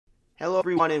Hello,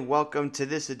 everyone, and welcome to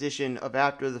this edition of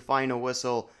After the Final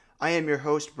Whistle. I am your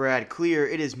host, Brad Clear.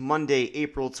 It is Monday,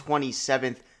 April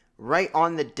 27th, right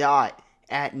on the dot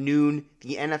at noon.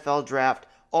 The NFL draft,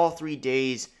 all 3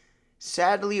 days,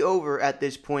 sadly over at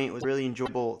this point. It was really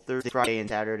enjoyable Thursday, Friday, and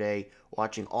Saturday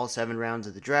watching all 7 rounds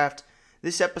of the draft.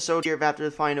 This episode here of After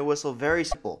the Final Whistle, very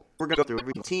simple. We're going to go through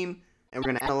every team, and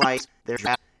we're going to analyze their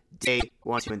draft day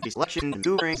 1, 2, and 3 selections,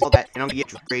 maneuvering, all that, and I'm going to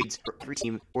get grades for every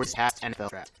team for this past NFL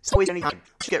draft. So, waste any time.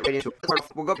 Let's get right into it.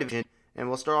 We'll go up division, and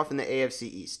we'll start off in the AFC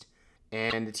East.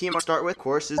 And the team I'll start with, of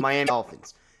course, is Miami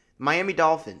Dolphins. Miami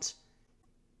Dolphins.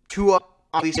 Tua,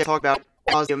 obviously, I talked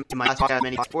about him in my last podcast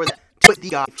many before that. Tua, the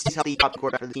guy, he's healthy top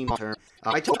quarterback for the team long term.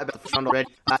 I talked about the first round already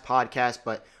last podcast,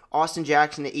 but Austin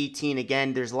Jackson at 18,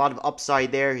 again, there's a lot of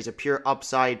upside there. He's a pure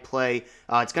upside play.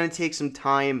 It's going to take some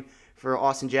time for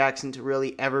Austin Jackson to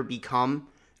really ever become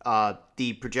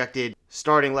the projected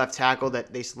starting left tackle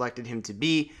that they selected him to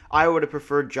be. I would have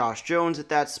preferred Josh Jones at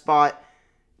that spot.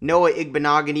 Noah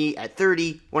Igbenogany at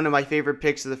 30, one of my favorite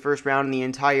picks of the first round in the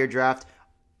entire draft.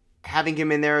 Having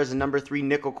him in there as a number 3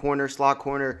 nickel corner, slot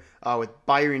corner, with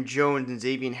Byron Jones and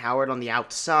Xavier Howard on the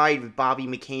outside, with Bobby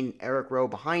McCain and Eric Rowe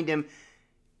behind him.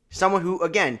 Someone who,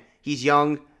 again, he's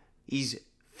young, he's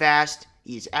fast,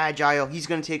 he's agile. He's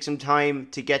going to take some time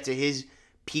to get to his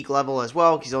peak level as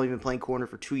well. He's only been playing corner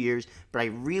for 2 years. But I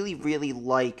really, really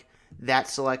like that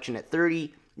selection at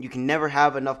 30. You can never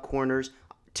have enough corners.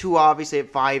 2 obviously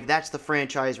at 5. That's the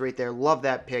franchise right there. Love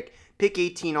that pick. Pick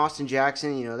 18, Austin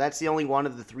Jackson. That's the only one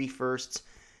of the 3 firsts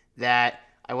that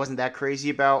I wasn't that crazy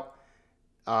about.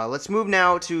 Let's move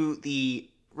now to the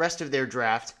rest of their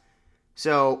draft.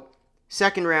 So,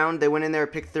 second round, they went in there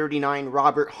at pick 39,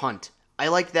 Robert Hunt. I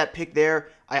liked that pick there.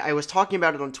 I was talking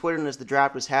about it on Twitter and as the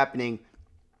draft was happening.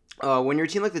 When you're a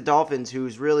team like the Dolphins,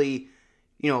 who's really,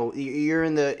 you're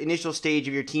in the initial stage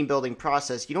of your team building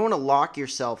process, you don't want to lock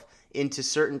yourself into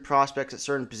certain prospects at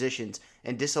certain positions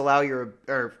and disallow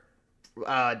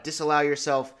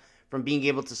yourself from being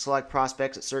able to select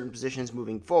prospects at certain positions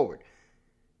moving forward.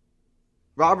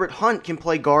 Robert Hunt can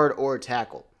play guard or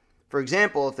tackle. For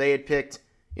example, if they had picked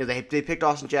they picked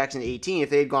Austin Jackson at 18. If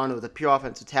they had gone with a pure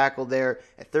offensive tackle there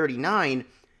at 39,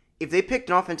 if they picked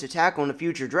an offensive tackle in a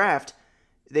future draft,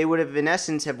 they would have, in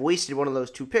essence, have wasted one of those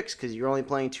 2 picks because you're only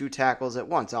playing 2 tackles at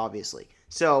once, obviously.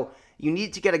 So you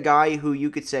need to get a guy who you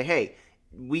could say, hey,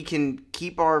 we can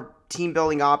keep our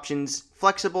team-building options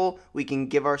flexible. We can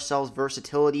give ourselves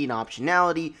versatility and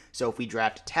optionality. So if we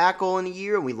draft a tackle in a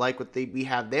year and we like what we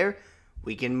have there,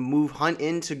 we can move Hunt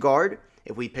into guard.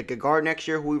 If we pick a guard next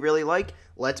year who we really like,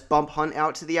 let's bump Hunt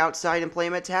out to the outside and play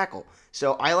him at tackle.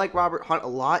 So I like Robert Hunt a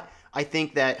lot. I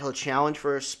think that he'll challenge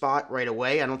for a spot right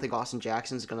away. I don't think Austin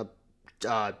Jackson's going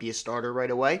to be a starter right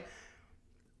away.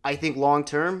 I think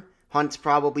long-term, Hunt's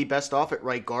probably best off at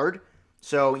right guard.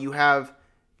 So you have,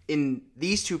 in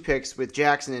these 2 picks with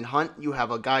Jackson and Hunt, you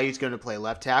have a guy who's going to play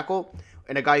left tackle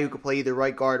and a guy who could play either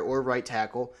right guard or right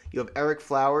tackle. You have Eric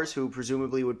Flowers, who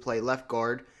presumably would play left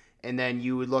guard. And then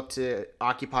you would look to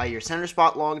occupy your center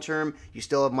spot long term. You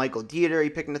still have Michael Dieter. He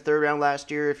picked in the 3rd round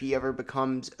last year if he ever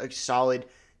becomes a solid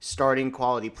starting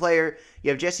quality player.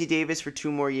 You have Jesse Davis for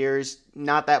 2 more years.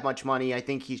 Not that much money. I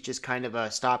think he's just kind of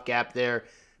a stopgap there.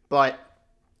 But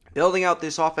building out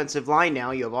this offensive line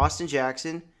now, you have Austin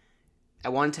Jackson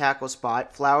at 1 tackle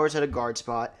spot, Flowers at a guard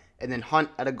spot, and then Hunt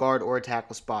at a guard or a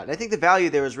tackle spot. And I think the value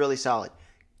there is really solid.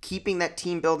 Keeping that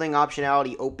team building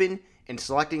optionality open and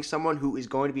selecting someone who is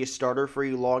going to be a starter for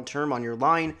you long-term on your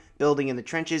line, building in the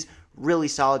trenches, really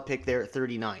solid pick there at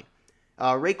 39.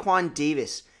 Raekwon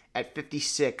Davis at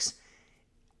 56.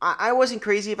 I wasn't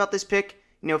crazy about this pick.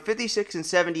 56 and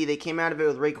 70, they came out of it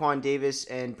with Raekwon Davis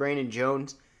and Brandon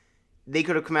Jones. They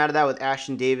could have come out of that with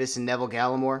Ashton Davis and Neville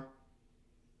Gallimore.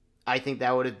 I think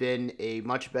that would have been a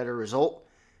much better result.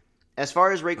 As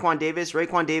far as Raekwon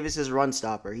Davis is a run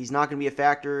stopper. He's not going to be a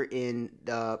factor in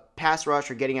the pass rush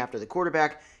or getting after the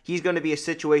quarterback. He's going to be a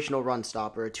situational run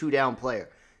stopper, a 2-down player.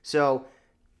 So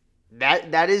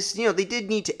that is, they did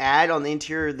need to add on the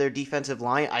interior of their defensive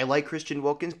line. I like Christian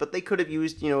Wilkins, but they could have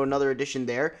used, another addition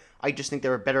there. I just think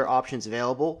there are better options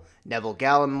available. Neville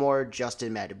Gallimore,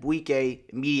 Justin Madubuike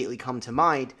immediately come to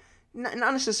mind. Not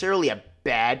necessarily a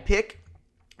bad pick,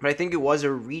 but I think it was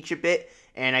a reach a bit.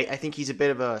 And I think he's a bit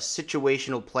of a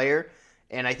situational player,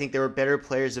 and I think there were better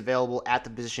players available at the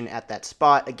position at that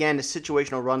spot. Again, a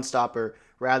situational run stopper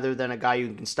rather than a guy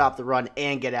who can stop the run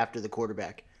and get after the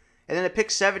quarterback. And then at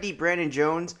pick 70, Brandon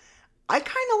Jones. I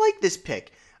kind of like this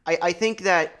pick. I think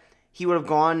that he would have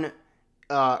gone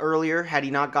earlier had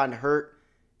he not gotten hurt,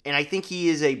 and I think he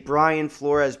is a Brian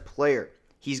Flores player.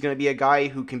 He's going to be a guy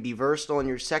who can be versatile in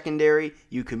your secondary.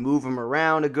 You can move him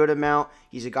around a good amount.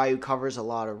 He's a guy who covers a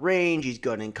lot of range. He's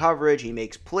good in coverage. He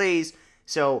makes plays.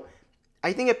 So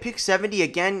I think at pick 70,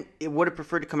 again, it would have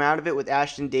preferred to come out of it with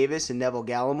Ashton Davis and Neville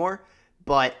Gallimore.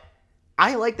 But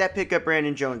I like that pick at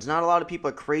Brandon Jones. Not a lot of people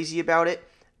are crazy about it.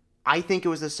 I think it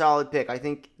was a solid pick. I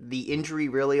think the injury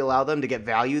really allowed them to get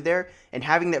value there. And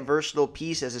having that versatile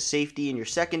piece as a safety in your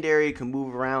secondary, you can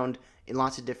move around in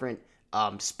lots of different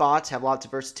spots, have lots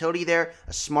of versatility there.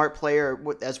 A smart player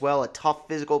as well, a tough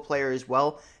physical player as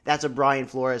well. That's a Brian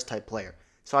Flores type player.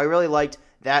 So I really liked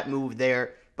that move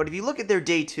there. But if you look at their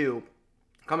day 2,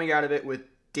 coming out of it with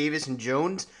Davis and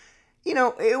Jones,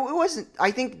 it wasn't.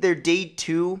 I think their day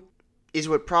 2 is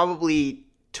what probably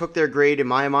took their grade in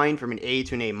my mind from an A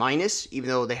to an A minus, even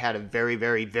though they had a very,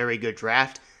 very, very good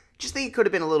draft. Just think it could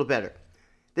have been a little better.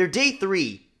 Their day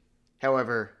 3,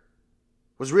 however,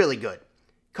 was really good.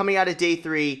 Coming out of day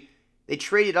 3, they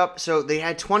traded up. So they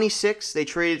had 26. They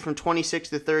traded from 26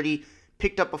 to 30,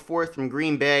 picked up a 4th from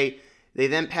Green Bay. They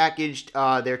then packaged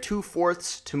their 2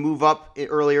 4ths to move up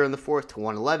earlier in the 4th to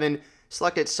 111.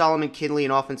 Selected Solomon Kindley,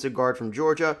 an offensive guard from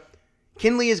Georgia.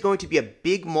 Kindley is going to be a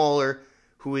big mauler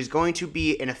who is going to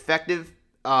be an effective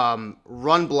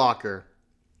run blocker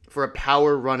for a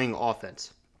power running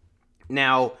offense.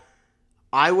 Now,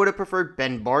 I would have preferred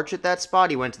Ben Bartch at that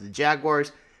spot. He went to the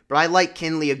Jaguars. But I like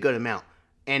Kindley a good amount.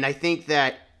 And I think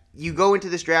that you go into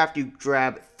this draft, you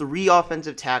grab 3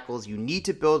 offensive tackles. You need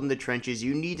to build in the trenches.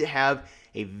 You need to have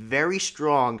a very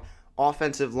strong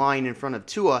offensive line in front of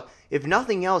Tua. If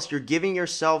nothing else, you're giving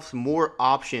yourself more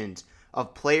options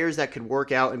of players that could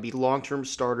work out and be long-term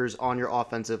starters on your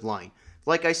offensive line.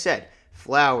 Like I said,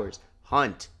 Flowers,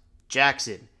 Hunt,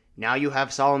 Jackson. Now you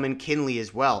have Solomon Kindley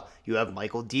as well. You have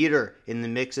Michael Dieter in the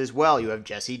mix as well. You have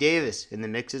Jesse Davis in the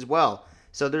mix as well.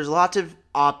 So there's lots of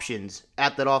options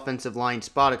at that offensive line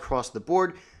spot across the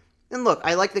board. And look,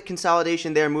 I like the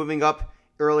consolidation there, moving up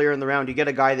earlier in the round. You get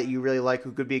a guy that you really like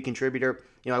who could be a contributor.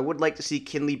 I would like to see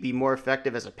Kindley be more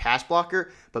effective as a pass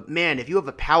blocker. But man, if you have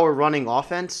a power running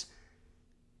offense,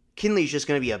 Kindley's just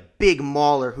going to be a big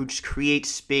mauler who just creates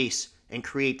space and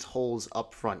creates holes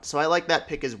up front. So I like that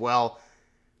pick as well.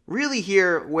 Really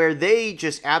here, where they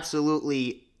just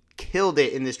absolutely killed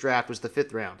it in this draft was the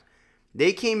 5th round.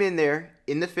 They came in there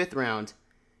in the 5th round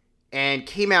and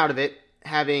came out of it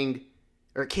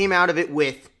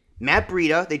with Matt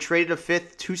Breida. They traded a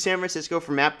 5th to San Francisco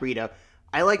for Matt Breida.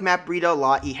 I like Matt Breida a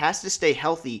lot. He has to stay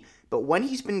healthy, but when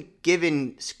he's been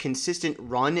given consistent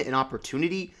run and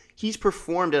opportunity, he's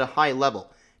performed at a high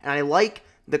level. And I like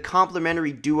the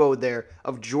complementary duo there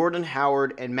of Jordan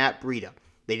Howard and Matt Breida.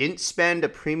 They didn't spend a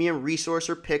premium resource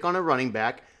or pick on a running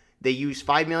back. They used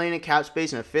 $5 million in cap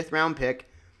space and a 5th round pick.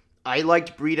 I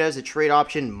liked Breida as a trade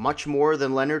option much more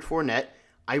than Leonard Fournette.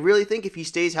 I really think if he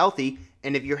stays healthy,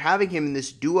 and if you're having him in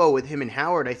this duo with him and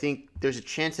Howard, I think there's a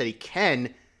chance that he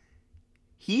can.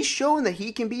 He's shown that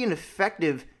he can be an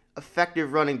effective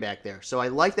running back there. So I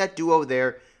like that duo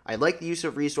there. I like the use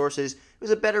of resources. It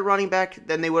was a better running back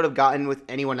than they would have gotten with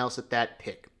anyone else at that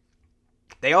pick.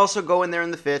 They also go in there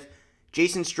in the 5th.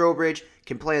 Jason Strowbridge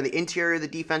can play on the interior of the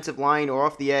defensive line or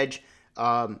off the edge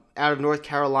out of North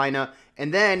Carolina.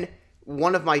 And then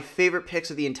one of my favorite picks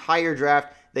of the entire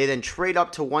draft, they then trade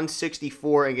up to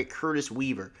 164 and get Curtis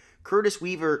Weaver. Curtis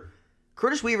Weaver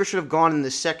should have gone in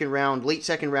the late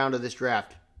second round of this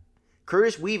draft.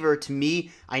 Curtis Weaver, to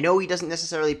me, I know he doesn't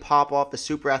necessarily pop off the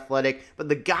super athletic, but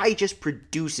the guy just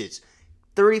produces.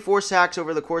 34 sacks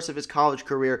over the course of his college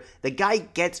career. The guy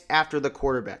gets after the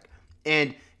quarterback.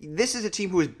 And this is a team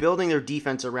who is building their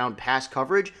defense around pass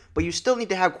coverage, but you still need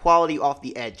to have quality off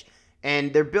the edge.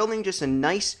 And they're building just a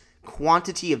nice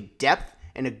quantity of depth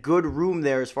and a good room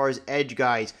there as far as edge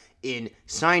guys in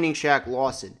signing Shaq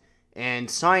Lawson and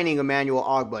signing Emmanuel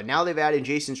Ogbah. Now they've added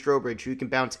Jason Strowbridge, who can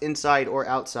bounce inside or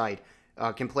outside,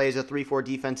 can play as a 3-4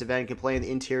 defensive end, can play in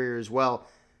the interior as well.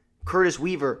 Curtis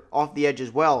Weaver off the edge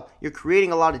as well. You're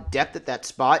creating a lot of depth at that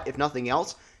spot, if nothing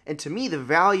else. And to me, the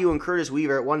value in Curtis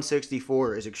Weaver at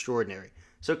 164 is extraordinary.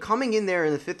 So coming in there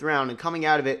in the 5th round and coming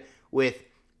out of it with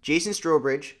Jason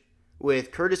Strowbridge,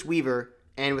 with Curtis Weaver,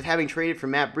 and with having traded for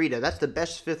Matt Breida, that's the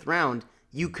best 5th round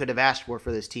you could have asked for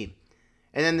this team.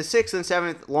 And then the 6th and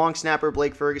 7th, long snapper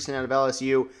Blake Ferguson out of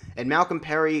LSU, and Malcolm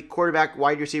Perry, quarterback,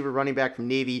 wide receiver, running back from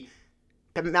Navy.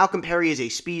 Malcolm Perry is a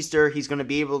speedster. He's going to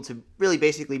be able to really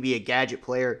basically be a gadget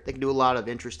player. They can do a lot of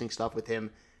interesting stuff with him.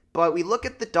 But we look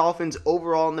at the Dolphins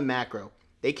overall in the macro.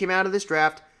 They came into this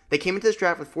draft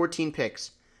with 14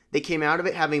 picks. They came out of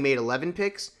it having made 11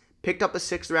 picks, picked up a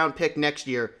 6th round pick next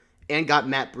year, and got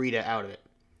Matt Breida out of it.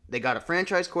 They got a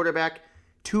franchise quarterback,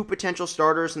 2 potential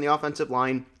starters in the offensive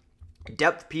line, a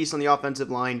depth piece on the offensive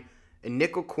line, a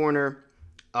nickel corner,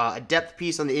 a depth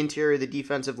piece on the interior of the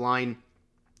defensive line,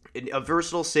 a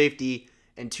versatile safety,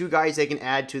 and two guys they can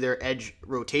add to their edge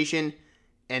rotation.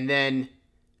 And then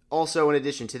also, in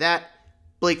addition to that,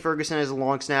 Blake Ferguson as a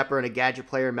long snapper and a gadget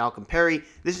player, Malcolm Perry.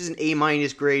 This is an A-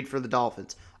 grade for the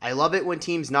Dolphins. I love it when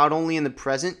teams not only in the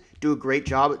present do a great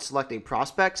job at selecting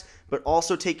prospects, but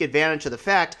also take advantage of the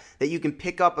fact that you can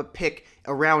pick up a pick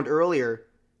a round earlier.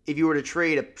 If you were to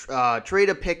trade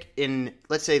a pick in,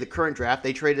 let's say, the current draft,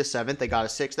 they traded a 7th, they got a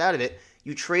 6th out of it.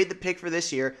 You trade the pick for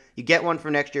this year, you get one for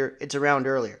next year, it's a round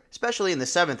earlier. Especially in the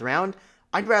 7th round,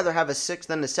 I'd rather have a 6th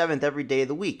than a 7th every day of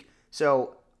the week.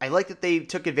 So I like that they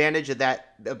took advantage of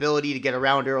that ability to get a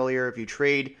round earlier if you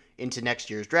trade into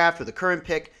next year's draft with the current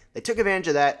pick. They took advantage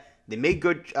of that. They made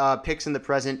good picks in the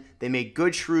present. They made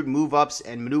good, shrewd move-ups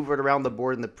and maneuvered around the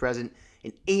board in the present.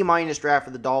 An A- draft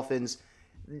for the Dolphins.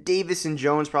 Davis and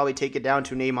Jones probably take it down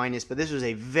to an A-, but this was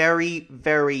a very,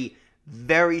 very,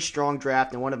 very strong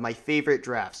draft and one of my favorite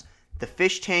drafts. The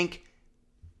fish tank,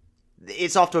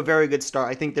 it's off to a very good start.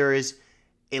 I think there is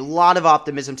a lot of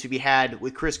optimism to be had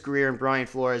with Chris Grier and Brian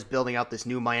Flores building out this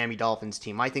new Miami Dolphins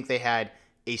team. I think they had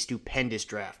a stupendous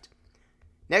draft.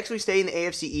 Next, we stay in the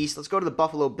AFC East. Let's go to the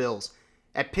Buffalo Bills.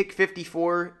 At pick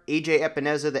 54, A.J.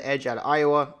 Epineza, the edge out of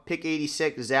Iowa. Pick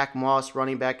 86, Zach Moss,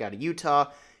 running back out of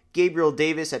Utah. Gabriel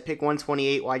Davis at pick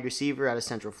 128, wide receiver out of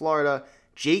Central Florida.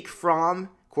 Jake Fromm,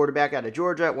 quarterback out of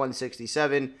Georgia at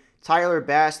 167. Tyler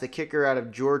Bass, the kicker out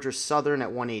of Georgia Southern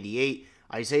at 188.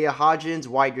 Isaiah Hodgins,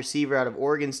 wide receiver out of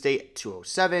Oregon State at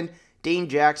 207. Dane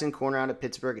Jackson, corner out of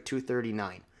Pittsburgh at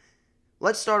 239.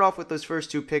 Let's start off with those first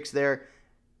two picks there.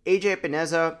 AJ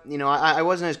Epineza, I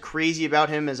wasn't as crazy about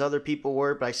him as other people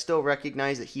were, but I still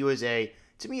recognize that he was to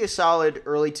me, a solid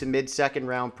early to mid second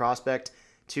round prospect.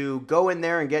 To go in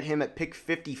there and get him at pick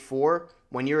 54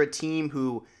 when you're a team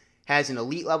who has an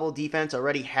elite level defense,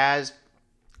 already has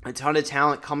a ton of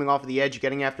talent coming off of the edge,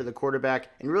 getting after the quarterback,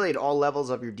 and really at all levels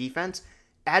of your defense,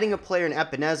 adding a player in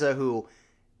Epineza who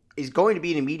is going to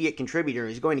be an immediate contributor,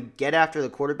 he's going to get after the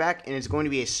quarterback, and is going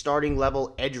to be a starting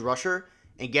level edge rusher,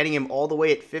 and getting him all the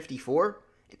way at 54,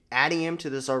 and adding him to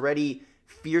this already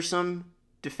fearsome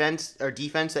defense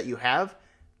that you have,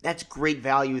 that's great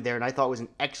value there, and I thought was an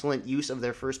excellent use of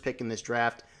their first pick in this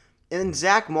draft. And then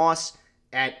Zach Moss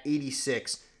at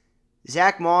 86.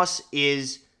 Zach Moss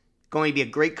is going to be a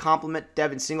great complement to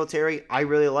Devin Singletary. I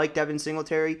really like Devin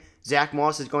Singletary. Zach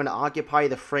Moss is going to occupy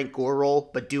the Frank Gore role,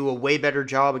 but do a way better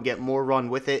job and get more run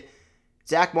with it.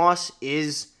 Zach Moss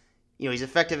is, he's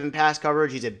effective in pass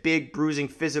coverage. He's a big, bruising,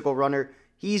 physical runner.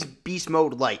 He's beast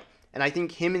mode light. And I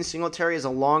think him and Singletary as a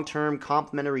long-term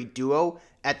complementary duo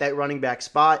at that running back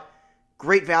spot.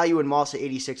 Great value in Moss at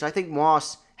 86. I think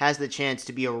Moss has the chance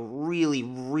to be a really,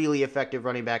 really effective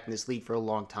running back in this league for a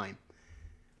long time.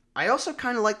 I also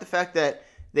kind of like the fact that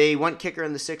they went kicker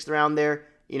in the 6th round there.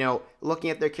 Looking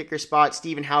at their kicker spot,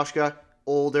 Steven Hauschka,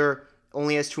 older,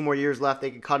 only has 2 more years left.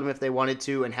 They could cut him if they wanted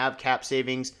to and have cap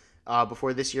savings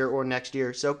before this year or next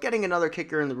year. So getting another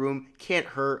kicker in the room can't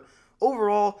hurt.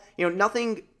 Overall,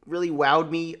 nothing really wowed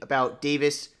me about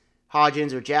Davis,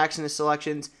 Hodgins, or Jackson's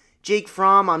selections. Jake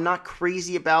Fromm, I'm not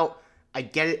crazy about. I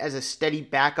get it as a steady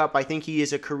backup. I think he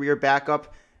is a career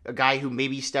backup, a guy who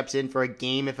maybe steps in for a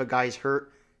game if a guy's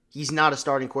hurt. He's not a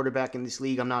starting quarterback in this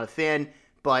league. I'm not a fan.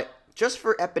 But just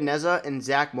for Epineza and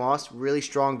Zach Moss, really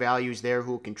strong values there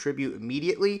who will contribute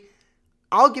immediately.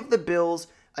 I'll give the Bills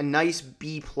a nice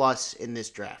B+ in this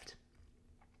draft.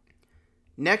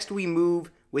 Next, we move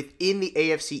within the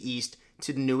AFC East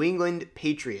to the New England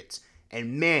Patriots.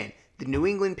 And man, the New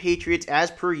England Patriots, as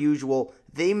per usual,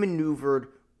 they maneuvered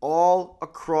all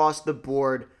across the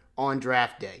board on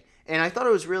draft day. And I thought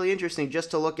it was really interesting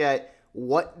just to look at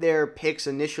what their picks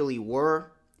initially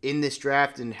were in this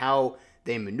draft and how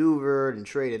they maneuvered and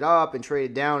traded up and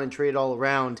traded down and traded all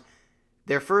around.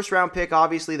 Their first round pick,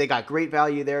 obviously, they got great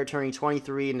value there, turning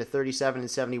 23 into 37 and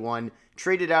 71.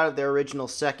 Traded out of their original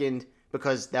second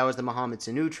because that was the Mohamed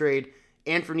Sanu trade.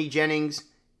 Anthony Jennings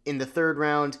in the 3rd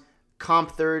round.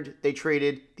 Comp 3rd they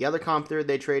traded. The other comp 3rd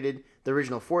they traded. The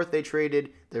original 4th they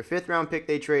traded. Their 5th round pick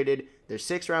they traded. Their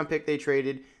 6th round pick they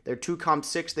traded. Their 2 comp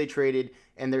 6 they traded.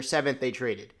 And their 7th they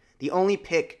traded. The only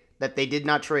pick that they did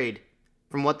not trade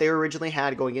from what they originally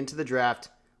had going into the draft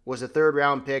was a 3rd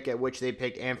round pick at which they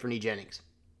picked Anthony Jennings.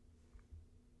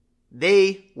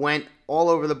 They went all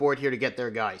over the board here to get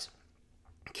their guys.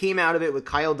 Came out of it with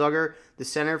Kyle Duggar, the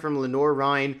center from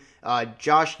Lenoir-Rhyne,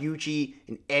 Josh Uche,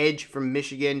 an edge from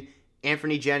Michigan,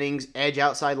 Anthony Jennings, edge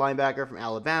outside linebacker from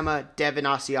Alabama, Devin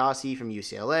Asiasi from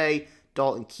UCLA,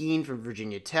 Dalton Keene from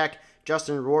Virginia Tech,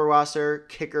 Justin Rohrwasser,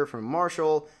 kicker from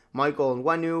Marshall, Michael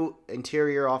Onwenu,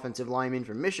 interior offensive lineman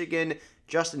from Michigan,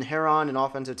 Justin Herron, an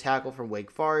offensive tackle from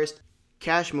Wake Forest,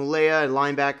 Cash Mulea, a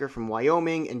linebacker from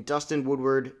Wyoming, and Dustin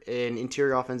Woodward, an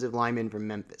interior offensive lineman from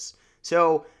Memphis.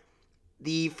 So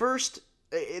the first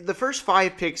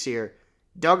 5 picks here,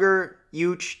 Dugger,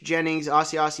 Uch, Jennings,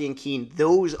 Asiasi, and Keene,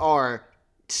 those are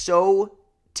so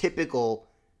typical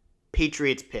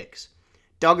Patriots picks.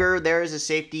 Dugger, there is a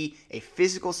safety, a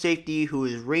physical safety who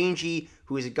is rangy,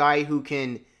 who is a guy who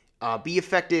can be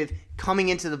effective coming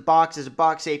into the box as a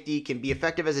box safety, can be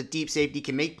effective as a deep safety,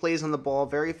 can make plays on the ball,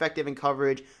 very effective in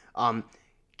coverage,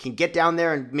 can get down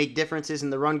there and make differences in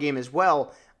the run game as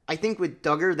well. I think with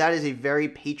Dugger, that is a very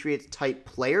Patriots-type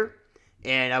player,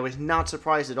 and I was not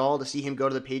surprised at all to see him go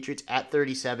to the Patriots at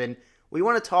 37. We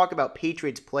want to talk about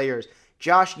Patriots players.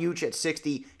 Josh Uch at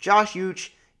 60. Josh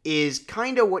Uch is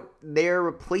kind of what their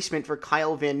replacement for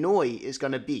Kyle Van Noy is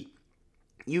going to be.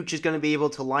 Uch is going to be able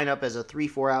to line up as a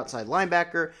 3-4 outside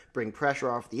linebacker, bring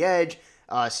pressure off the edge,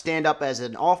 stand up as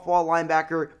an off-ball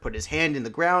linebacker, put his hand in the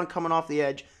ground coming off the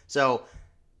edge. So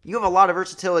you have a lot of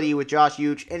versatility with Josh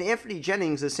Uch, and Anthony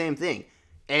Jennings, the same thing.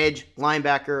 Edge,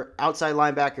 linebacker, outside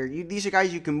linebacker. These are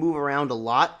guys you can move around a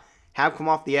lot, have come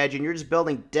off the edge, and you're just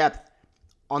building depth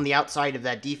on the outside of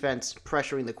that defense,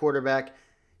 pressuring the quarterback.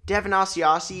 Devin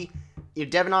Asiasi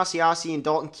and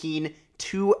Dalton Keene,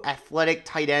 2 athletic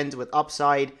tight ends with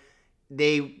upside.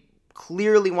 They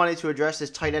clearly wanted to address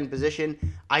this tight end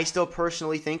position. I still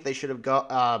personally think they should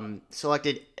have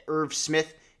selected Irv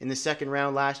Smith in the second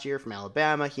round last year from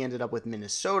Alabama. He ended up with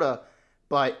Minnesota.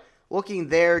 But looking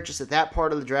there, just at that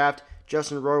part of the draft,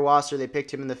 Justin Rohrwasser, they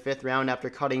picked him in the 5th round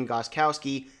after cutting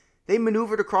Gostkowski. They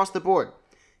maneuvered across the board.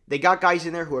 They got guys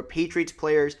in there who are Patriots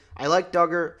players. I like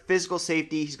Dugger, physical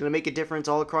safety. He's going to make a difference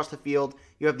all across the field.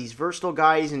 You have these versatile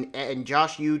guys and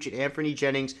Josh Uch and Anthony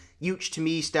Jennings. Uch, to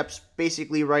me, steps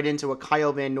basically right into what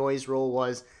Kyle Van Noy's role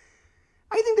was.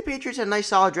 I think the Patriots had a nice,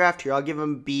 solid draft here. I'll give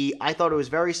them a B. I thought it was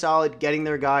very solid getting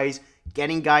their guys,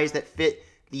 getting guys that fit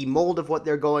the mold of what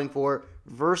they're going for.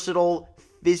 Versatile,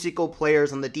 physical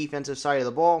players on the defensive side of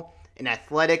the ball, and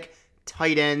athletic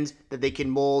tight ends that they can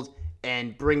mold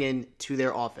and bring in to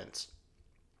their offense.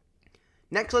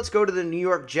 Next, let's go to the New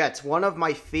York Jets, one of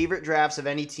my favorite drafts of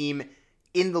any team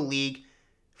in the league.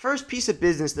 First piece of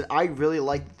business that I really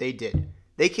liked that they did.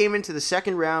 They came into the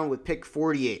second round with pick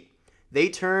 48. They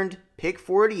turned pick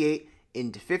 48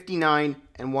 into 59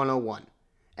 and 101.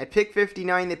 At pick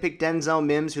 59, they picked Denzel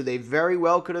Mims, who they very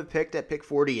well could have picked at pick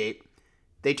 48.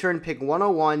 They turned pick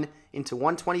 101 into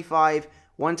 125,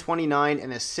 129,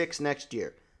 and a 6 next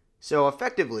year. So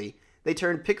effectively, they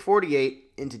turned pick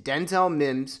 48 into Denzel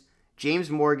Mims, James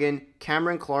Morgan,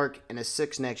 Cameron Clark, and a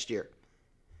 6 next year.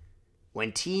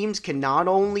 When teams can not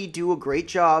only do a great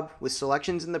job with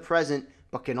selections in the present,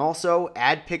 but can also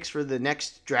add picks for the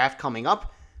next draft coming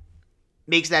up,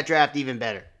 makes that draft even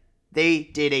better. They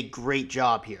did a great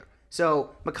job here. So,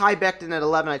 Mekhi Becton at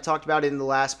 11, I talked about it in the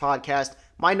last podcast,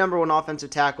 my number 1 offensive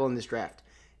tackle in this draft.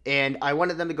 And I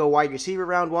wanted them to go wide receiver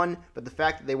round 1, but the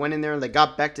fact that they went in there and they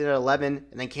got Becton at 11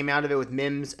 and then came out of it with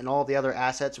Mims and all the other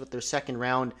assets with their second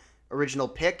round original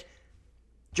pick,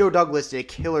 Joe Douglas did a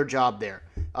killer job there.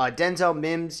 Denzel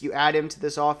Mims, you add him to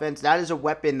this offense, that is a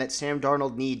weapon that Sam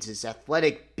Darnold needs, this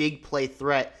athletic, big play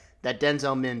threat that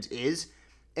Denzel Mims is.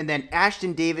 And then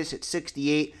Ashton Davis at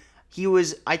 68,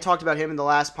 I talked about him in the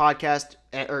last podcast,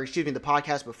 the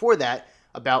podcast before that,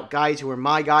 about guys who are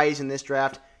my guys in this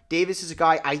draft. Davis is a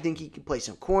guy, I think he can play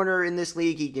some corner in this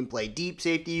league. He can play deep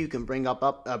safety. You can bring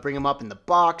him up in the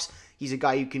box. He's a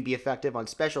guy who can be effective on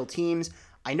special teams.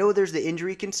 I know there's the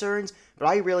injury concerns, but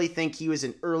I really think he was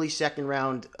an early second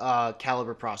round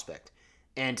caliber prospect.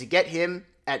 And to get him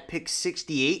at pick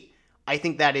 68, I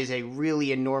think that is a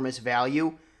really enormous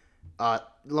value.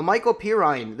 La'Mical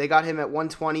Perine, they got him at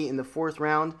 120 in the 4th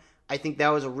round. I think that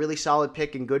was a really solid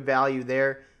pick and good value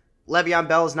there. Le'Veon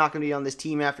Bell is not going to be on this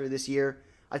team after this year.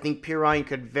 I think Perine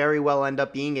could very well end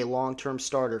up being a long-term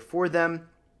starter for them.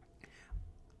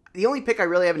 The only pick I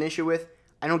really have an issue with,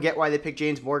 I don't get why they picked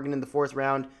James Morgan in the 4th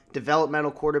round. Developmental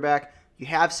quarterback. You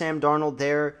have Sam Darnold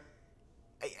there.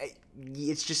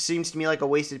 It just seems to me like a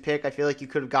wasted pick. I feel like you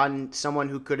could have gotten someone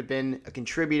who could have been a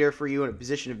contributor for you in a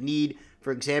position of need.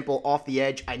 For example, off the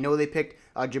edge. I know they picked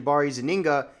Jabari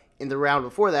Zaninga in the round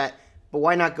before that, but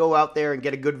why not go out there and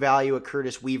get a good value at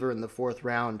Curtis Weaver in the 4th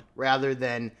round rather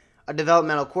than a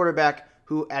developmental quarterback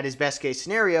who, at his best case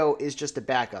scenario, is just a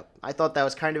backup. I thought that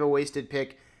was kind of a wasted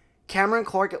pick. Cameron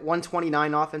Clark at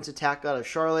 129, offensive tackle out of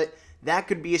Charlotte. That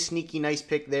could be a sneaky nice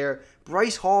pick there.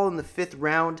 Bryce Hall in the 5th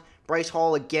round. Bryce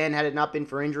Hall, again, had it not been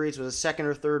for injuries, was a 2nd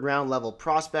or 3rd round level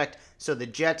prospect. So the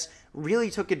Jets really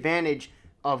took advantage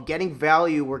of getting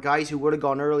value where guys who would have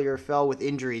gone earlier fell with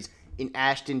injuries in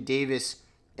Ashton Davis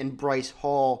and Bryce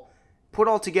Hall. Put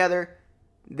all together,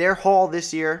 their haul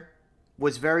this year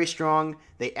was very strong.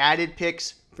 They added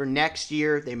picks for next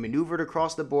year. They maneuvered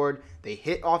across the board. They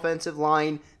hit offensive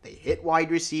line. They hit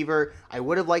wide receiver. I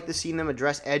would have liked to see them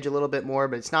address edge a little bit more,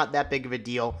 but it's not that big of a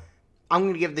deal. I'm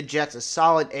going to give the Jets a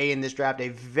solid A in this draft. A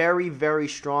very, very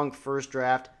strong first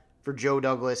draft for Joe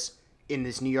Douglas in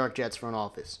this New York Jets front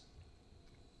office.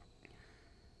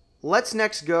 Let's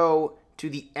next go to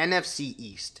the NFC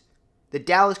East. The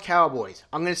Dallas Cowboys.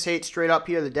 I'm going to say it straight up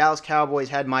here. The Dallas Cowboys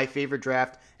had my favorite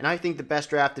draft, and I think the best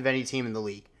draft of any team in the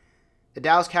league. The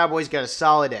Dallas Cowboys got a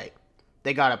solid A.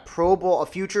 They got a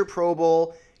future Pro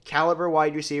Bowl caliber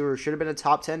wide receiver who should have been a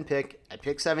top 10 pick at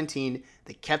pick 17.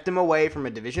 They kept him away from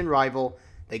a division rival.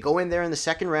 They go in there in the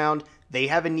second round. They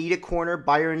have a need at corner.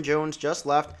 Byron Jones just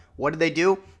left. What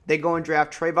do? They go and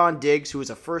draft Trayvon Diggs, who is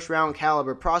a first-round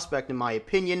caliber prospect in my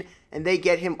opinion, and they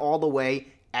get him all the way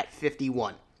at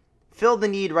 51. Fill the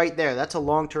need right there. That's a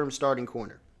long-term starting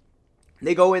corner.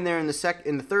 They go in there in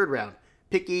the third round,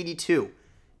 pick 82.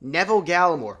 Neville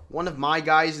Gallimore, one of my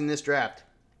guys in this draft.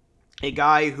 A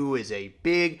guy who is a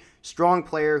big, strong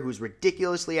player who's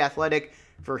ridiculously athletic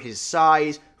for his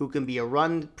size, who can be a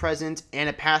run presence and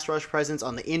a pass rush presence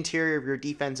on the interior of your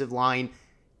defensive line.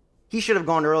 He should have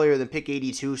gone earlier than pick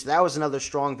 82, so that was another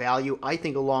strong value. I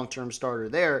think a long-term starter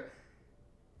there.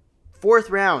 Fourth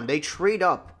round, they trade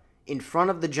up in front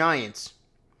of the Giants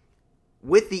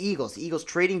with the Eagles. The Eagles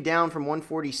trading down from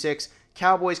 146.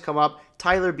 Cowboys come up.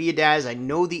 Tyler Biadasz, I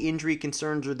know the injury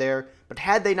concerns are there, but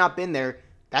had they not been there,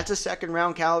 that's a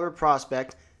second-round caliber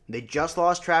prospect. They just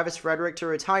lost Travis Frederick to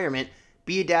retirement.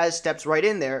 Biadasz steps right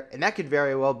in there, and that could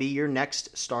very well be your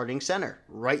next starting center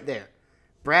right there.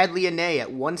 Bradlee Anae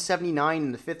at 179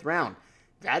 in the fifth round.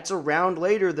 That's a round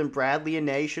later than Bradlee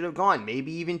Anae should have gone,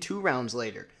 maybe even 2 rounds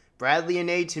later. Bradlee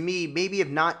Anae, to me, maybe if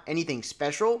not anything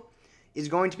special, is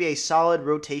going to be a solid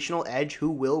rotational edge who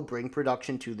will bring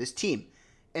production to this team.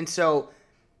 And so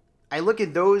I look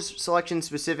at those selections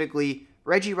specifically.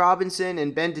 Reggie Robinson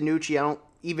and Ben DiNucci, I don't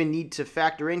even need to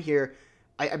factor in here.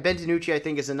 Ben DiNucci, I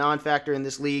think, is a non-factor in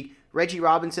this league. Reggie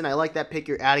Robinson, I like that pick.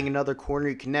 You're adding another corner.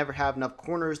 You can never have enough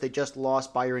corners. They just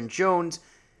lost Byron Jones.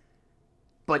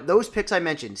 But those picks I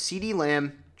mentioned, CeeDee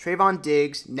Lamb, Trayvon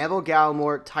Diggs, Neville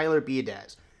Gallimore, Tyler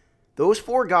Biadasz, those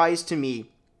 4 guys to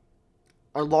me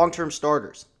are long-term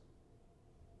starters.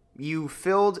 You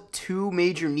filled 2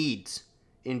 major needs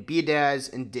in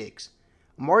Biadasz and Diggs.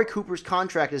 Amari Cooper's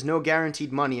contract is no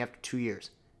guaranteed money after 2 years.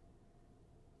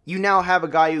 You now have a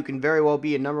guy who can very well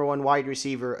be a number 1 wide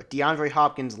receiver, a DeAndre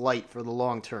Hopkins light for the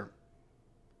long term.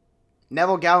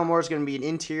 Neville Gallimore is going to be an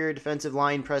interior defensive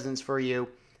line presence for you,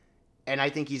 and I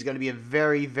think he's going to be a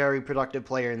very, very productive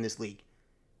player in this league.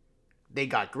 They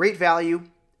got great value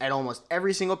at almost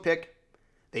every single pick.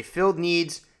 They filled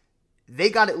needs. They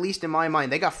got, at least in my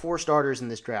mind, they got 4 starters in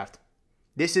this draft.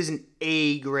 This is an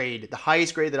A grade, the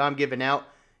highest grade that I'm giving out.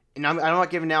 And I'm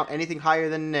not giving out anything higher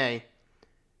than an A.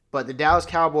 But the Dallas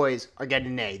Cowboys are getting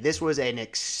an A. This was an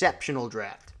exceptional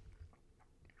draft.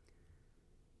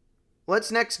 Let's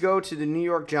next go to the New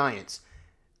York Giants.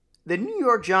 The New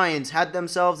York Giants had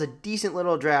themselves a decent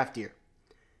little draft here.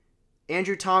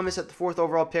 Andrew Thomas at the 4th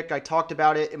overall pick. I talked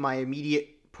about it in my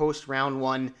immediate post-round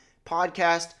 1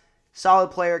 podcast.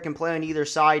 Solid player, can play on either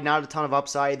side, not a ton of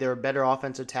upside. There are better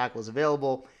offensive tackles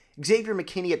available. Xavier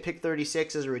McKinney at pick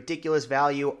 36 is a ridiculous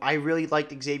value. I really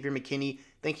liked Xavier McKinney.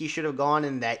 Think he should have gone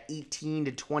in that 18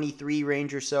 to 23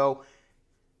 range or so.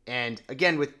 And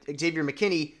again, with Xavier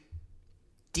McKinney,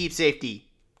 deep safety,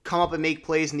 come up and make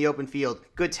plays in the open field.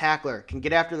 Good tackler, can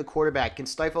get after the quarterback, can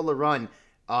stifle the run.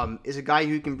 Is a guy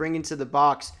who can bring into the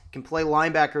box, can play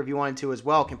linebacker if you wanted to as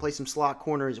well, can play some slot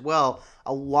corner as well.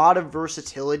 A lot of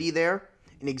versatility there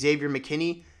in Xavier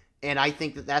McKinney, and I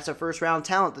think that that's a first-round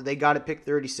talent that they got at pick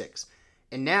 36.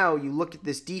 And now you look at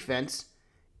this defense,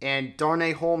 and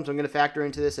Darnay Holmes, I'm going to factor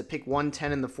into this at pick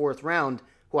 110 in the 4th round,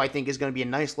 who I think is going to be a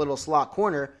nice little slot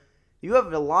corner. You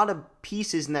have a lot of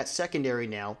pieces in that secondary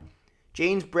now.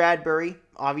 James Bradbury,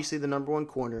 obviously the number 1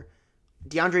 corner.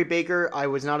 DeAndre Baker, I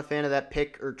was not a fan of that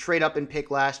pick or trade up and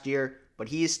pick last year, but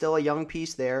he is still a young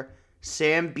piece there.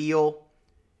 Sam Beal,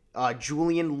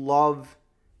 Julian Love,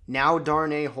 now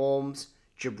Darnay Holmes,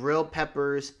 Jabril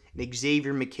Peppers, and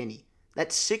Xavier McKinney.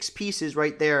 That's 6 pieces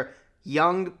right there.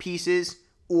 Young pieces,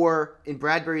 or in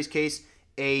Bradbury's case,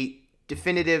 a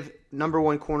definitive number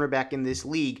 1 cornerback in this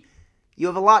league. You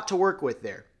have a lot to work with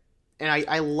there. And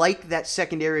I like that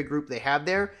secondary group they have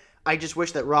there. I just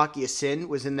wish that Rocky Sin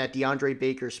was in that DeAndre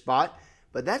Baker spot.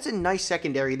 But that's a nice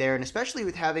secondary there, and especially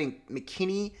with having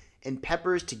McKinney and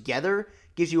Peppers together,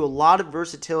 gives you a lot of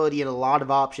versatility and a lot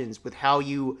of options with how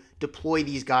you deploy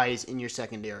these guys in your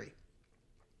secondary.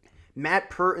 Matt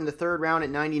Peart in the third round at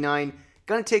 99.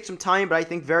 Going to take some time, but I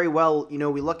think very well,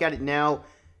 we look at it now.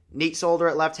 Nate Solder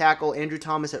at left tackle, Andrew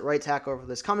Thomas at right tackle for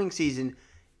this coming season.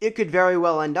 It could very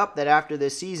well end up that after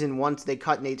this season, once they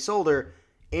cut Nate Solder,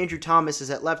 Andrew Thomas is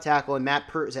at left tackle and Matt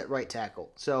Peart is at right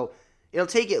tackle. So it'll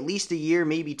take at least a year,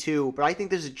 maybe two, but I think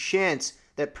there's a chance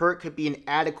that Peart could be an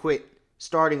adequate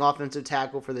starting offensive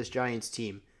tackle for this Giants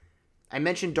team. I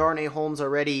mentioned Darnay Holmes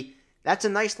already. That's a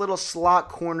nice little slot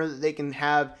corner that they can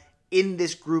have in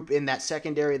this group in that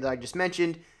secondary that I just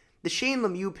mentioned. The Shane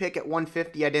Lemieux pick at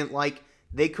 150 I didn't like.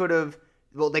 They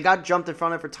got jumped in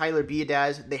front of for Tyler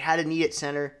Biadasz. They had a need at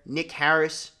center. Nick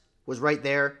Harris was right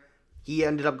there. He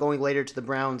ended up going later to the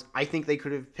Browns. I think they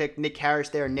could have picked Nick Harris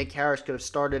there, and Nick Harris could have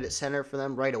started at center for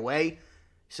them right away.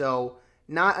 So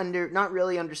not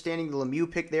really understanding the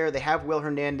Lemieux pick there. They have Will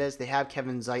Hernandez. They have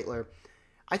Kevin Zeitler.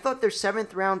 I thought their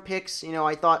 7th round picks,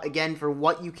 I thought, again, for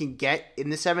what you can get in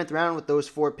the 7th round with those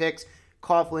 4 picks,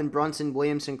 Coughlin, Brunson,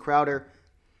 Williamson, Crowder,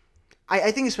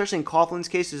 I think especially in Coughlin's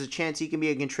case, there's a chance he can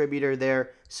be a contributor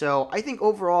there. So I think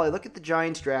overall, I look at the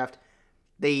Giants draft,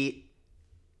 they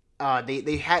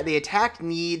attacked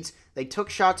needs. They took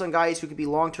shots on guys who could be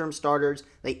long-term starters.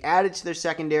 They added to their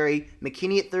secondary.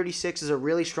 McKinney at 36 is a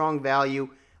really strong value.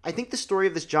 I think the story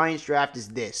of this Giants draft is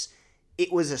this.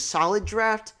 It was a solid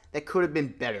draft that could have been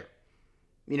better.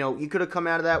 You could have come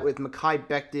out of that with Mekhi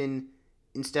Becton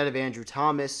instead of Andrew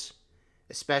Thomas,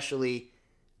 especially.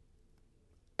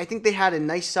 I think they had a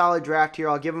nice solid draft here.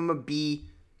 I'll give them a B.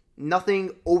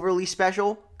 Nothing overly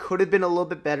special. Could have been a little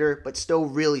bit better, but still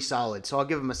really solid. So I'll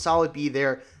give them a solid B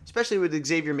there, especially with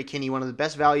Xavier McKinney, one of the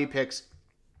best value picks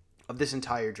of this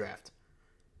entire draft.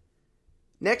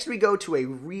 Next, we go to a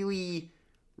really,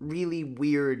 really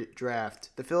weird draft,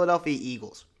 the Philadelphia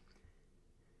Eagles.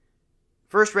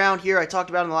 First round here, I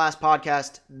talked about in the last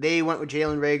podcast, they went with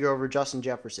Jalen Reagor over Justin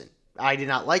Jefferson. I did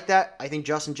not like that. I think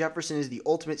Justin Jefferson is the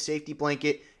ultimate safety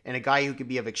blanket and a guy who could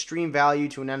be of extreme value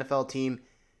to an NFL team.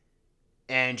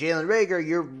 And Jalen Reagor,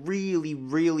 you're really,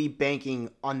 really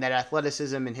banking on that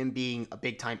athleticism and him being a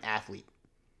big-time athlete.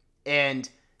 And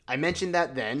I mentioned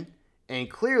that then, and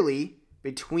clearly,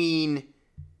 between,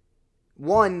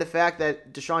 one, the fact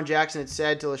that Deshaun Jackson had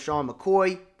said to LaShawn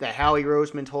McCoy that Howie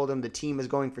Roseman told him the team is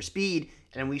going for speed,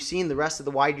 and we've seen the rest of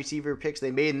the wide receiver picks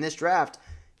they made in this draft,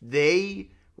 they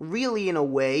really, in a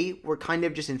way, were kind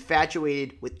of just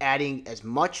infatuated with adding as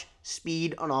much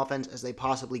speed on offense as they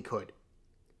possibly could.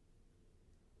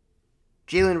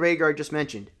 Jalen Reagor, I just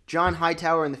mentioned. John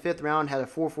Hightower in the 5th round had a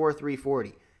 4.43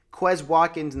 40. Quez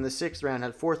Watkins in the 6th round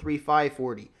had 4.35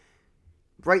 40.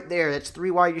 Right there, that's 3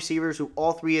 wide receivers who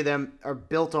all 3 of them are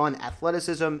built on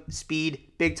athleticism,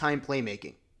 speed, big-time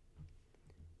playmaking.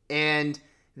 And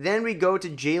then we go to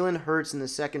Jalen Hurts in the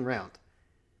 2nd round.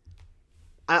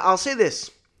 I'll say this.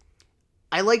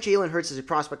 I like Jalen Hurts as a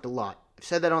prospect a lot. I've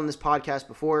said that on this podcast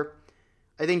before.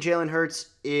 I think Jalen Hurts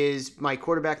is my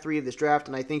quarterback 3 of this draft,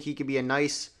 and I think he could be a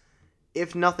nice,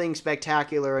 if nothing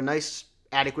spectacular, a nice,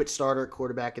 adequate starter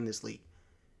quarterback in this league.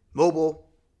 Mobile,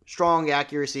 strong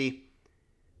accuracy.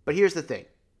 But here's the thing.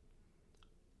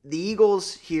 The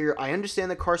Eagles here, I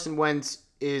understand that Carson Wentz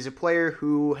is a player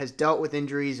who has dealt with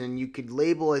injuries, and you could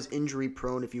label as injury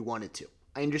prone if you wanted to.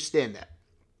 I understand that.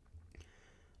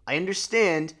 I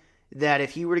understand that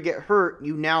if he were to get hurt,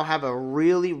 you now have a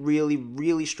really, really,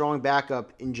 really strong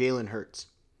backup in Jalen Hurts.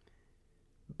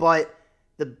 But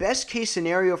the best case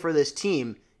scenario for this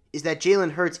team is that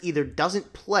Jalen Hurts either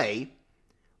doesn't play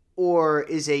or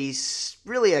is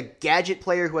really a gadget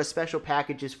player who has special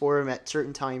packages for him at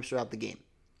certain times throughout the game.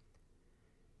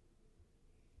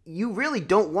 You really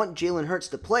don't want Jalen Hurts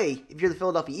to play if you're the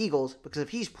Philadelphia Eagles, because if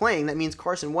he's playing, that means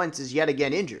Carson Wentz is yet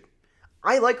again injured.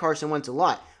 I like Carson Wentz a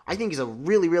lot. I think he's a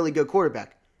really, really good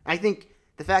quarterback. I think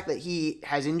the fact that he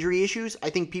has injury issues,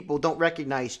 I think people don't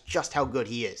recognize just how good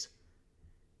he is.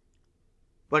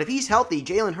 But if he's healthy,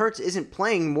 Jalen Hurts isn't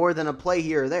playing more than a play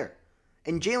here or there.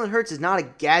 And Jalen Hurts is not a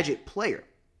gadget player.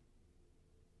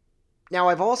 Now,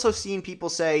 I've also seen people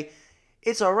say,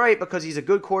 it's all right because he's a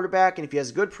good quarterback, and if he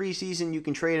has a good preseason, you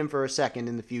can trade him for a second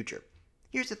in the future.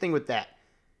 Here's the thing with that.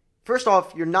 First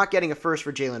off, you're not getting a first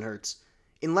for Jalen Hurts.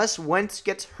 Unless Wentz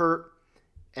gets hurt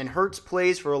and Hurts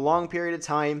plays for a long period of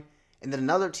time, and then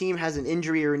another team has an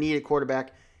injury or a need at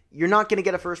quarterback, you're not going to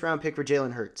get a first-round pick for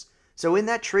Jalen Hurts. So in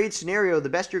that trade scenario, the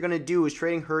best you're going to do is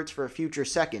trading Hurts for a future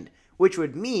second, which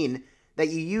would mean that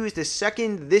you used a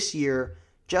second this year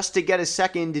just to get a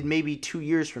second in maybe 2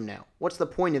 years from now. What's the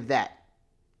point of that?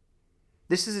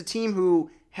 This is a team who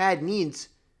had needs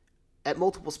at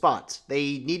multiple spots.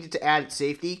 They needed to add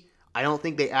safety. I don't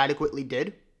think they adequately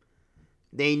did.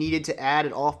 They needed to add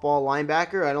an off-ball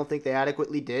linebacker. I don't think they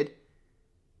adequately did.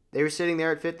 They were sitting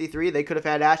there at 53. They could have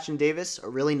had Ashton Davis, a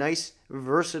really nice,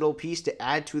 versatile piece to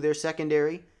add to their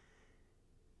secondary.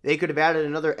 They could have added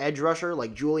another edge rusher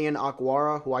like Julian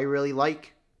Akwara, who I really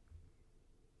like.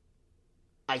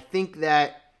 I think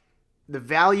that the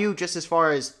value, just as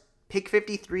far as pick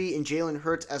 53 in Jalen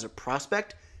Hurts as a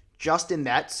prospect, just in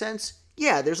that sense,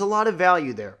 yeah, there's a lot of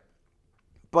value there.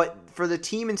 But for the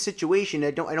team and situation,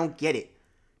 I don't get it.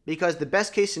 Because the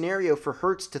best case scenario for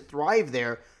Hurts to thrive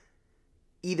there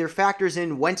either factors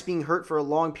in Wentz being hurt for a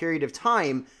long period of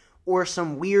time or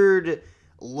some weird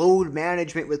load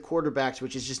management with quarterbacks,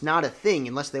 which is just not a thing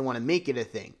unless they want to make it a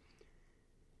thing.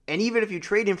 And even if you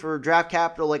trade him for draft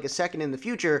capital like a second in the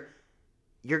future,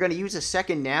 you're going to use a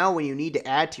second now when you need to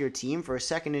add to your team for a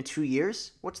second in 2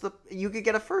 years? You could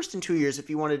get a first in 2 years if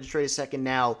you wanted to trade a second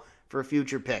now for a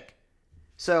future pick.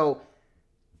 So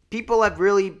people have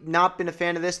really not been a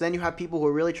fan of this. Then you have people who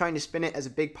are really trying to spin it as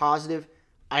a big positive.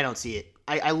 I don't see it.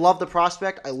 I love the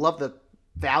prospect. I love the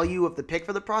value of the pick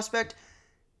for the prospect,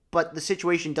 but the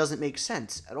situation doesn't make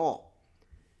sense at all.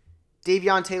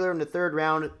 Davion Taylor in the third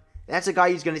round, that's a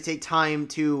guy who's going to take time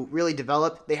to really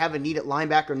develop. They have a need at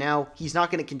linebacker now. He's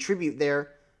not going to contribute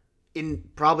there in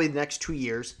probably the next 2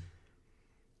 years.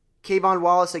 Kayvon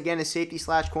Wallace, again, a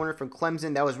safety/corner from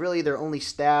Clemson. That was really their only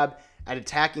stab at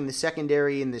attacking the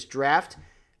secondary in this draft.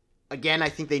 Again, I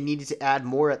think they needed to add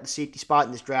more at the safety spot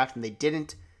in this draft, and they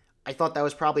didn't. I thought that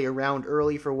was probably a round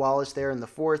early for Wallace there in the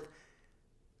fourth.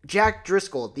 Jack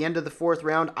Driscoll at the end of the fourth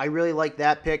round, I really like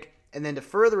that pick. And then to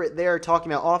further it there,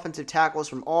 talking about offensive tackles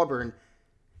from Auburn,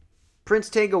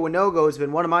 Prince Tega Wanogho has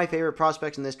been one of my favorite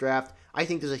prospects in this draft. I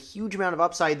think there's a huge amount of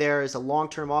upside there as a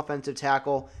long-term offensive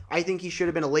tackle. I think he should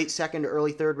have been a late second to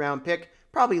early third round pick,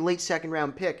 probably late second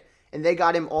round pick, and they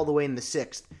got him all the way in the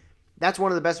sixth. That's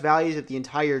one of the best values of the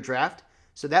entire draft.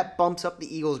 So that bumps up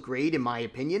the Eagles' grade, in my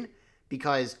opinion,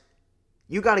 because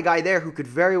you got a guy there who could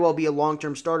very well be a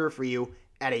long-term starter for you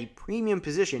at a premium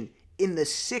position in the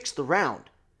sixth round.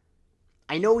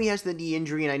 I know he has the knee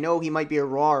injury, and I know he might be a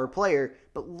rawer player,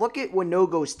 but look at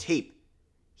Wanogho's tape.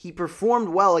 He performed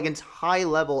well against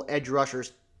high-level edge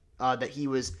rushers that he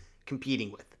was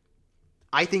competing with.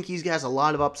 I think he has a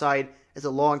lot of upside as a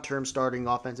long-term starting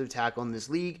offensive tackle in this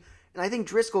league, and I think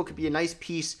Driscoll could be a nice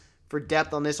piece for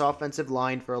depth on this offensive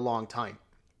line for a long time.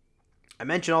 I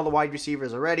mentioned all the wide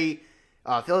receivers already.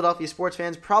 Philadelphia sports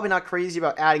fans probably not crazy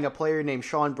about adding a player named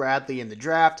Sean Bradley in the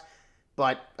draft,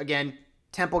 but again,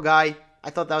 Temple guy, I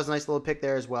thought that was a nice little pick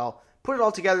there as well. Put it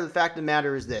all together, the fact of the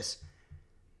matter is this.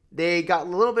 They got a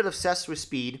little bit obsessed with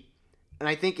speed, and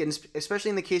I think, especially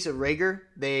in the case of Reagor,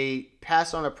 they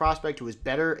passed on a prospect who was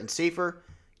better and safer.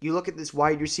 You look at this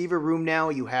wide receiver room now,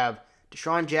 you have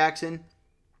Deshaun Jackson,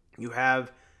 you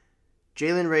have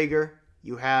Jalen Reagor,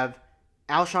 you have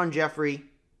Alshon Jeffrey,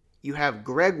 you have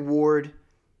Greg Ward.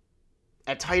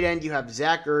 At tight end, you have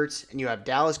Zach Ertz, and you have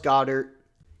Dallas Goedert.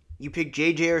 You picked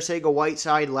J.J.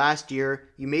 Arcega-Whiteside last year.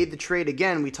 You made the trade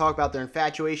again. We talk about their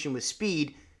infatuation with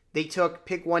speed. They took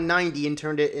pick 190 and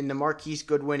turned it into Marquise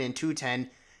Goodwin and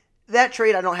 210. That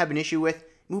trade I don't have an issue with.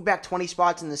 Move back 20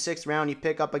 spots in the sixth round. You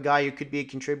pick up a guy who could be a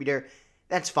contributor.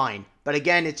 That's fine. But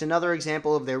again, it's another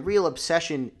example of their real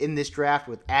obsession in this draft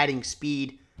with adding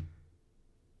speed.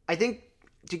 I think,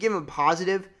 to give him a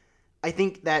positive, I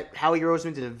think that Howie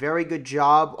Roseman did a very good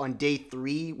job on day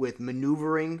 3 with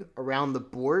maneuvering around the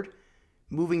board,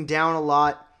 moving down a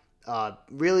lot,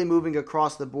 really moving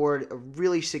across the board a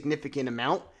really significant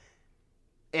amount.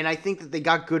 And I think that they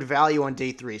got good value on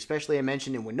day 3, especially I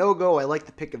mentioned in Wanogho. I like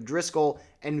the pick of Driscoll.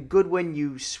 And Goodwin,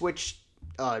 you switch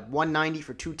 190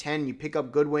 for 210, you pick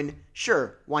up Goodwin.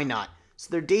 Sure, why not? So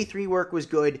their day 3 work was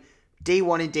good. Day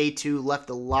 1 and day 2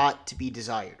 left a lot to be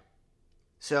desired.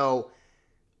 So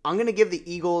I'm going to give the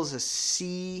Eagles a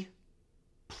C+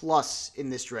 in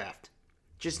this draft.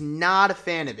 Just not a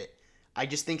fan of it. I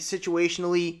just think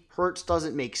situationally, Hurts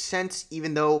doesn't make sense,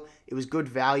 even though it was good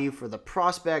value for the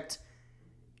prospect.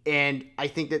 And I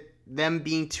think that them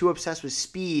being too obsessed with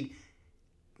speed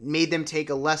made them take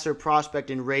a lesser prospect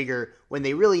in Reagor when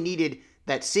they really needed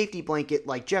that safety blanket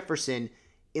like Jefferson.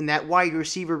 In that wide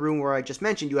receiver room where I just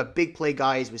mentioned, you have big play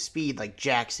guys with speed like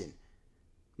Jackson.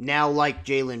 Now like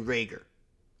Jalen Reagor.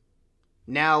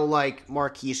 Now like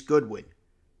Marquise Goodwin.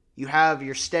 You have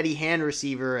your steady hand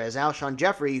receiver as Alshon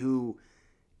Jeffrey, who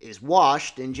is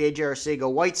washed, and J.J.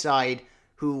 Arcega-Whiteside,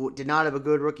 who did not have a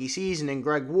good rookie season, and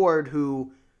Greg Ward,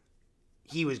 who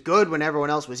he was good when everyone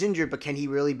else was injured, but can he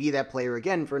really be that player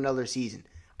again for another season?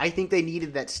 I think they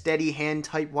needed that steady hand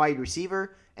type wide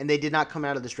receiver, and they did not come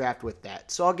out of this draft with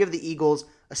that. So I'll give the Eagles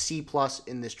a C plus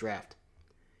in this draft.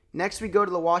 Next, we go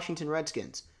to the Washington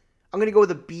Redskins. I'm going to go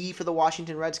with a B for the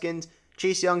Washington Redskins.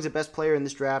 Chase Young's the best player in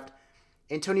this draft.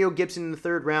 Antonio Gibson in the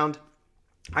third round.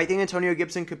 I think Antonio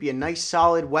Gibson could be a nice,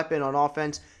 solid weapon on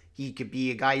offense. He could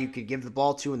be a guy you could give the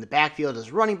ball to in the backfield as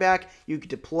a running back. You could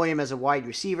deploy him as a wide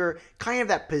receiver. Kind of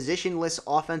that positionless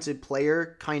offensive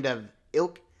player kind of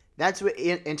ilk. That's what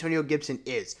Antonio Gibson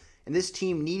is. And this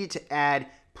team needed to add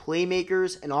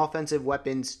playmakers and offensive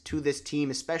weapons to this team,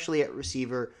 especially at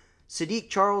receiver. Saahdiq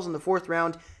Charles in the fourth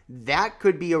round, that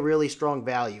could be a really strong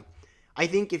value. I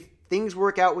think if things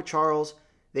work out with Charles,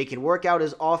 they can work out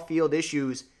his off-field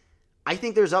issues. I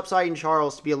think there's upside in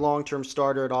Charles to be a long-term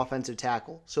starter at offensive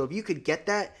tackle. So if you could get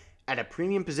that at a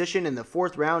premium position in the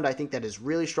fourth round, I think that is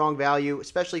really strong value,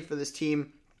 especially for this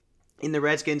team in the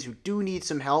Redskins who do need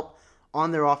some help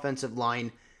on their offensive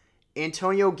line.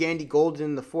 Antonio Gandy-Golden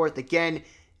in the fourth, again,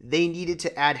 they needed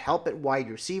to add help at wide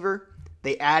receiver.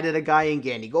 They added a guy in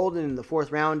Gandy-Golden in the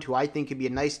fourth round who I think could be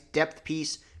a nice depth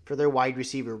piece for their wide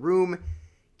receiver room.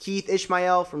 Keith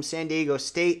Ishmael from San Diego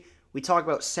State. We talked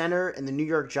about center and the New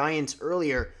York Giants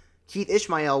earlier. Keith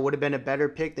Ishmael would have been a better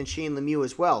pick than Shane Lemieux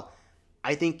as well.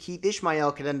 I think Keith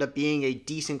Ishmael could end up being a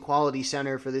decent quality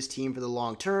center for this team for the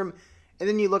long term. And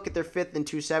then you look at their 5th and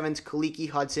 2 7s, Khaliki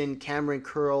Hudson, Cameron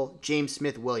Curl, James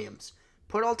Smith-Williams.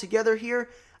 Put all together here,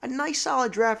 a nice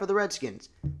solid draft for the Redskins.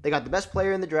 They got the best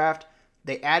player in the draft.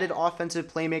 They added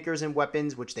offensive playmakers and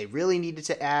weapons, which they really needed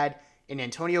to add, in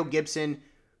Antonio Gibson,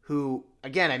 who,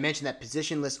 again, I mentioned that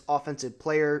positionless offensive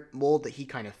player mold that he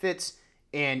kind of fits,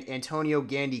 and Antonio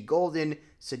Gandy-Golden.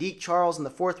 Saahdiq Charles in the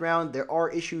fourth round, there are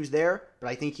issues there, but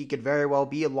I think he could very well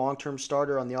be a long-term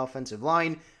starter on the offensive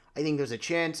line. I think there's a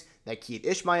chance that Keith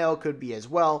Ishmael could be as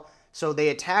well. So they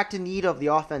attacked a need of the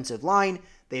offensive line.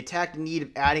 They attacked the need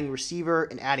of adding receiver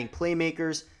and adding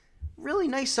playmakers. Really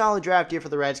nice, solid draft here for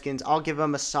the Redskins. I'll give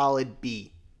them a solid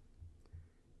B.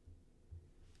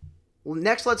 Well,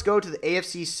 next, let's go to the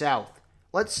AFC South.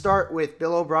 Let's start with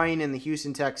Bill O'Brien and the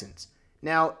Houston Texans.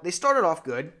 Now, they started off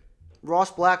good.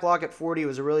 Ross Blacklock at 40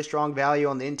 was a really strong value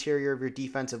on the interior of your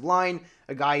defensive line,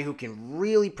 a guy who can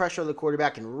really pressure the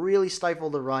quarterback and really stifle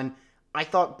the run. I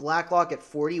thought Blacklock at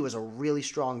 40 was a really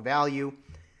strong value.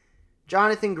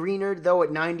 Jonathan Greenard, though,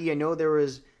 at 90, I know there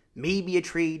was maybe a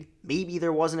trade, maybe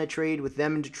there wasn't a trade with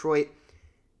them in Detroit.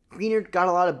 Greenard got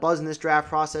a lot of buzz in this draft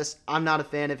process. I'm not a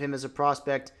fan of him as a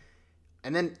prospect.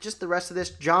 And then just the rest of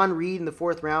this, John Reed in the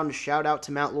fourth round, a shout out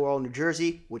to Mount Laurel, New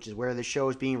Jersey, which is where the show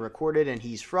is being recorded and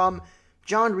he's from.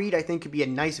 John Reed, I think, could be a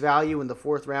nice value in the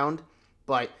fourth round,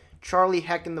 but Charlie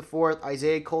Heck in the fourth,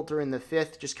 Isaiah Coulter in the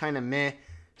fifth, just kind of meh.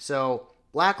 So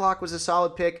Blacklock was a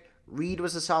solid pick. Reed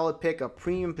was a solid pick, a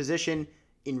premium position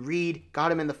in Reed.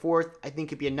 Got him in the fourth. I think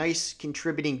could be a nice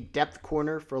contributing depth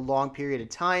corner for a long period of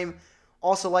time.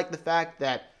 Also like the fact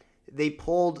that they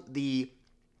pulled the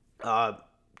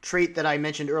trait that I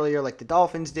mentioned earlier, like the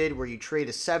Dolphins did, where you trade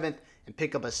a 7th and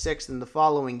pick up a 6th in the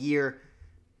following year.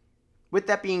 With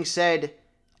that being said,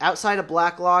 outside of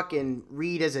Blacklock and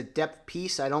Reed as a depth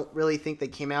piece, I don't really think they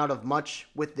came out of much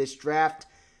with this draft.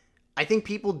 I think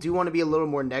people do want to be a little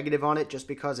more negative on it just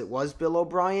because it was Bill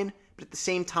O'Brien, but at the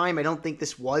same time, I don't think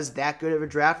this was that good of a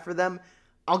draft for them.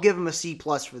 I'll give them a C+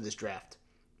 for this draft.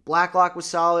 Blacklock was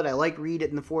solid. I like Reed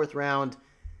in the fourth round.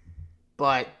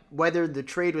 But whether the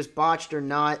trade was botched or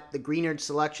not, the Greenard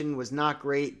selection was not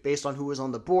great based on who was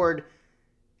on the board.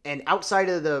 And outside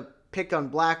of the pick on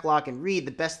Blacklock and Reed,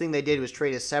 the best thing they did was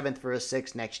trade a 7th for a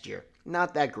 6th next year.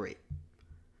 Not that great.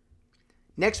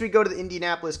 Next, we go to the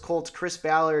Indianapolis Colts. Chris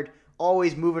Ballard,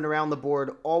 always moving around the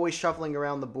board, always shuffling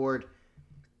around the board.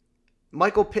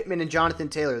 Michael Pittman and Jonathan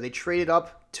Taylor. They traded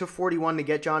up to 41 to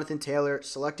get Jonathan Taylor,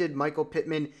 selected Michael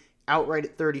Pittman outright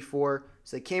at 34.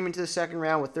 So they came into the second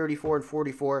round with 34 and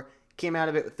 44, came out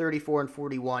of it with 34 and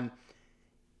 41.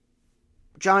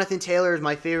 Jonathan Taylor is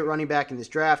my favorite running back in this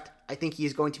draft. I think he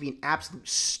is going to be an absolute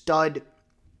stud,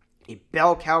 a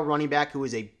bell cow running back who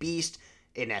is a beast,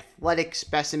 an athletic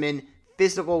specimen,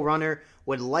 physical runner.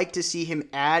 Would like to see him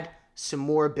add some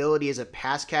more ability as a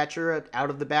pass catcher out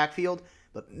of the backfield.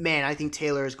 But man, I think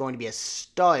Taylor is going to be a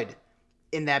stud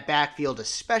in that backfield,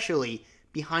 especially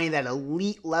behind that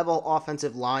elite level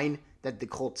offensive line that the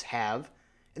Colts have.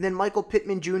 And then Michael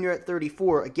Pittman Jr. at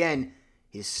 34. Again,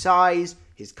 his size,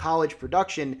 his college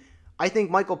production. I think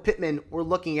Michael Pittman we're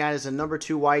looking at as a number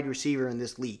 2 wide receiver in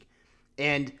this league.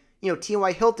 And,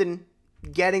 T.Y. Hilton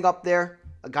getting up there,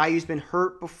 a guy who's been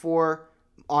hurt before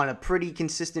on a pretty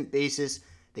consistent basis.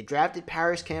 They drafted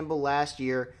Paris Campbell last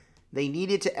year. They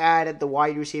needed to add at the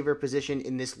wide receiver position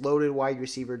in this loaded wide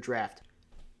receiver draft.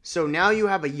 So now you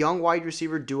have a young wide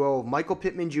receiver duo of Michael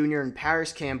Pittman Jr. and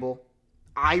Paris Campbell.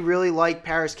 I really like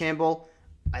Paris Campbell.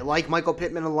 I like Michael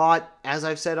Pittman a lot, as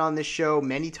I've said on this show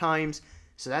many times.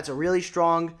 So that's a really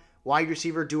strong wide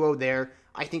receiver duo there.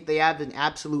 I think they have an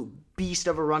absolute beast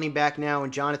of a running back now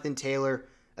in Jonathan Taylor.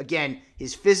 Again,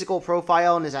 his physical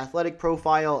profile and his athletic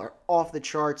profile are off the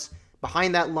charts.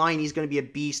 Behind that line, he's going to be a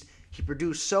beast. He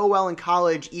produced so well in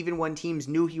college, even when teams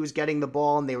knew he was getting the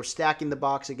ball and they were stacking the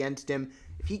box against him.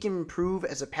 If he can improve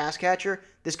as a pass catcher,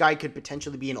 this guy could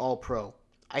potentially be an all-pro.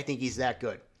 I think he's that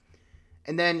good.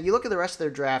 And then you look at the rest of their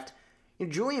draft.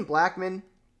 Julian Blackmon,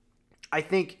 I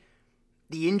think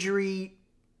the injury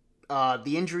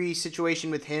situation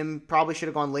with him probably should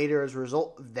have gone later as a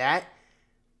result of that.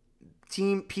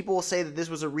 People will say that this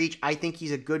was a reach. I think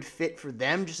he's a good fit for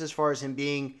them, just as far as him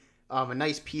being a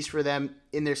nice piece for them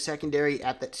in their secondary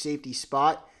at that safety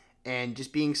spot, and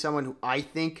just being someone who I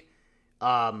think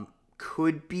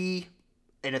could be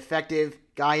an effective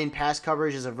guy in pass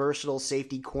coverage as a versatile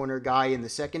safety corner guy in the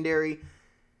secondary.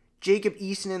 Jacob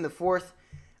Eason in the fourth.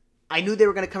 I knew they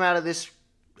were going to come out of this,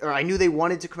 or I knew they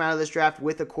wanted to come out of this draft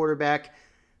with a quarterback.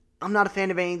 I'm not a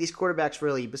fan of any of these quarterbacks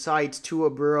really, besides Tua,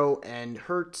 Burrow, and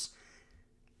Hurts.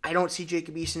 I don't see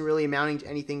Jacob Eason really amounting to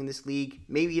anything in this league.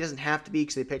 Maybe he doesn't have to be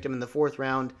because they picked him in the fourth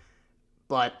round,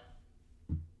 but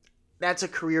that's a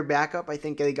career backup. I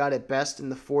think they got it best in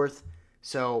the fourth,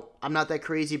 so I'm not that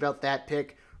crazy about that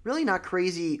pick. Really not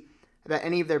crazy about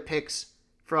any of their picks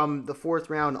from the fourth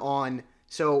round on.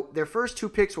 So their first two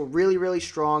picks were really, really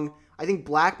strong. I think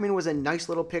Blackmon was a nice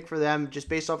little pick for them just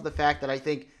based off the fact that I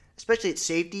think, especially at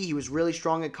safety, he was really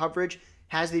strong at coverage,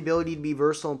 has the ability to be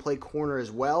versatile and play corner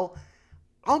as well.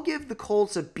 I'll give the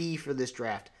Colts a B for this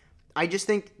draft. I just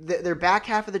think their back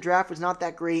half of the draft was not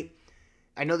that great.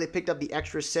 I know they picked up the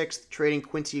extra sixth, trading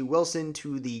Quincy Wilson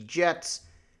to the Jets,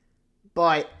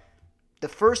 but the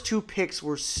first two picks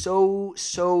were so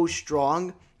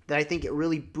strong that I think it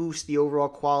really boosts the overall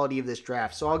quality of this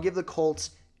draft. So I'll give the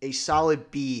Colts a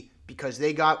solid B because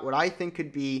they got what I think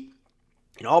could be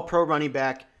an all-pro running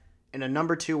back and a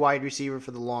number 2 wide receiver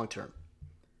for the long term.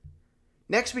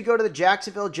 Next, we go to the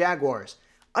Jacksonville Jaguars.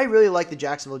 I really like the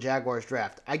Jacksonville Jaguars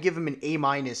draft. I give them an A-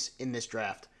 in this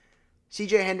draft.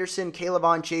 CJ Henderson,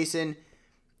 K'Lavon Chaisson,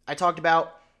 I talked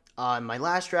about on my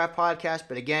last draft podcast,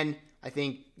 but again, I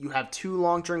think you have 2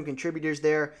 long-term contributors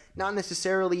there, not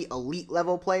necessarily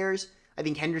elite-level players. I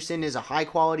think Henderson is a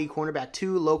high-quality cornerback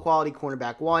 2, low-quality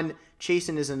cornerback 1.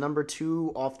 Chaisson is a number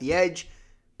 2 off the edge.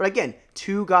 But again,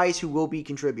 2 guys who will be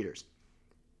contributors.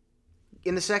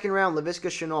 In the second round, Laviska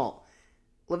Shenault.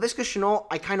 Laviska Shenault,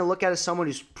 I kind of look at as someone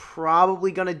who's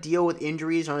probably going to deal with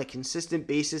injuries on a consistent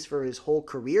basis for his whole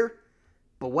career.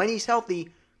 But when he's healthy,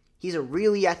 he's a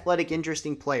really athletic,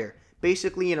 interesting player.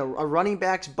 Basically in a running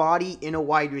back's body in a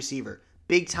wide receiver.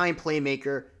 Big-time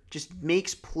playmaker, just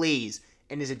makes plays,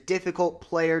 and is a difficult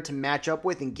player to match up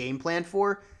with and game plan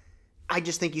for. I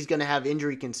just think he's going to have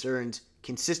injury concerns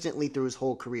consistently through his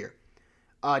whole career.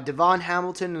 Devon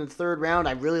Hamilton in the third round,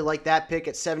 I really like that pick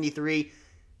at 73.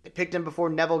 They picked him before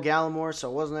Neville Gallimore, so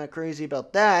I wasn't that crazy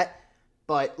about that.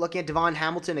 But looking at Devon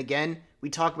Hamilton again, we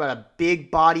talk about a big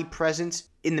body presence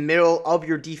in the middle of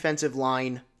your defensive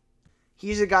line.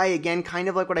 He's a guy, again, kind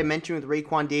of like what I mentioned with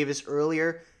Raekwon Davis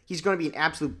earlier. He's going to be an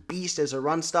absolute beast as a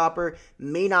run stopper.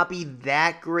 May not be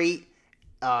that great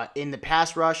in the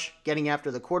pass rush, getting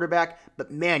after the quarterback.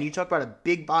 But man, you talk about a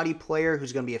big body player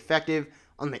who's going to be effective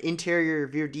on the interior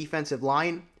of your defensive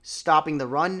line, stopping the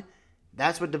run.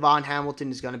 That's what Devon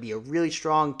Hamilton is going to be, a really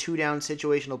strong 2-down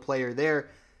situational player there.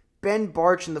 Ben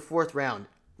Bartch in the fourth round.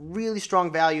 Really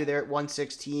strong value there at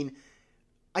 116.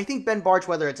 I think Ben Bartch,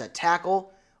 whether it's at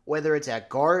tackle, whether it's at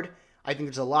guard, I think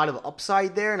there's a lot of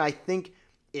upside there, and I think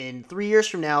in 3 years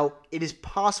from now, it is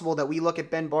possible that we look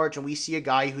at Ben Bartch and we see a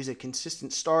guy who's a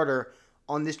consistent starter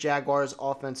on this Jaguars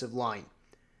offensive line.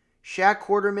 Shaq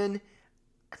Quarterman,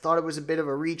 I thought it was a bit of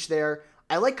a reach there.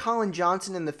 I like Colin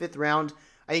Johnson in the 5th round.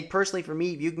 I think personally for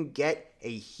me, if you can get a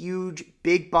huge,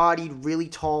 big-bodied, really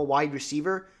tall wide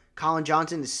receiver, Colin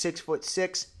Johnson is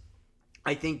 6'6".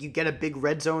 I think you get a big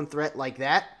red zone threat like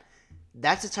that.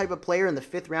 That's the type of player in the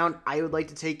 5th round I would like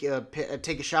to take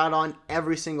a shot on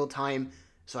every single time.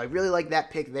 So I really like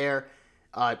that pick there.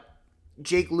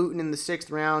 Jake Luton in the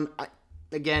 6th round.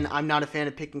 Again, I'm not a fan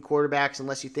of picking quarterbacks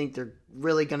unless you think they're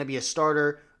really going to be a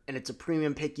starter and it's a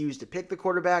premium pick used to pick the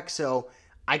quarterback. So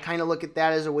I kind of look at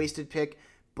that as a wasted pick.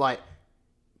 But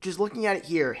just looking at it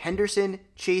here, Henderson,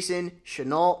 Chaisson,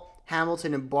 Shenault,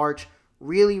 Hamilton, and Bartch,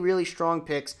 really, really strong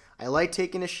picks. I like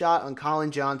taking a shot on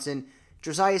Colin Johnson.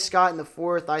 Josiah Scott in the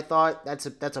 4th, I thought that's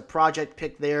a project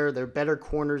pick there. There are better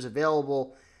corners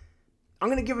available. I'm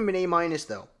going to give him an A-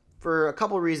 though, for a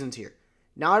couple reasons here.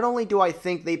 not only do I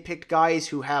think they picked guys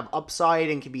who have upside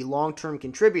and can be long-term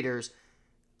contributors,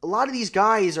 a lot of these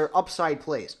guys are upside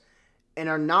plays and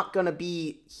are not going to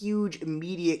be huge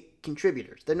immediate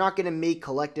contributors. They're not going to make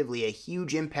collectively a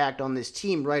huge impact on this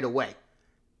team right away.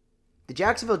 The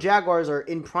Jacksonville Jaguars are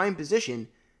in prime position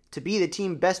to be the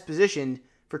team best positioned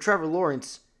for Trevor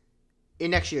Lawrence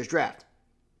in next year's draft.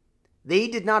 They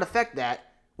did not affect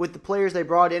that with the players they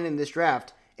brought in this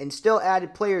draft and still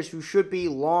added players who should be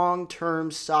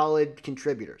long-term solid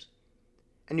contributors.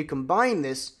 And you combine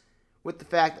this with the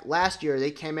fact that last year they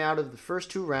came out of the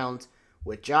first 2 rounds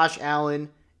with Josh Allen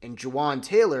and Jawan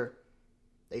Taylor.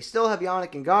 They still have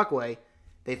Yannick Ngakoue.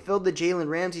 They filled the Jalen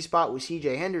Ramsey spot with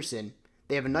CJ Henderson.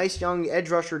 They have a nice young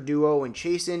edge rusher duo in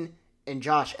Chasen and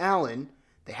Josh Allen.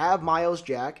 They have Miles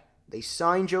Jack. They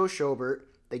signed Joe Schobert.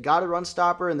 They got a run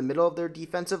stopper in the middle of their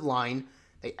defensive line.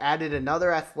 They added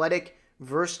another athletic,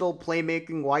 versatile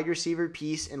playmaking wide receiver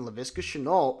piece in Laviska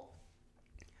Shenault.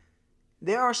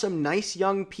 There are some nice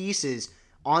young pieces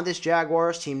on this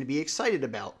Jaguars team to be excited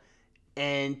about.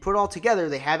 And put all together,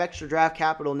 they have extra draft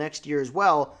capital next year as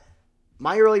well.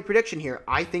 My early prediction here,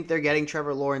 I think they're getting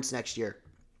Trevor Lawrence next year.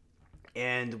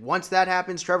 And once that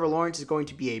happens, Trevor Lawrence is going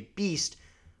to be a beast.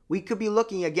 We could be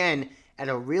looking again at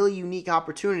a really unique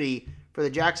opportunity for the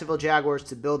Jacksonville Jaguars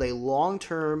to build a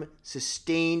long-term,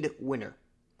 sustained winner.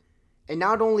 And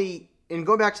not only, and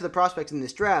going back to the prospects in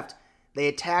this draft, they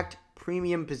attacked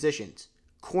premium positions.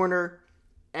 Corner,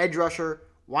 edge rusher,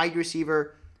 wide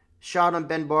receiver, shot on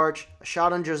Ben Barch, a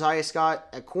shot on Josiah Scott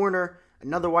at corner,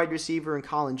 another wide receiver in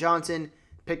Colin Johnson,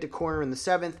 picked a corner in the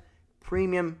 7th,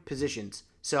 premium positions.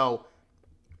 So,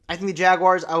 I think the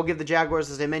Jaguars, I will give the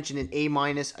Jaguars, as I mentioned, an A-,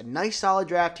 a nice solid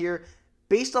draft here,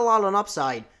 based a lot on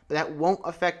upside, but that won't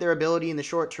affect their ability in the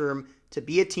short term to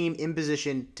be a team in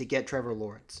position to get Trevor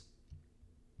Lawrence.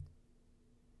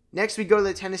 Next, we go to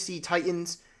the Tennessee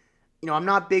Titans. I'm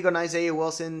not big on Isaiah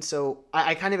Wilson, so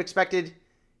I kind of expected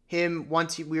him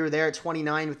once we were there at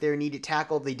 29 with their needed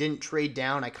tackle. They didn't trade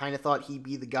down. I kind of thought he'd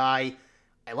be the guy.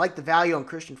 I like the value on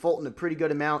Christian Fulton a pretty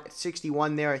good amount. At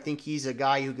 61 there, I think he's a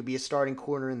guy who could be a starting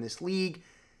corner in this league.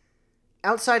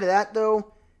 Outside of that,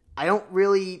 though, I'm not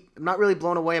really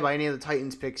blown away by any of the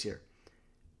Titans picks here.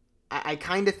 I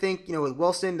kind of think, with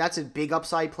Wilson, that's a big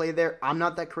upside play there. I'm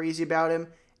not that crazy about him.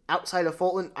 Outside of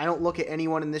Fulton, I don't look at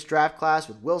anyone in this draft class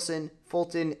with Wilson,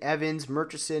 Fulton, Evans,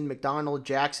 Murchison, McDonald,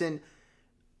 Jackson.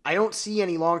 I don't see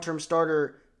any long-term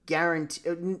starter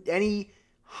any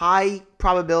high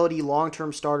probability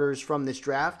long-term starters from this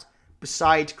draft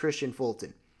besides Christian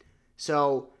Fulton.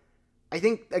 So I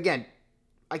think, again,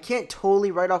 I can't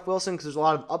totally write off Wilson because there's a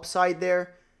lot of upside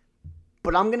there,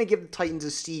 but I'm going to give the Titans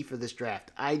a C for this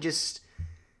draft. I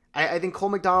think Cole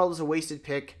McDonald is a wasted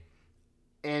pick,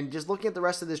 and just looking at the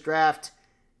rest of this draft,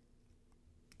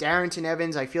 Darrington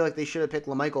Evans, I feel like they should have picked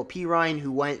LaMichael Pirine,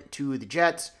 who went to the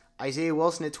Jets. Isaiah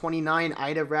Wilson at 29,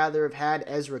 I'd have rather have had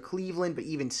Ezra Cleveland, but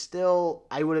even still,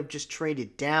 I would have just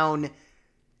traded down.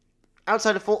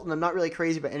 Outside of Fulton, I'm not really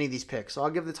crazy about any of these picks, so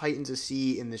I'll give the Titans a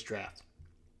C in this draft.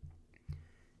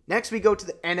 Next, we go to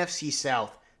the NFC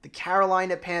South. The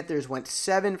Carolina Panthers went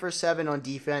 7 for 7 on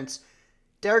defense.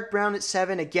 Derrick Brown at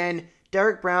 7. Again,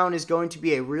 Derrick Brown is going to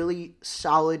be a really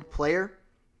solid player.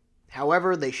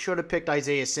 However, they should have picked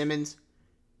Isaiah Simmons.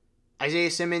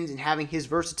 Isaiah Simmons and having his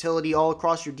versatility all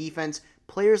across your defense,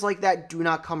 players like that do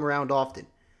not come around often.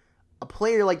 A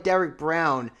player like Derrick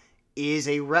Brown is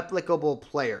a replicable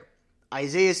player.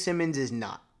 Isaiah Simmons is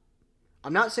not.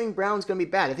 I'm not saying Brown's going to be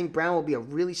bad. I think Brown will be a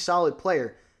really solid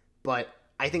player, but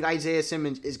I think Isaiah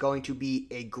Simmons is going to be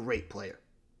a great player.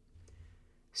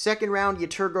 Second round,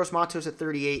 Yetur Gross-Matos at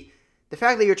 38. The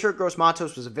fact that Yetur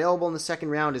Gross-Matos was available in the second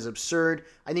round is absurd.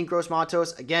 I think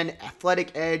Gross-Matos, again,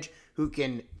 athletic edge who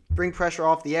can bring pressure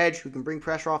off the edge, who can bring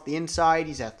pressure off the inside.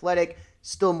 He's athletic,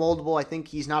 still moldable. I think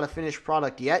he's not a finished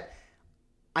product yet.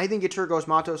 I think Yetur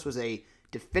Gross-Matos was a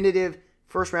definitive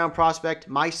first-round prospect,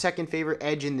 my second favorite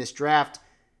edge in this draft.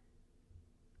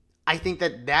 I think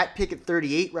that pick at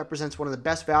 38 represents one of the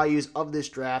best values of this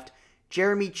draft.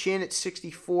 Jeremy Chinn at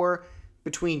 64.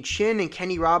 Between Chinn and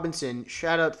Kenny Robinson,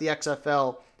 shout out to the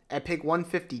XFL, at pick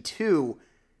 152.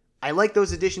 I like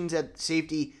those additions at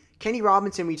safety. Kenny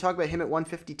Robinson, we talk about him at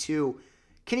 152.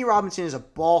 Kenny Robinson is a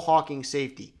ball-hawking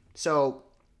safety. So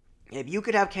if you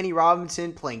could have Kenny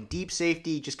Robinson playing deep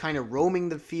safety, just kind of roaming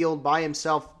the field by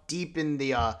himself deep in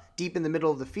the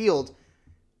middle of the field,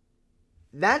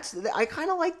 I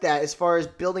kind of like that as far as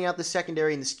building out the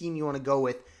secondary and the scheme you want to go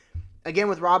with. Again,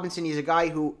 with Robinson, he's a guy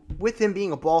who, with him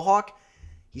being a ball hawk,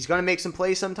 he's going to make some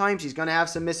plays sometimes. He's going to have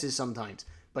some misses sometimes.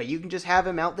 But you can just have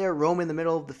him out there roam in the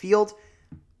middle of the field.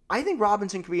 I think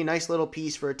Robinson could be a nice little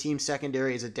piece for a team's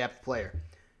secondary as a depth player.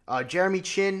 Jeremy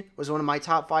Chin was one of my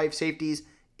top 5 safeties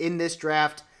in this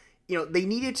draft. They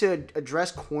needed to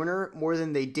address corner more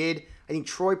than they did. I think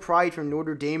Troy Pride from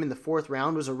Notre Dame in the 4th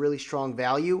round was a really strong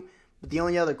value, but the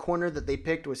only other corner that they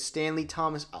picked was Stanley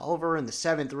Thomas Oliver in the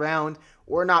 7th round.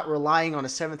 We're not relying on a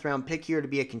 7th round pick here to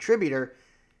be a contributor.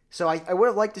 So I would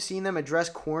have liked to see them address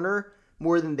corner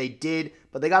more than they did,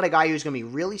 but they got a guy who's going to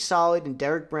be really solid in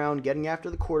Derek Brown getting after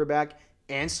the quarterback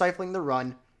and stifling the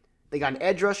run. They got an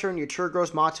edge rusher in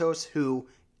Yeturgos Matos, who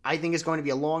I think is going to be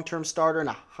a long-term starter and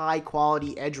a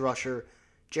high-quality edge rusher.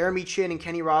 Jeremy Chin and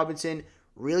Kenny Robinson,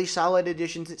 really solid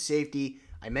additions at safety.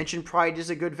 I mentioned Pride is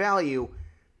a good value.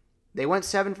 They went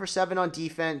 7 for 7 on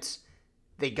defense.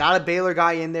 They got a Baylor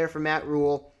guy in there for Matt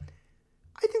Rule.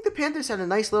 I think the Panthers had a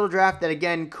nice little draft that,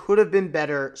 again, could have been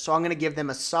better, so I'm going to give them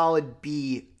a solid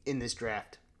B in this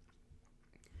draft.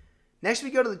 Next,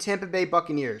 we go to the Tampa Bay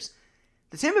Buccaneers.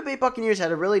 The Tampa Bay Buccaneers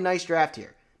had a really nice draft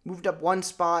here. Moved up one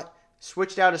spot,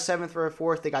 switched out a 7th for a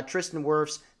 4th. They got Tristan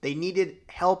Wirfs. They needed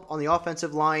help on the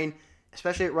offensive line,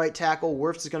 especially at right tackle.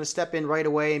 Wirfs is going to step in right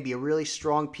away and be a really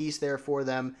strong piece there for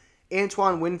them.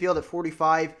 Antoine Winfield at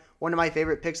 45, one of my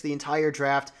favorite picks the entire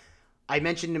draft. I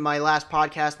mentioned in my last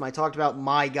podcast when I talked about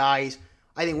my guys,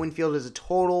 I think Winfield is a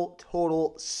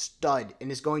total stud and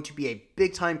is going to be a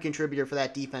big-time contributor for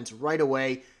that defense right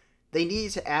away. They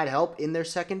needed to add help in their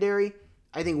secondary.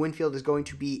 I think Winfield is going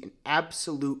to be an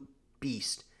absolute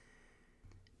beast.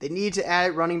 They needed to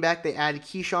add running back. They added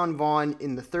Keyshawn Vaughn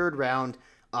in the 3rd round.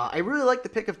 I really like the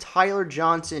pick of Tyler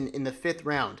Johnson in the 5th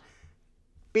round.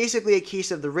 Basically a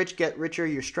case of the rich get richer,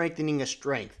 you're strengthening a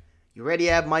strength. You already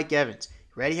have Mike Evans.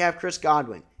 You already have Chris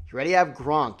Godwin. You already have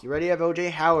Gronk. You already have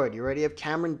O.J. Howard. You already have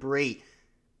Cameron Brate.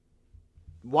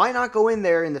 Why not go in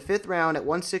there in the 5th round at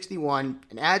 161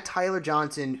 and add Tyler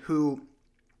Johnson, who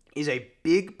is a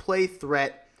big play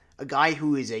threat, a guy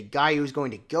who's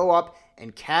going to go up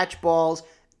and catch balls,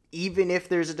 even if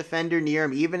there's a defender near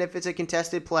him, even if it's a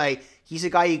contested play. He's a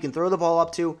guy you can throw the ball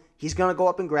up to. He's going to go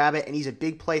up and grab it, and he's a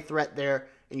big play threat there.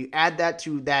 And you add that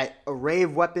to that array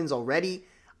of weapons already.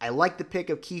 I like the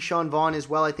pick of Keyshawn Vaughn as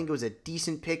well. I think it was a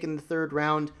decent pick in the 3rd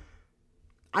round.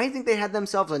 I think they had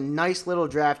themselves a nice little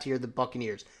draft here, the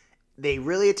Buccaneers. They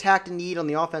really attacked a need on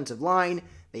the offensive line.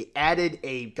 They added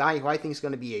a guy who I think is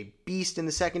going to be a beast in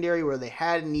the secondary where they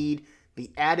had a need. They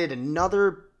added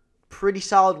another pretty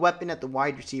solid weapon at the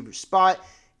wide receiver spot.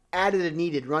 Added a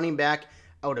needed running back.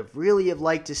 I would have really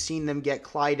liked to seen them get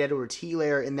Clyde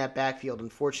Edwards-Helaire in that backfield.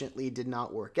 Unfortunately, it did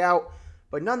not work out.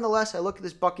 But nonetheless, I look at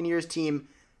this Buccaneers team.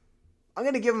 I'm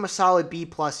going to give them a solid B+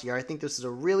 here. I think this is a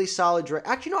really solid draft.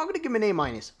 Actually, no, I'm going to give them an A-. I'm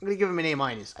going to give them an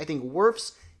A-. I think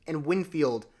Wirfs and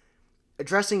Winfield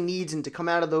addressing needs and to come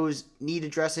out of those need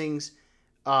addressings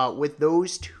with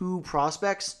those 2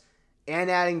 prospects and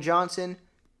adding Johnson,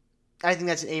 I think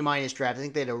that's an A- draft. I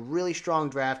think they had a really strong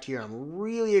draft here. I'm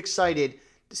really excited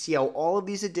to see how all of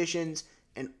these additions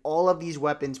and all of these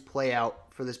weapons play out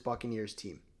for this Buccaneers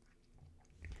team.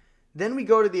 Then we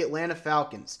go to the Atlanta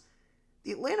Falcons.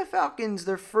 The Atlanta Falcons,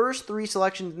 their first 3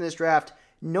 selections in this draft,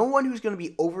 no one who's going to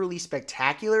be overly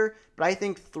spectacular, but I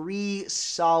think 3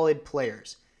 solid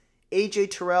players. A.J.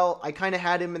 Terrell, I kind of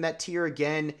had him in that tier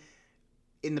again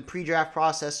in the pre-draft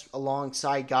process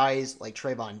alongside guys like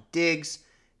Trayvon Diggs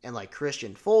and like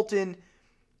Christian Fulton.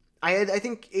 I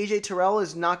think A.J. Terrell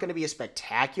is not going to be a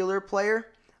spectacular player.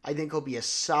 I think he'll be a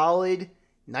solid,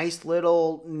 nice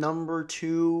little number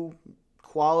 2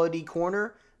 quality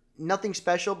corner. Nothing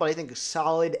special, but I think a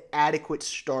solid, adequate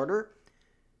starter.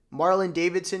 Marlon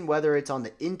Davidson, whether it's on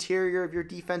the interior of your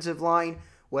defensive line,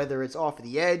 whether it's off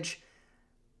the edge,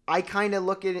 I kind of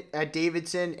look at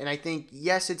Davidson, and I think,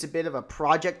 yes, it's a bit of a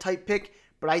project-type pick,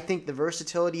 but I think the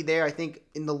versatility there, I think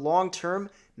in the long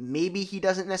term, maybe he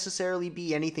doesn't necessarily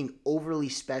be anything overly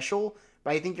special,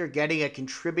 but I think you're getting a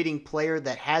contributing player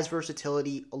that has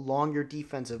versatility along your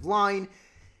defensive line.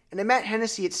 And at Matt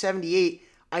Hennessy at 78,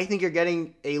 I think you're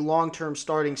getting a long-term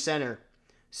starting center.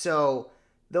 So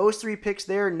those 3 picks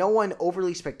there, no one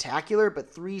overly spectacular,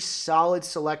 but 3 solid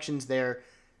selections there.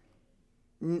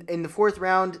 In the 4th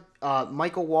round,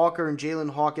 Michael Walker and Jalen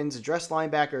Hawkins, address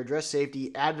linebacker, address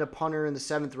safety, added a punter in the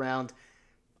 7th round.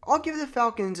 I'll give the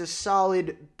Falcons a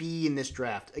solid B in this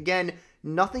draft. Again,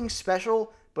 nothing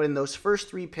special, but in those first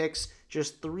 3 picks,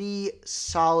 just 3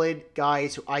 solid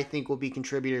guys who I think will be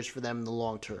contributors for them in the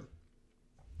long term.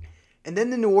 And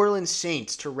then the New Orleans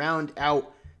Saints to round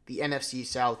out the NFC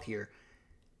South here.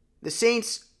 The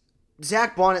Saints,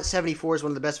 Zach Bond at 74 is one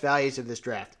of the best values of this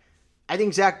draft. I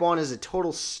think Zach Bond is a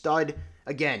total stud.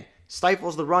 Again,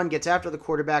 stifles the run, gets after the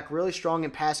quarterback, really strong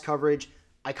in pass coverage.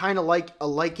 I kind of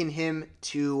liken him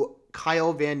to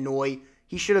Kyle Van Noy.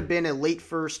 He should have been a late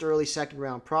first, early second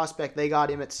round prospect. They got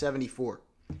him at 74.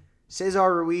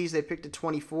 Cesar Ruiz, they picked at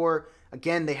 24.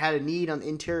 Again, they had a need on the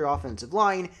interior offensive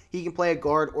line. He can play at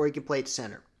guard or he can play at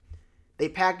center. They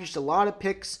packaged a lot of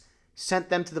picks, sent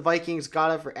them to the Vikings,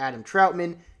 got it for Adam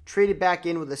Troutman, traded back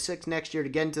in with a 6th next year to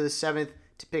get into the 7th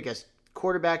to pick a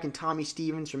quarterback in Tommy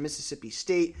Stevens from Mississippi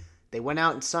State. They went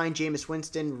out and signed Jameis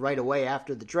Winston right away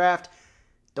after the draft.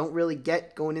 Don't really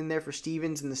get going in there for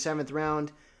Stevens in the 7th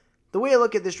round. The way I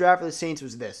look at this draft for the Saints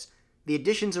was this. The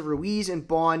additions of Ruiz and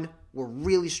Bond were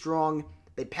really strong.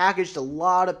 They packaged a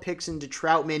lot of picks into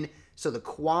Troutman, so the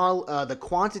quality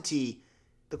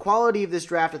of this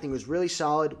draft I think was really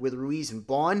solid with Ruiz and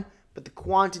Bond, but the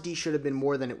quantity should have been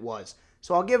more than it was.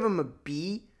 So I'll give them a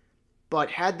B, but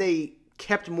had they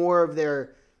kept more of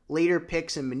their later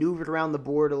picks and maneuvered around the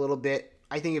board a little bit,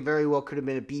 I think it very well could have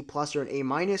been a B+ or an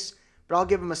A-, but I'll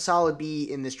give them a solid B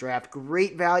in this draft.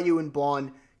 Great value in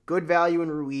Bond, good value in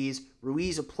Ruiz.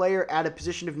 Ruiz, a player at a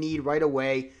position of need right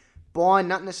away. Bond,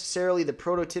 not necessarily the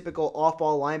prototypical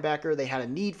off-ball linebacker they had a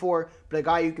need for, but a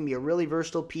guy who can be a really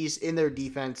versatile piece in their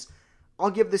defense. I'll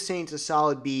give the Saints a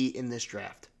solid B in this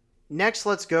draft. Next,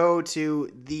 let's go to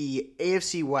the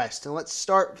AFC West, and let's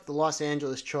start with the Los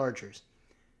Angeles Chargers.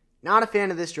 Not a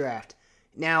fan of this draft.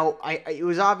 Now, it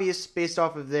was obvious based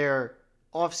off of their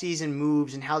offseason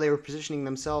moves and how they were positioning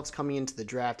themselves coming into the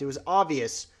draft. It was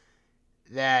obvious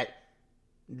that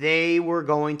they were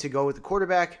going to go with the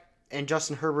quarterback, and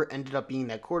Justin Herbert ended up being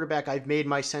that quarterback. I've made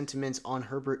my sentiments on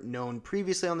Herbert known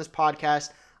previously on this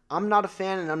podcast. I'm not a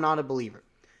fan and I'm not a believer.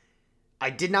 I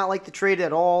did not like the trade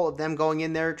at all of them going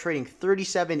in there, trading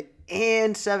 37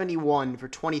 and 71 for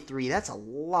 23. That's a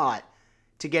lot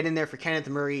to get in there for Kenneth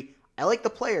Murray. I like the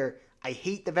player. I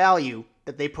hate the value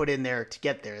that they put in there to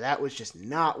get there. That was just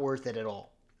not worth it at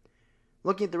all.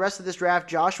 Looking at the rest of this draft,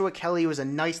 Joshua Kelly was a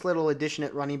nice little addition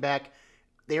at running back.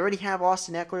 They already have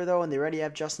Austin Eckler, though, and they already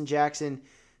have Justin Jackson.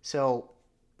 So,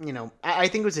 I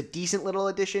think it was a decent little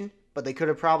addition, but they could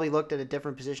have probably looked at a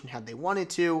different position had they wanted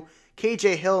to.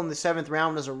 KJ Hill in the 7th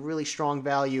round was a really strong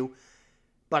value,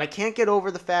 but I can't get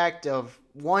over the fact of,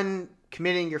 1,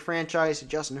 committing your franchise to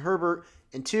Justin Herbert,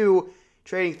 and 2,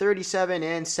 trading 37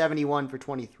 and 71 for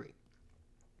 23.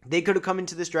 They could have come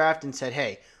into this draft and said,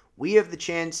 hey, we have the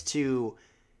chance to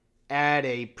add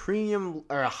a premium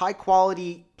or a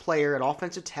high-quality player at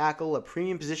offensive tackle, a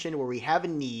premium position where we have a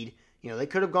need. They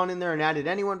could have gone in there and added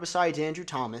anyone besides Andrew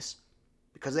Thomas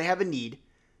because they have a need.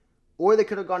 Or they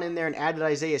could have gone in there and added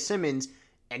Isaiah Simmons,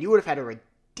 and you would have had a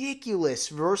ridiculous,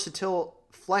 versatile,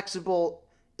 flexible,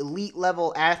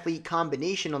 elite-level athlete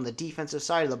combination on the defensive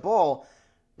side of the ball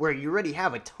where you already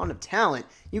have a ton of talent.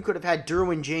 You could have had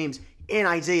Derwin James and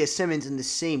Isaiah Simmons in the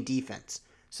same defense.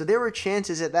 So there were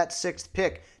chances at that 6th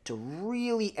pick to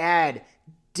really add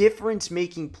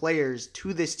difference-making players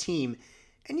to this team,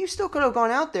 and you still could have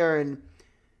gone out there and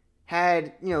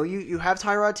had, you have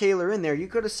Tyrod Taylor in there. You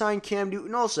could have signed Cam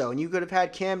Newton also, and you could have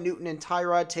had Cam Newton and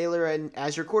Tyrod Taylor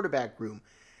as your quarterback room.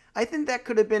 I think that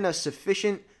could have been a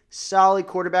sufficient, solid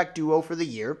quarterback duo for the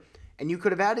year, and you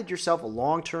could have added yourself a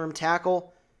long-term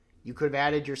tackle. You could have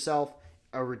added yourself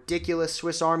a ridiculous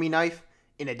Swiss Army knife.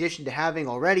 In addition to having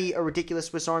already a ridiculous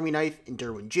Swiss Army knife in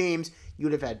Derwin James, you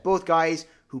would have had both guys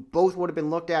who both would have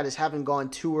been looked at as having gone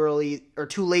too early or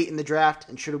too late in the draft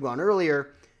and should have gone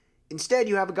earlier. Instead,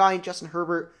 you have a guy in Justin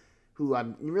Herbert who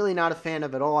I'm really not a fan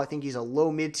of at all. I think he's a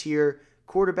low mid-tier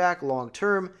quarterback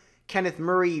long-term. Kenneth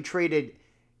Murray, you traded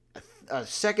a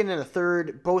 2nd and a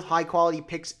 3rd, both high-quality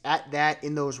picks at that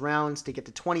in those rounds to get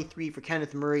to 23 for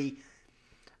Kenneth Murray.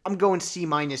 I'm going C-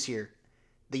 here.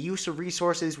 The use of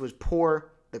resources was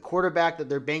poor. The quarterback that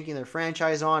they're banking their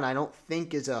franchise on, I don't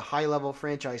think is a high-level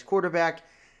franchise quarterback.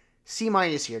 C-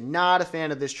 here. Not a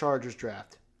fan of this Chargers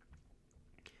draft.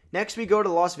 Next, we go to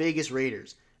the Las Vegas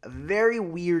Raiders. A very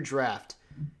weird draft.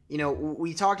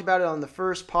 We talked about it on the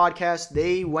first podcast.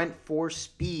 They went for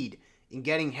speed in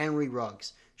getting Henry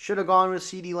Ruggs. Should have gone with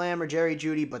CeeDee Lamb or Jerry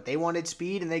Jeudy, but they wanted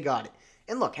speed and they got it.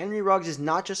 And look, Henry Ruggs is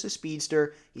not just a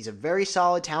speedster. He's a very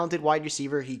solid, talented wide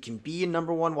receiver. He can be a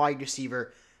number 1 wide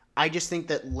receiver. I just think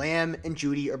that Lamb and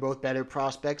Jeudy are both better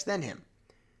prospects than him.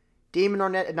 Damon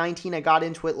Arnette at 19, I got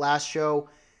into it last show.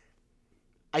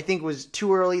 I think it was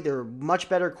too early. There were much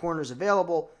better corners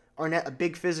available. Arnette, a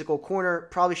big physical corner,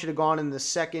 probably should have gone in the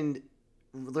second,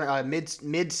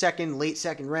 mid-second, late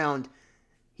second round.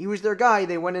 He was their guy.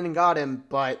 They went in and got him,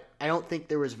 but I don't think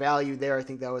there was value there. I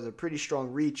think that was a pretty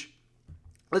strong reach.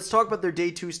 Let's talk about their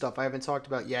day 2 stuff I haven't talked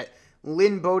about yet.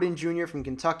 Lynn Bowden Jr. from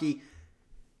Kentucky.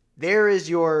 There is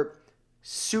your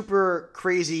super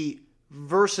crazy,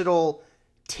 versatile,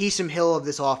 Taysom Hill of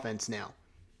this offense now.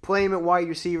 Play him at wide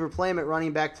receiver, play him at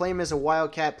running back, play him as a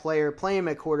wildcat player, play him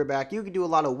at quarterback. You can do a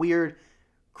lot of weird,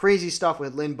 crazy stuff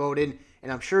with Lynn Bowden,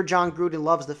 and I'm sure John Gruden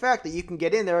loves the fact that you can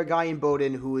get in there a guy in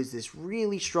Bowden who is this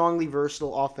really strongly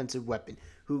versatile offensive weapon,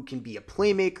 who can be a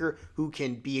playmaker, who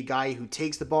can be a guy who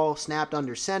takes the ball snapped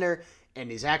under center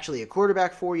and is actually a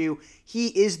quarterback for you. He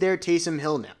is their Taysom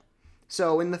Hill now.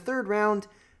 So in the third round,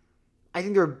 I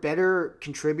think there are better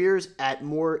contributors at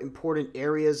more important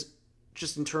areas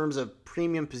just in terms of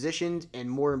premium positions and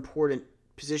more important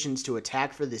positions to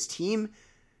attack for this team.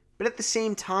 But at the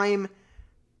same time,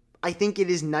 I think it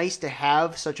is nice to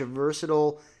have such a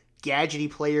versatile,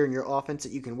 gadgety player in your offense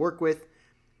that you can work with.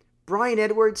 Bryan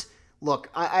Edwards, look,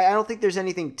 I don't think there's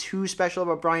anything too special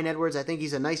about Bryan Edwards. I think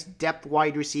he's a nice depth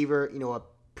wide receiver, a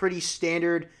pretty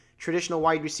standard traditional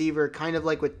wide receiver, kind of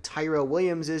like what Tyrell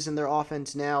Williams is in their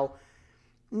offense now.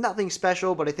 Nothing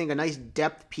special, but I think a nice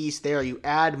depth piece there. You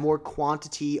add more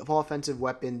quantity of offensive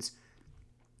weapons.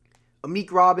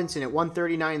 Amik Robinson at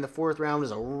 139 in the fourth round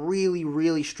is a really,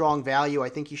 really strong value. I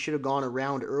think he should have gone a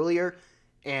round earlier.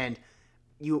 And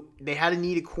they had a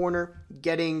needed corner,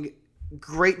 getting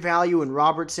great value in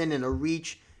Robertson and a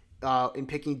reach in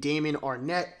picking Damon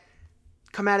Arnett.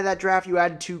 Come out of that draft, you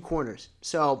added 2 corners.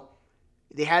 So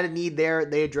they had a need there.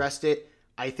 They addressed it.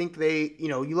 I think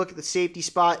you look at the safety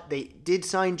spot, they did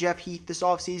sign Jeff Heath this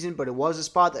offseason, but it was a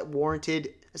spot that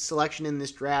warranted a selection in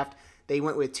this draft. They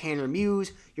went with Tanner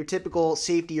Muse, your typical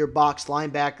safety or box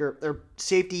linebacker, or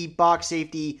safety, box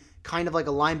safety, kind of like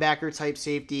a linebacker type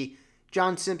safety.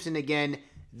 John Simpson again.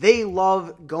 They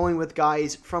love going with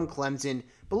guys from Clemson.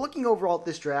 But looking overall at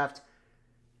this draft,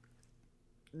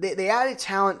 they added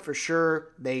talent for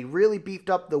sure. They really beefed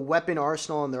up the weapon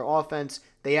arsenal in their offense.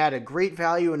 They had a great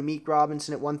value in Amik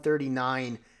Robinson at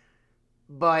 139.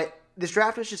 But this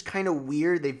draft was just kind of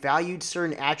weird. They valued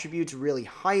certain attributes really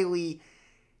highly.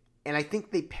 And I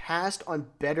think they passed on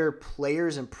better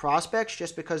players and prospects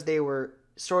just because they were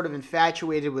sort of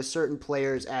infatuated with certain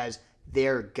players as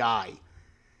their guy.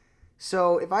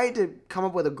 So if I had to come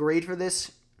up with a grade for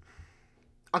this,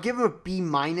 I'll give them a B-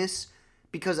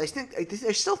 because I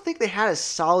still think they had a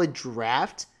solid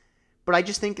draft, but I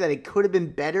just think that it could have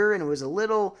been better, and it was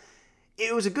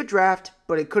a good draft,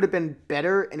 but it could have been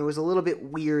better, and it was a little bit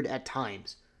weird at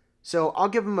times. So I'll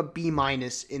give them a B-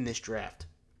 in this draft.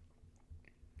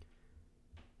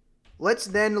 Let's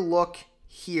then look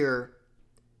here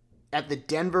at the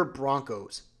Denver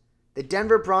Broncos. The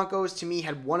Denver Broncos, to me,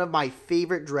 had one of my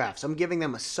favorite drafts. I'm giving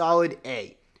them a solid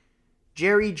A.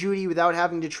 Jerry Jeudy without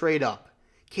having to trade up.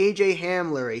 KJ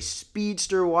Hamler, a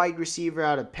speedster wide receiver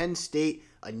out of Penn State,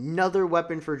 another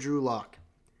weapon for Drew Lock.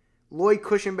 Lloyd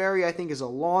Cushenberry, I think, is a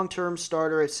long-term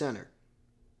starter at center.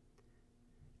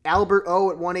 Albert O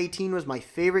at 118 was my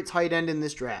favorite tight end in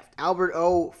this draft. Albert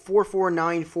O,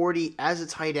 4.49 40 as a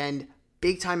tight end.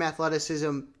 Big-time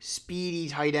athleticism, speedy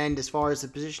tight end as far as the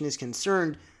position is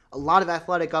concerned. A lot of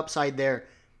athletic upside there.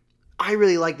 I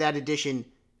really like that addition.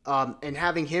 And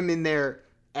having him in there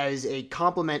as a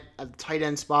complement at the tight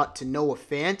end spot to Noah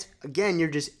Fant. Again, you're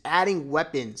just adding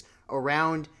weapons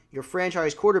around your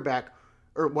franchise quarterback,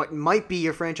 or what might be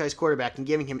your franchise quarterback, and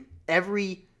giving him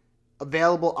every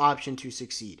available option to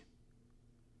succeed.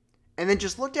 And then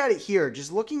just looked at it here,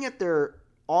 just looking at their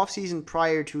offseason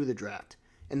prior to the draft,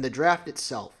 and the draft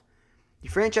itself. You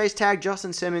franchise tag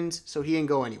Justin Simmons so he didn't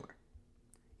go anywhere.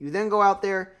 You then go out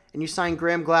there and you sign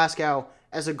Graham Glasgow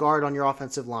as a guard on your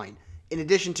offensive line, in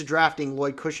addition to drafting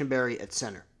Lloyd Cushenberry at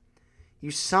center.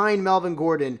 You sign Melvin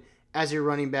Gordon as your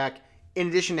running back, in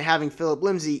addition to having Philip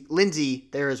Lindsay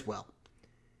there as well.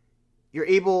 You're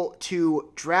able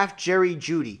to draft Jerry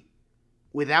Jeudy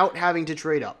without having to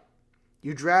trade up.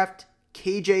 You draft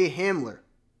KJ Hamler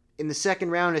in the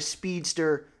second round, a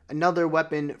speedster, another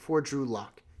weapon for Drew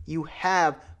Lock. You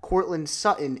have Cortland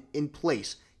Sutton in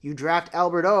place. You draft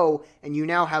Albert O, and you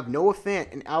now have Noah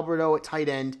Fant and Albert O at tight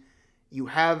end. You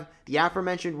have the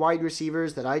aforementioned wide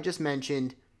receivers that I just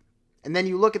mentioned. And then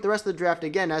you look at the rest of the draft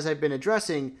again, as I've been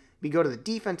addressing. We go to the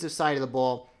defensive side of the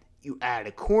ball. You add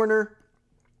a corner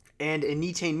and a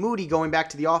Netane Moody going back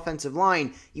to the offensive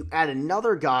line. You add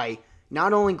another guy,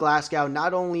 not only Glasgow,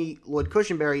 not only Lloyd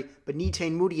Cushenberry, but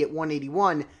Netane Moody at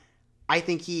 181. I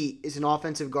think he is an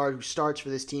offensive guard who starts for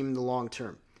this team in the long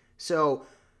term. So,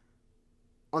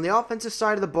 on the offensive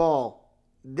side of the ball,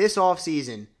 this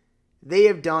offseason, they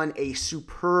have done a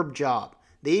superb job.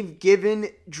 They've given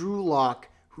Drew Lock,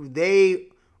 who they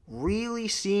really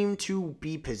seem to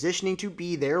be positioning to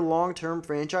be their long-term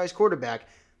franchise quarterback.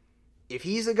 If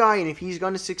he's the guy and if he's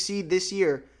going to succeed this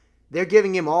year, they're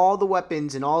giving him all the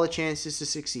weapons and all the chances to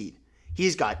succeed.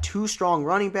 He's got 2 strong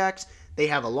running backs. They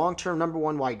have a long-term number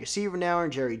one wide receiver now in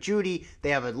Jerry Jeudy.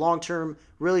 They have a long-term,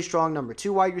 really strong number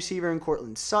two wide receiver in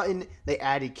Courtland Sutton. They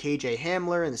added KJ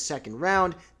Hamler in the second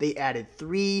round. They added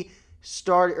three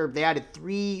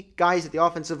guys at the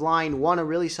offensive line. One a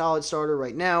really solid starter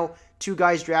right now. Two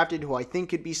guys drafted who I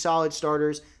think could be solid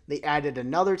starters. They added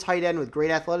another tight end with great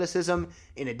athleticism.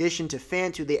 In addition to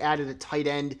Fant, who they added a tight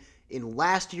end in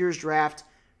last year's draft.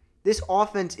 This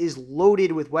offense is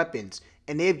loaded with weapons,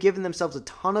 and they have given themselves a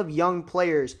ton of young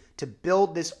players to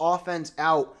build this offense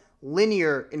out in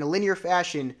a linear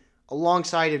fashion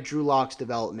alongside of Drew Lock's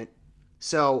development.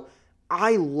 So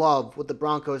I love what the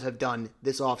Broncos have done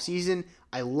this offseason.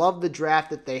 I love the draft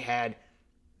that they had.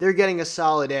 They're getting a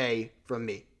solid A from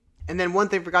me. And then one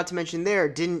thing I forgot to mention there,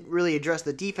 didn't really address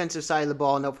the defensive side of the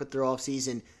ball enough with their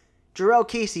offseason. Jarrell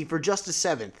Casey for just a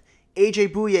seventh.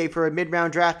 AJ Bouye for a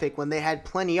mid-round draft pick when they had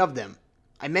plenty of them.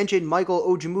 I mentioned Michael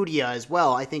Ojemudia as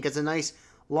well, I think as a nice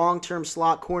long-term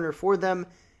slot corner for them.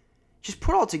 Just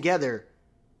put all together,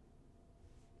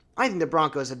 I think the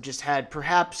Broncos have just had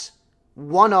perhaps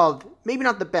one of, maybe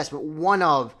not the best, but one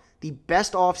of the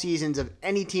best off seasons of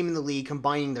any team in the league,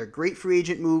 combining their great free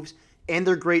agent moves and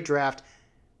their great draft.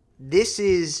 This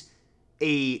is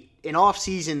an off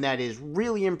season that has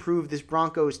really improved this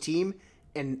Broncos team.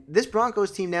 And this Broncos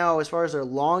team now, as far as their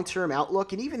long-term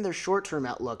outlook and even their short-term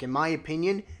outlook, in my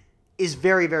opinion, is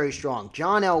very, very strong.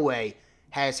 John Elway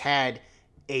has had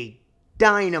a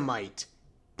dynamite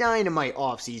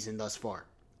offseason thus far.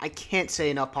 I can't say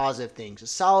enough positive things. A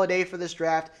solid A for this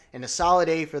draft and a solid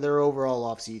A for their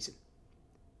overall offseason.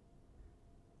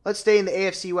 Let's stay in the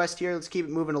AFC West here. Let's keep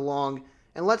it moving along.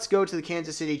 And let's go to the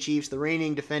Kansas City Chiefs, the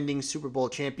reigning defending Super Bowl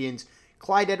champions.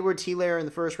 Clyde Edwards-Helaire in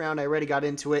the first round. I already got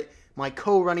into it. My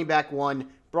co-running back 1,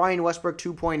 Brian Westbrook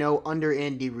 2.0 under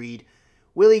Andy Reid.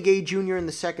 Willie Gay Jr. in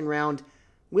the second round.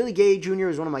 Willie Gay Jr.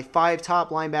 is one of my 5 top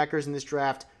linebackers in this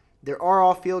draft. There are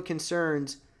off-field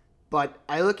concerns, but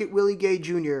I look at Willie Gay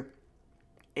Jr.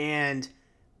 and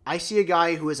I see a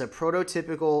guy who is a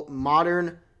prototypical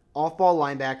modern off-ball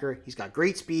linebacker. He's got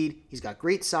great speed. He's got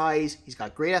great size. He's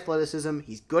got great athleticism.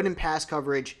 He's good in pass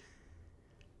coverage.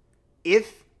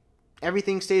 If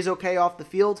everything stays okay off the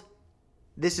field,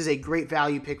 this is a great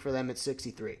value pick for them at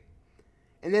 63.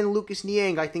 And then Lucas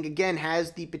Niang, I think, again,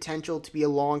 has the potential to be a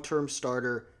long-term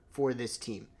starter for this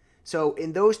team. So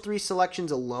in those 3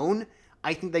 selections alone,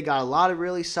 I think they got a lot of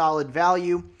really solid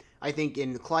value. I think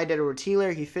in Clyde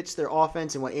Edwards-Helaire, he fits their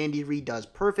offense and what Andy Reid does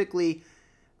perfectly.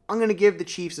 I'm going to give the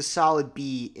Chiefs a solid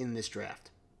B in this draft.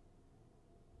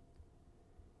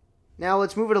 Now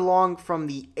let's move it along from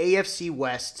the AFC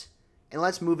West, and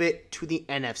let's move it to the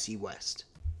NFC West.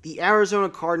 The Arizona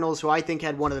Cardinals, who I think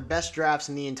had one of the best drafts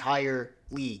in the entire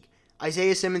league.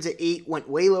 Isaiah Simmons at 8 went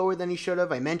way lower than he should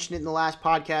have. I mentioned it in the last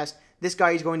podcast. This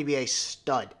guy is going to be a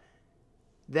stud.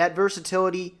 That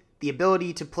versatility, the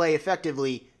ability to play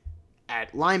effectively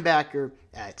at linebacker,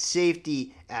 at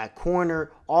safety, at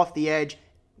corner, off the edge,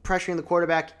 pressuring the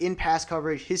quarterback, in pass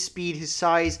coverage, his speed, his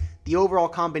size, the overall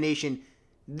combination.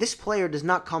 This player does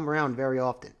not come around very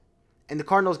often. And the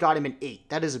Cardinals got him at 8.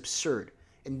 That is absurd.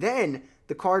 And then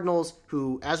the Cardinals,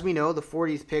 who, as we know, the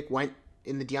 40th pick went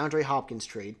in the DeAndre Hopkins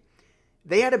trade,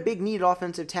 they had a big need at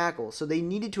offensive tackle, so they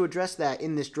needed to address that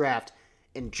in this draft.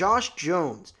 And Josh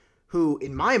Jones, who,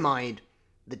 in my mind,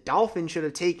 the Dolphins should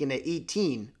have taken at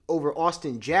 18 over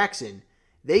Austin Jackson,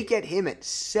 they get him at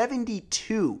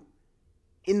 72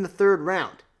 in the third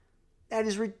round. That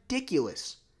is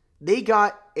ridiculous. They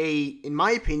got in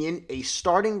my opinion, a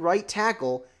starting right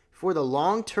tackle for the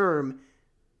long term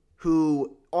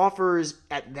who offers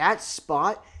at that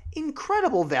spot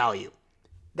incredible value.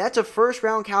 That's a first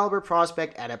round caliber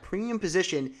prospect at a premium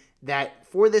position that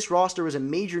for this roster was a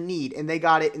major need, and they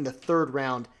got it in the third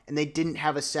round, and they didn't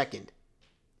have a second.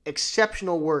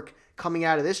 Exceptional work coming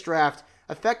out of this draft,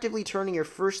 effectively turning your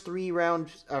first three round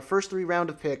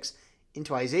of picks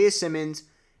into Isaiah Simmons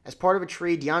as part of a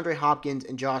trade, DeAndre Hopkins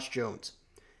and Josh Jones.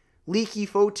 Leki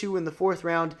Fotu in the fourth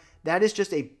round, that is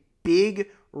just a big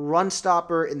run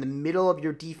stopper in the middle of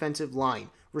your defensive line.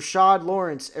 Rashard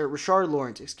Lawrence,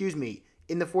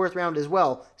 in the fourth round as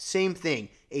well, same thing.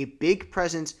 A big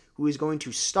presence who is going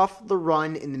to stuff the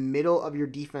run in the middle of your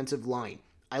defensive line.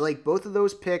 I like both of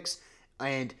those picks,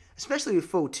 and especially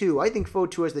with Fotu, I think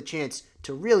Fotu has the chance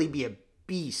to really be a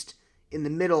beast in the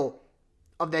middle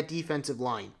of that defensive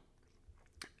line.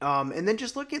 And then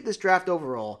just look at this draft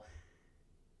overall.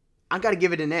 I got to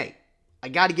give it an A.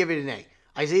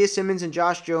 Isaiah Simmons and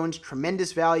Josh Jones,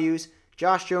 tremendous values.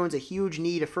 Josh Jones, a huge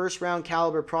need, a first-round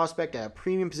caliber prospect at a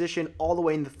premium position all the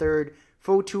way in the third.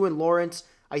 Fotu and Lawrence,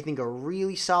 I think, are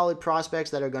really solid prospects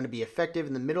that are going to be effective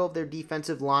in the middle of their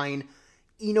defensive line.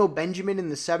 Eno Benjamin in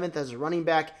the 7th as a running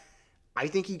back. I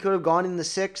think he could have gone in the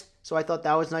 6th, so I thought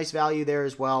that was nice value there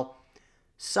as well.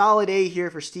 Solid A here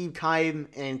for Steve Keim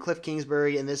and Cliff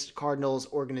Kingsbury and this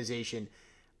Cardinals organization.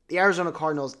 The Arizona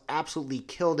Cardinals absolutely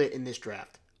killed it in this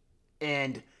draft.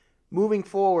 And moving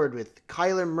forward with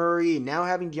Kyler Murray, now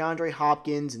having DeAndre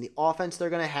Hopkins, and the offense they're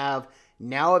going to have,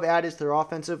 now have added to their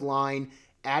offensive line,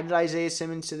 added Isaiah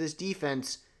Simmons to this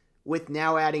defense, with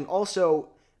now adding also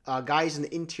guys in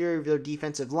the interior of their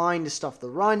defensive line to stuff the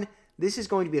run. This is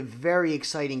going to be a very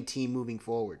exciting team moving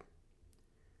forward.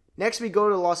 Next, we go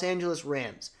to the Los Angeles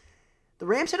Rams. The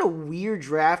Rams had a weird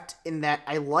draft in that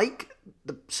I like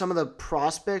some of the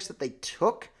prospects that they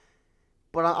took,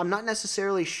 but I'm not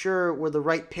necessarily sure were the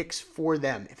right picks for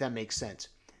them, if that makes sense.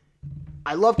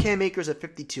 I love Cam Akers at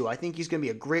 52. I think he's going to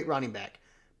be a great running back.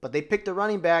 But they picked a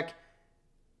running back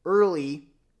early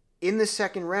in the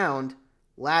second round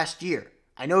last year.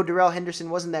 I know Darrell Henderson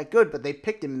wasn't that good, but they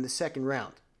picked him in the second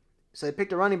round. So they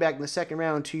picked a running back in the second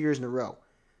round 2 years in a row.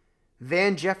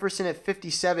 Van Jefferson at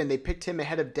 57, they picked him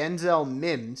ahead of Denzel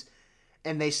Mims,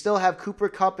 and they still have Cooper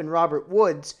Kupp and Robert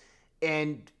Woods,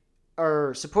 and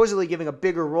are supposedly giving a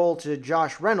bigger role to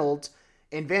Josh Reynolds,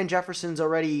 and Van Jefferson's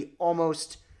already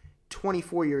almost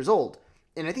 24 years old.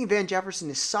 And I think Van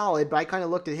Jefferson is solid, but I kind of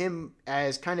looked at him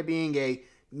as kind of being a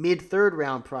mid-third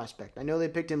round prospect. I know they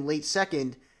picked him late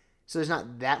second, so there's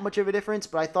not that much of a difference,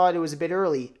 but I thought it was a bit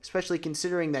early, especially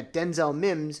considering that Denzel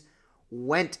Mims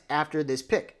went after this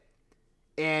pick.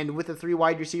 And with the 3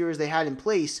 wide receivers they had in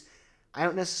place, I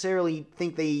don't necessarily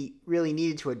think they really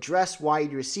needed to address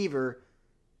wide receiver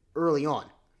early on.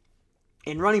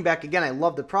 And running back, again, I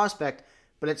love the prospect,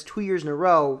 but it's 2 years in a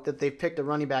row that they've picked a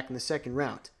running back in the second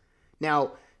round.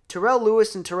 Now, Terrell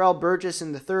Lewis and Terrell Burgess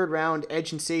in the third round,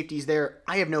 edge and safeties there,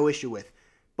 I have no issue with.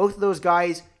 Both of those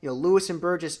guys, Lewis and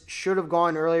Burgess should have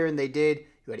gone earlier than they did.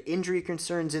 You had injury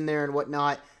concerns in there and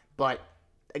whatnot. But,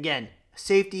 again,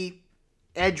 safety,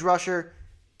 edge rusher,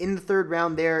 in the third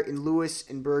round there in Lewis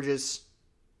and Burgess.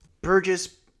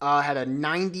 Burgess had a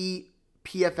 90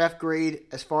 PFF grade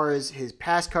as far as his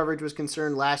pass coverage was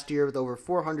concerned last year with over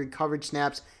 400 coverage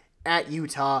snaps at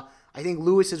Utah. I think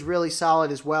Lewis is really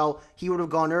solid as well. He would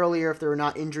have gone earlier if there were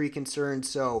not injury concerns.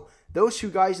 So those 2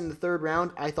 guys in the third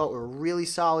round I thought were really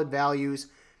solid values.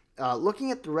 Looking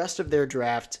at the rest of their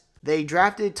draft, they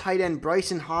drafted tight end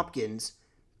Bryson Hopkins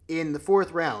in the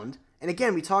 4th round. And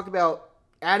again, we talk about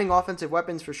adding offensive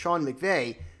weapons for Sean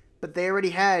McVay, but they already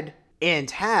had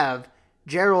and have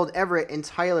Gerald Everett and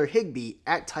Tyler Higbee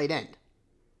at tight end.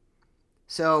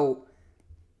 So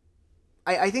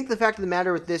I think the fact of the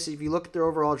matter with this, if you look at their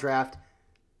overall draft,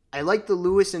 I like the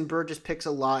Lewis and Burgess picks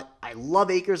a lot. I love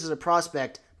Akers as a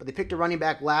prospect, but they picked a running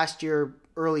back last year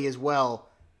early as well.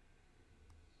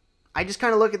 I just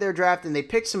kind of look at their draft and they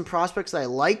picked some prospects that I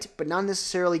liked, but not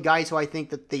necessarily guys who I think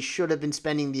that they should have been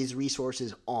spending these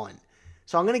resources on.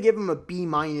 So I'm going to give them a B-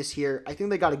 here. I think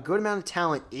they got a good amount of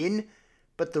talent in,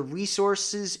 but the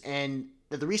resources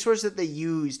that they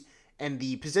used and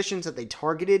the positions that they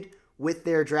targeted with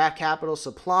their draft capital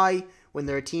supply, when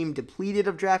they're a team depleted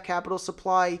of draft capital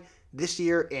supply this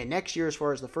year and next year as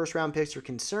far as the first round picks are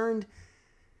concerned,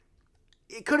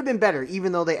 it could have been better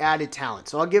even though they added talent.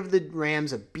 So I'll give the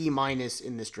Rams a B-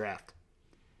 in this draft.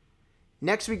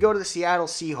 Next we go to the Seattle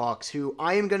Seahawks, who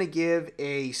I am going to give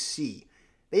a C.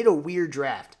 They had a weird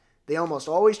draft. They almost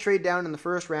always trade down in the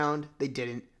first round. They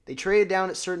didn't. They traded down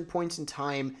at certain points in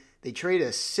time. They traded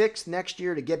a 6th next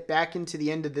year to get back into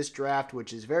the end of this draft,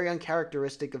 which is very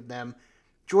uncharacteristic of them.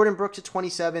 Jordan Brooks at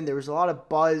 27. There was a lot of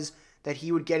buzz that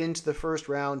he would get into the first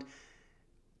round.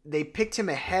 They picked him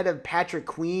ahead of Patrick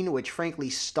Queen, which frankly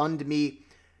stunned me.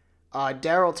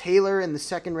 Darrell Taylor in the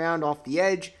second round off the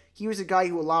edge. He was a guy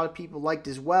who a lot of people liked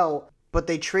as well, but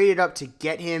they traded up to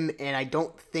get him, and I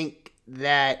don't think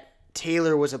that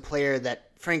Taylor was a player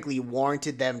that frankly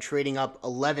warranted them trading up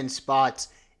 11 spots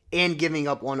and giving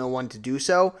up 101 to do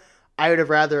so. I would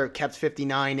have rather kept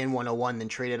 59 and 101 than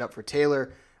traded up for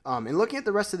Taylor. And looking at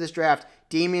the rest of this draft,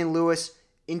 Damian Lewis,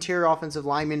 interior offensive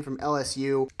lineman from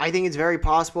LSU. I think it's very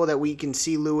possible that we can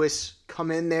see Lewis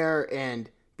come in there and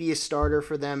be a starter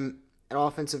for them at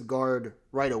offensive guard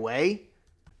right away,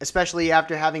 especially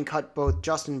after having cut both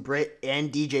Justin Britt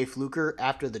and DJ Fluker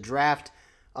after the draft.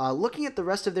 Looking at the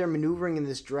rest of their maneuvering in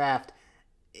this draft,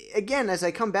 again, as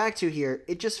I come back to here,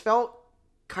 it just felt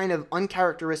kind of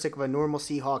uncharacteristic of a normal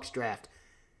Seahawks draft.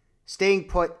 Staying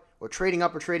put or trading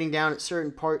up or trading down at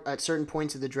certain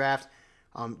points of the draft.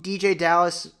 DJ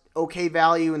Dallas, okay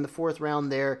value in the 4th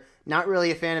round there. Not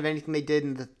really a fan of anything they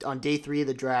did on day 3 of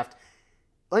the draft.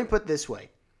 Let me put it this way.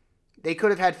 They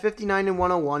could have had 59 and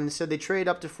 101, so they trade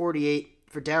up to 48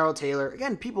 for Darrell Taylor.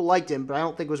 Again, people liked him, but I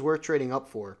don't think it was worth trading up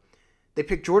for. They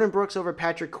picked Jordan Brooks over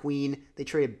Patrick Queen. They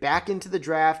traded back into the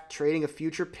draft, trading a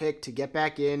future pick to get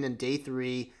back in day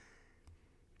 3.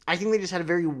 I think they just had a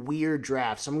very weird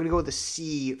draft, so I'm going to go with a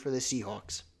C for the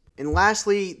Seahawks. And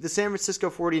lastly, the San Francisco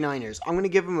 49ers. I'm going to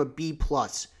give them a B+.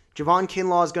 Javon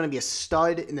Kinlaw is going to be a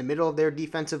stud in the middle of their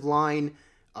defensive line,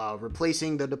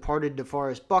 replacing the departed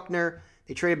DeForest Buckner.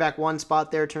 They traded back one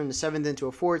spot there, turned the 7th into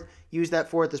a 4th, used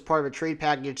that 4th as part of a trade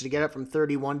package to get up from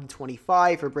 31 to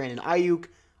 25 for Brandon Ayuk.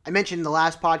 I mentioned in the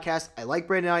last podcast, I like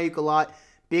Brandon Ayuk a lot.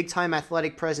 Big-time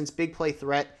athletic presence, big play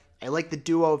threat. I like the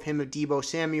duo of him and Deebo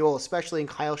Samuel, especially in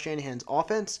Kyle Shanahan's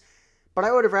offense. But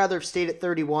I would have rather stayed at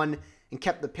 31 and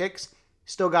kept the picks.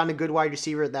 Still gotten a good wide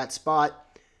receiver at that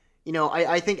spot.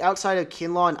 I think outside of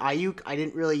Kinlaw and Ayuk,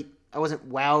 I wasn't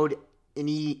wowed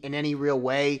in any real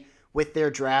way with their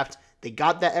draft. They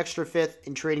got that extra 5th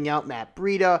in trading out Matt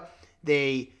Breida.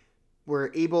 They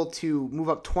were able to move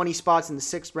up 20 spots in the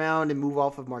 6th round and move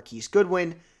off of Marquise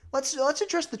Goodwin. Let's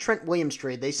address the Trent Williams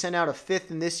trade. They sent out a 5th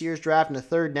in this year's draft and a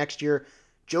 3rd next year.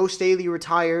 Joe Staley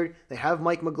retired. They have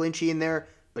Mike McGlinchey in there,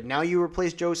 but now you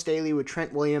replace Joe Staley with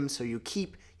Trent Williams, so you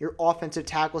keep your offensive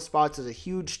tackle spots as a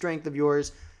huge strength of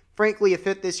yours. Frankly, a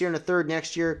 5th this year and a 3rd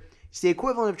next year, it's the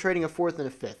equivalent of trading a 4th and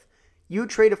a 5th. You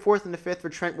trade a 4th and a 5th for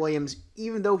Trent Williams,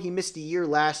 even though he missed a year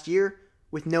last year,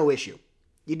 with no issue.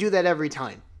 You do that every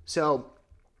time. So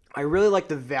I really like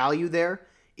the value there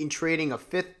in trading a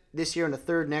 5th this year and a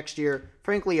 3rd next year.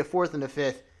 Frankly, a 4th and a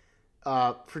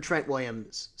 5th for Trent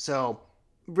Williams. So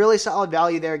really solid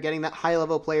value there, getting that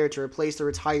high-level player to replace the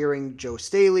retiring Joe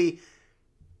Staley.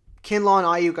 Kinlaw and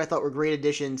Ayuk I thought were great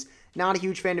additions. Not a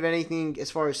huge fan of anything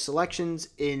as far as selections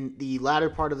in the latter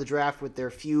part of the draft with their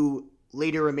few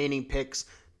later remaining picks,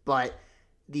 but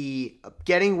the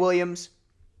getting Williams,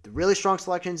 the really strong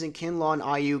selections in Kinlaw and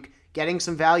Ayuk, getting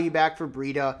some value back for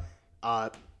Breida,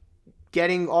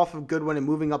 getting off of Goodwin and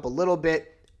moving up a little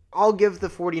bit, I'll give the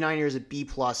 49ers a B+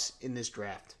 in this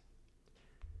draft.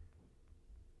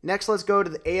 Next, let's go to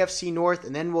the AFC North,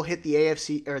 and then we'll hit the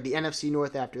NFC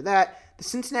North after that. The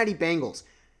Cincinnati Bengals.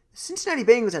 The Cincinnati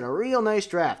Bengals had a real nice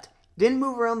draft. Didn't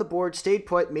move around the board, stayed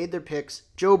put, made their picks.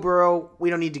 Joe Burrow, we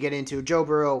don't need to get into. Joe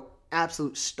Burrow,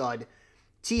 absolute stud.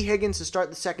 T. Higgins to start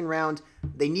the 2nd round.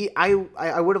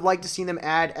 I would have liked to see them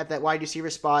add at that wide receiver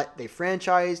spot. They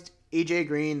franchised A.J.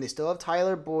 Green. They still have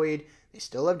Tyler Boyd. They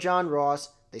still have John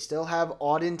Ross. They still have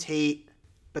Auden Tate.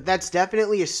 But that's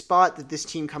definitely a spot that this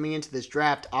team coming into this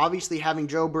draft, obviously having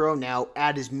Joe Burrow now,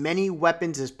 add as many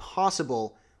weapons as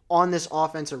possible on this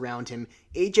offense around him.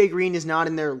 A.J. Green is not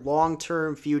in their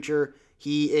long-term future.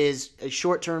 He is a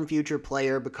short-term future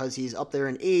player because he's up there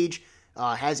in age,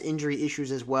 has injury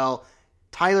issues as well.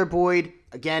 Tyler Boyd,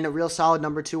 again, a real solid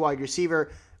number 2 wide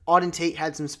receiver. Auden Tate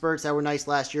had some spurts that were nice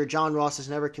last year. John Ross has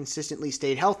never consistently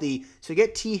stayed healthy. So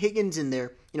get T. Higgins in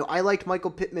there. I liked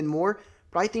Michael Pittman more,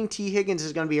 but I think T. Higgins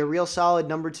is going to be a real solid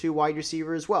number 2 wide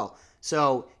receiver as well.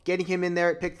 So getting him in there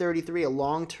at pick 33, a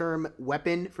long-term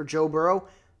weapon for Joe Burrow.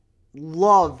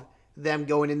 Love them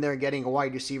going in there and getting a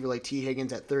wide receiver like T.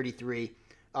 Higgins at 33.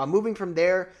 Moving from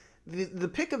there, the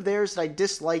pick of theirs that I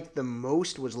disliked the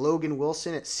most was Logan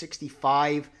Wilson at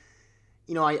 65.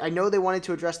 I know they wanted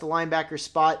to address the linebacker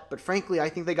spot, but frankly, I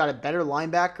think they got a better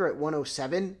linebacker at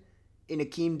 107 in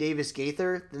Akeem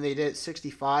Davis-Gaither than they did at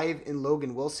 65 in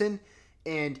Logan Wilson.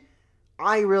 And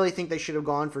I really think they should have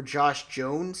gone for Josh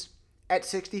Jones at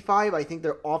 65. I think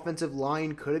their offensive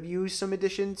line could have used some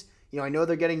additions. I know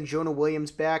they're getting Jonah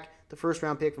Williams back, the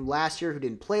 1st-round pick from last year, who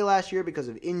didn't play last year because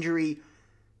of injury.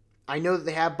 I know that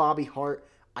they have Bobby Hart.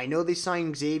 I know they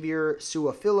signed Xavier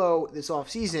Su'a-Filo this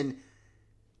offseason.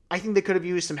 I think they could have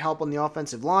used some help on the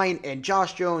offensive line, and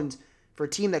Josh Jones, for a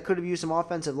team that could have used some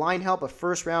offensive line help, a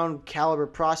 1st-round caliber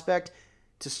prospect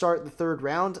to start the 3rd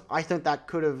round, I think that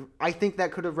could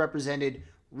have represented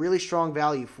really strong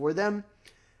value for them.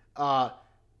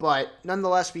 But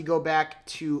nonetheless, we go back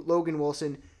to Logan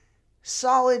Wilson.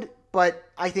 Solid, but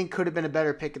I think could have been a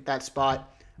better pick at that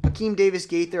spot. Akeem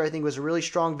Davis-Gaither, I think, was a really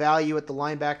strong value at the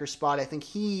linebacker spot. I think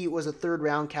he was a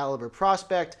 3rd-round caliber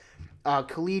prospect.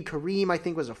 Khalid Kareem, I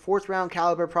think, was a 4th-round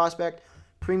caliber prospect.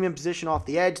 Premium position off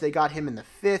the edge. They got him in the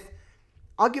 5th.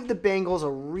 I'll give the Bengals a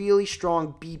really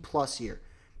strong B+ here.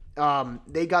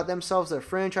 They got themselves a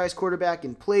franchise quarterback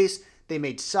in place. They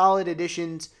made solid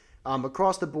additions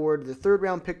across the board. The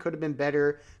 3rd-round pick could have been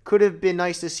better. Could have been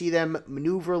nice to see them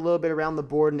maneuver a little bit around the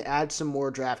board and add some more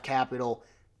draft capital.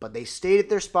 But they stayed at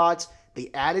their spots.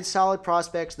 They added solid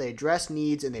prospects. They addressed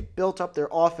needs, and they built up their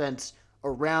offense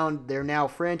around their now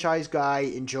franchise guy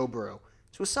in Joe Burrow.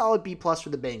 So a solid B+ for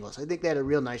the Bengals. I think they had a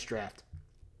real nice draft.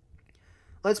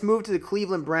 Let's move to the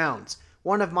Cleveland Browns.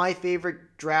 One of my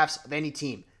favorite drafts of any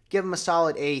team. Give them a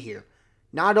solid A here.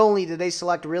 Not only did they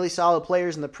select really solid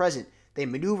players in the present, they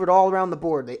maneuvered all around the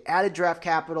board. They added draft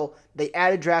capital. They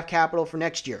added draft capital for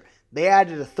next year. They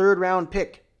added a third-round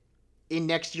pick in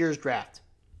next year's draft.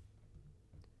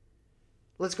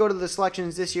 Let's go to the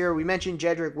selections this year. We mentioned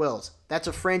Jedrick Wills. That's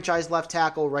a franchise left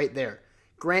tackle right there.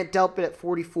 Grant Delpit at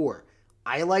 44.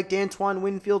 I liked Antoine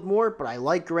Winfield more, but I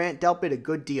like Grant Delpit a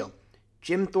good deal.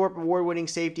 Jim Thorpe, award-winning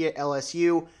safety at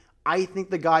LSU. I think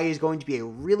the guy is going to be a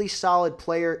really solid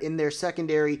player in their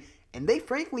secondary, and they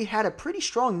frankly had a pretty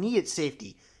strong need at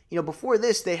safety. Before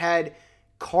this, they had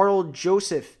Carl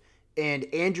Joseph and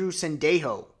Andrew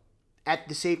Sendejo at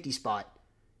the safety spot.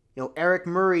 Eric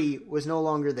Murray was no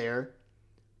longer there.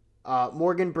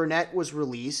 Morgan Burnett was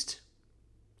released,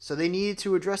 so they needed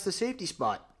to address the safety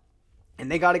spot.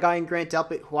 And they got a guy in Grant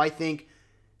Delpit who I think,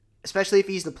 especially if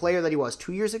he's the player that he was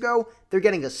 2 years ago, they're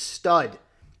getting a stud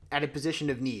at a position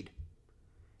of need.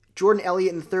 Jordan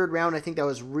Elliott in the third round, I think that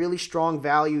was really strong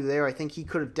value there. I think he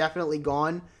could have definitely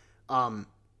gone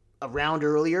a round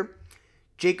earlier.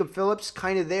 Jacob Phillips,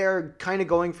 kind of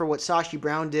going for what Sashi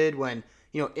Brown did when,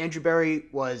 Andrew Berry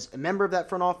was a member of that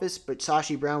front office, but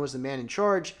Sashi Brown was the man in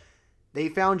charge. They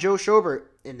found Joe Schobert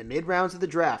in the mid-rounds of the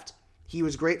draft. He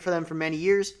was great for them for many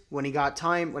years. When it got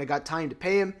time to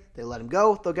pay him, they let him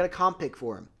go. They'll get a comp pick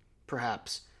for him,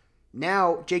 perhaps.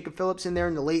 Now, Jacob Phillips in there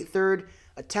in the late third,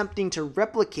 attempting to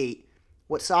replicate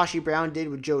what Sashi Brown did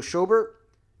with Joe Schobert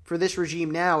for this regime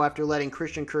now after letting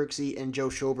Christian Kirksey and Joe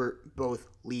Schobert both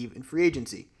leave in free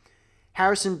agency.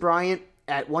 Harrison Bryant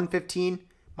at 115,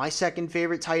 my second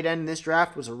favorite tight end in this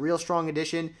draft, was a real strong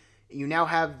addition. You now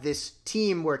have this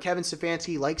team where Kevin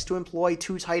Stefanski likes to employ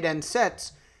two tight end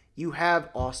sets. You have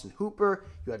Austin Hooper,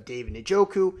 you have David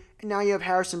Njoku, and now you have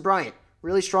Harrison Bryant.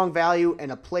 Really strong value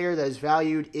and a player that is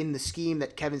valued in the scheme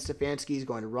that Kevin Stefanski is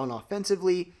going to run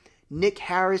offensively. Nick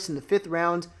Harris in the fifth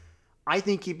round, I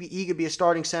think he could be a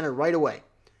starting center right away.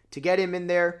 To get him in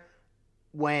there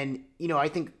when, I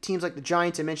think teams like the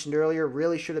Giants I mentioned earlier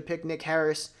really should have picked Nick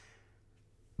Harris.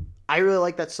 I really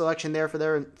like that selection there for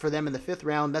them in the fifth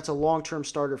round. That's a long-term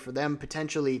starter for them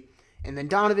potentially. And then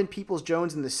Donovan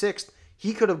Peoples-Jones in the sixth,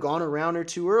 he could have gone a round or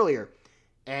two earlier.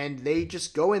 And they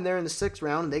just go in there in the sixth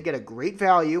round, and they get a great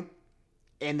value,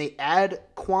 and they add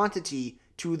quantity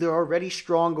to their already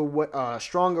strong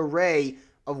array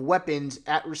of weapons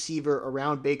at receiver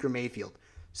around Baker Mayfield.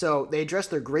 So they addressed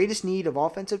their greatest need of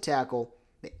offensive tackle.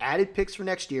 They added picks for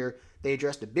next year. They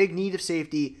addressed a big need of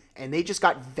safety, and they just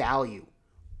got value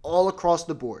all across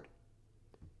the board.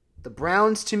 The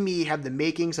Browns, to me, have the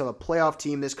makings of a playoff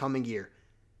team this coming year.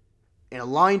 An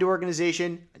aligned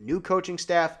organization, a new coaching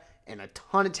staff, and a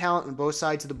ton of talent on both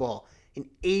sides of the ball. An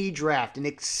A draft, an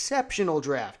exceptional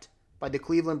draft by the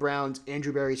Cleveland Browns,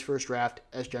 Andrew Berry's first draft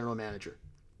as general manager.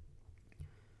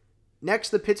 Next,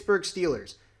 the Pittsburgh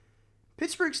Steelers.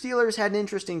 Pittsburgh Steelers had an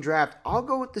interesting draft. I'll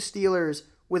go with the Steelers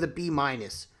with a B-.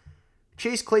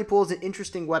 Chase Claypool is an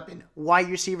interesting weapon. Wide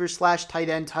receiver / tight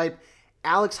end type.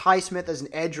 Alex Highsmith as an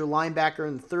edge or linebacker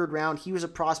in the third round. He was a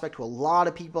prospect who a lot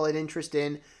of people had interest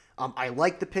in. I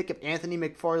like the pick of Anthony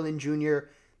McFarland Jr.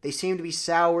 They seem to be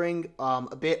souring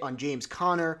a bit on James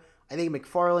Conner. I think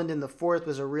McFarland in the fourth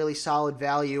was a really solid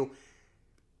value.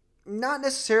 Not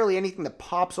necessarily anything that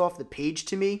pops off the page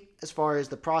to me as far as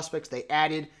the prospects they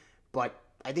added, but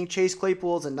I think Chase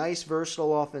Claypool is a nice,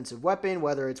 versatile offensive weapon,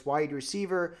 whether it's wide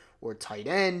receiver or tight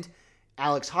end.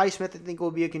 Alex Highsmith, I think, will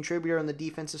be a contributor on the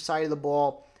defensive side of the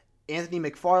ball. Anthony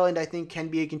McFarland, I think, can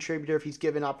be a contributor if he's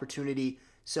given opportunity.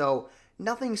 So,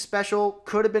 nothing special.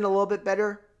 Could have been a little bit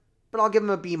better, but I'll give him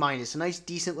a B-. A nice,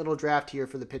 decent little draft here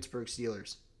for the Pittsburgh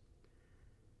Steelers.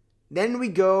 Then we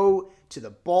go to the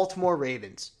Baltimore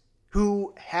Ravens,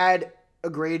 who had a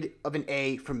grade of an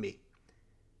A from me.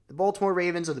 The Baltimore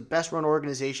Ravens are the best run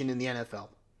organization in the NFL.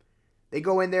 They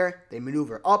go in there, they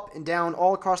maneuver up and down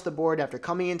all across the board after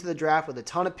coming into the draft with a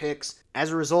ton of picks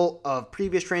as a result of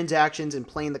previous transactions and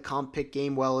playing the comp pick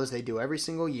game well as they do every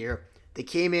single year. They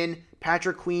came in,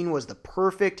 Patrick Queen was the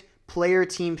perfect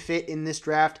player-team fit in this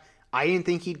draft. I didn't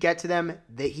think he'd get to them,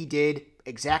 that he did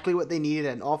exactly what they needed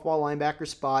at an off-ball linebacker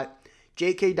spot.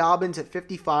 J.K. Dobbins at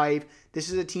 55. This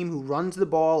is a team who runs the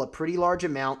ball a pretty large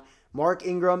amount. Mark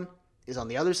Ingram is on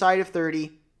the other side of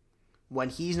 30. When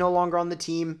he's no longer on the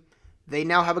team, they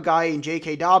now have a guy in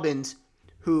J.K. Dobbins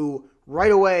who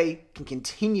right away can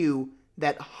continue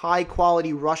that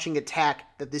high-quality rushing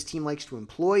attack that this team likes to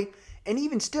employ. And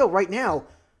even still, right now,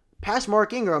 past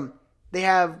Mark Ingram, they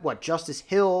have, Justice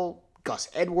Hill, Gus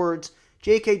Edwards.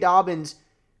 J.K. Dobbins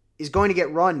is going to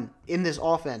get run in this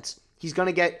offense. He's going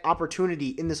to get opportunity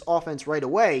in this offense right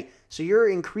away. So you're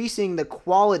increasing the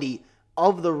quality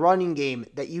of the running game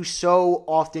that you so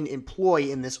often employ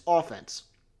in this offense.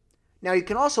 Now, you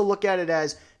can also look at it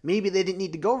as maybe they didn't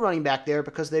need to go running back there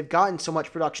because they've gotten so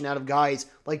much production out of guys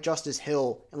like Justice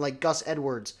Hill and like Gus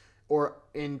Edwards, or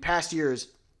in past years,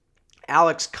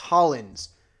 Alex Collins.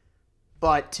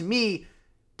 But to me,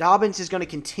 Dobbins is going to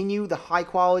continue the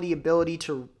high-quality ability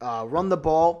to run the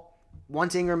ball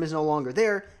once Ingram is no longer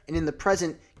there, and in the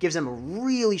present gives them a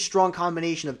really strong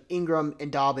combination of Ingram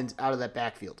and Dobbins out of that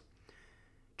backfield.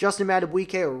 Justin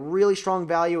Madubuike, a really strong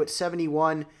value at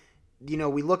 71. You know,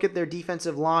 we look at their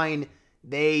defensive line.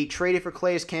 They traded for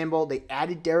Calais Campbell. They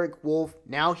added Derek Wolfe.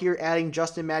 Now here adding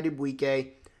Justin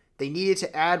Madubuike. They needed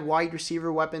to add wide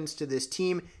receiver weapons to this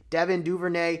team. Devin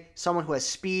Duvernay, someone who has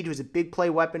speed, who's a big play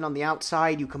weapon on the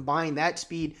outside. You combine that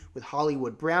speed with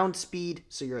Hollywood Brown's speed,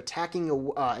 so you're attacking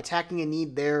a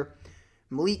need there.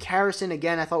 Malik Harrison,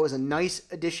 again, I thought was a nice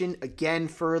addition, again,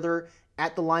 further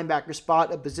at the linebacker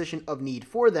spot, a position of need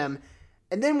for them.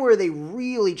 And then where they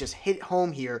really just hit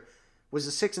home here was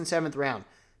the 6th and 7th round.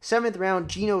 7th round,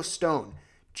 Geno Stone.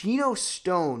 Geno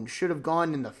Stone should have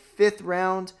gone in the 5th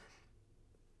round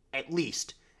at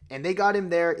least. And they got him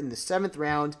there in the 7th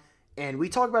round. And we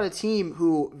talk about a team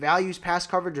who values pass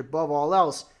coverage above all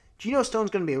else. Geno Stone's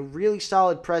going to be a really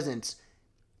solid presence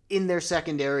in their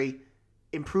secondary,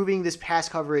 improving this pass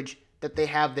coverage that they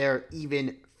have there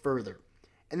even further.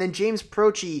 And then James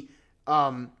Proche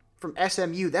from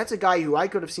SMU, that's a guy who I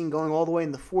could have seen going all the way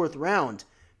in the 4th round.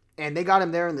 And they got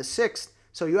him there in the 6th.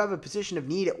 So you have a position of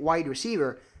need at wide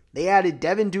receiver. They added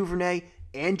Devin Duvernay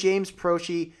and James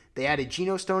Proche. They added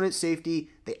Geno Stone at safety.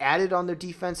 They added on their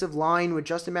defensive line with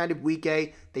Justin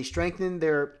Madubuike. They strengthened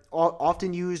their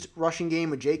often used rushing game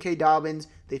with J.K. Dobbins.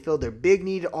 They filled their big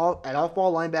need at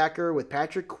off-ball linebacker with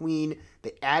Patrick Queen.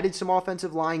 They added some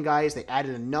offensive line guys. They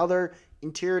added another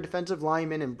interior defensive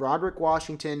lineman in Broderick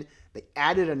Washington. They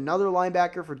added another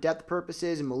linebacker for depth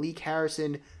purposes in Malik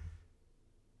Harrison.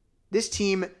 This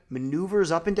team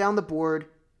maneuvers up and down the board.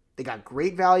 They got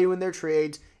great value in their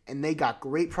trades, and they got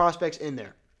great prospects in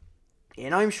there.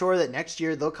 And I'm sure that next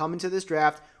year they'll come into this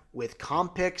draft with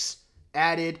comp picks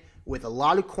added, with a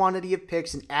lot of quantity of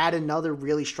picks, and add another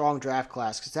really strong draft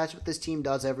class, because that's what this team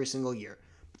does every single year.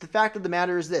 But the fact of the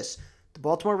matter is this. The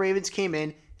Baltimore Ravens came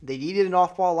in. They needed an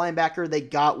off-ball linebacker. They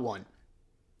got one.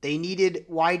 They needed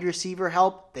wide receiver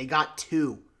help. They got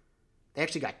 2. They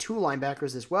actually got 2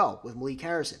 linebackers as well with Malik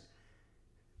Harrison.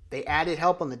 They added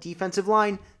help on the defensive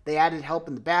line. They added help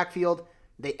in the backfield.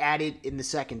 They added in the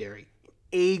secondary.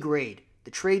 A grade.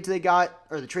 The trades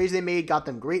they made got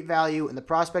them great value, and the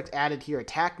prospects added here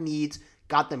attack needs,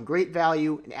 got them great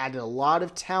value, and added a lot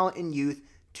of talent and youth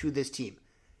to this team.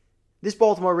 This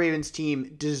Baltimore Ravens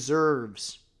team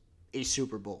deserves a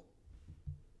Super Bowl.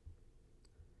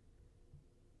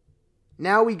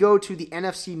 Now we go to the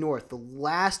NFC North, the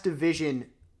last division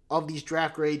of these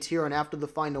draft grades here on After the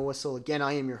Final Whistle. Again,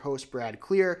 I am your host, Brad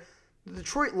Clear. The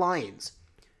Detroit Lions.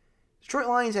 Detroit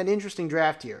Lions had an interesting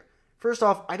draft here. First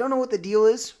off, I don't know what the deal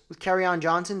is with Kerryon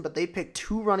Johnson, but they picked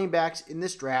 2 running backs in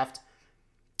this draft.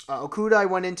 Okudah I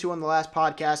went into on the last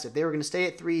podcast. If they were going to stay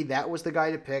at 3, that was the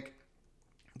guy to pick.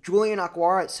 Julian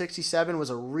Okwara at 67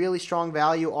 was a really strong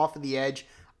value off of the edge.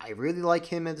 I really like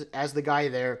him as the guy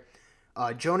there.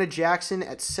 Jonah Jackson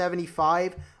at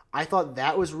 75. I thought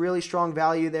that was really strong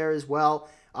value there as well.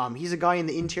 He's a guy in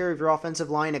the interior of your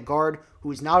offensive line at guard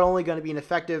who is not only going to be an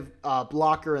effective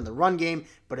blocker in the run game,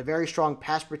 but a very strong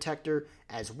pass protector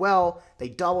as well. They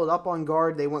doubled up on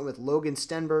guard. They went with Logan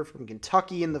Stenberg from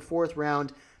Kentucky in the 4th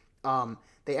round.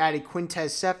 They added Quintez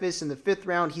Cephas in the 5th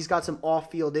round. He's got some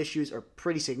off-field issues, or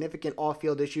pretty significant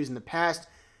off-field issues in the past.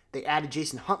 They added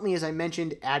Jason Huntley, as I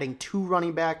mentioned, adding 2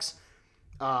 running backs.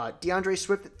 DeAndre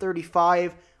Swift at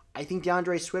 35. I think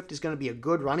DeAndre Swift is going to be a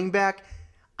good running back.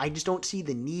 I just don't see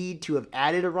the need to have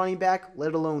added a running back,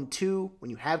 let alone 2, when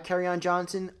you have Kerryon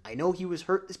Johnson. I know he was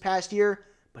hurt this past year,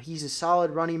 but he's a solid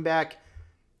running back.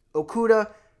 Okudah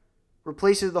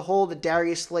replaces the hole that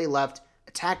Darius Slay left.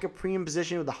 Attack a premium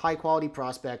position with a high-quality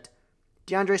prospect.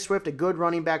 DeAndre Swift, a good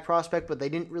running back prospect, but they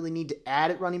didn't really need to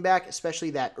add at running back,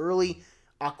 especially that early.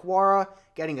 Okwara,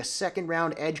 getting a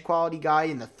 2nd-round edge quality guy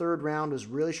in the 3rd round was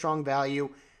really strong value.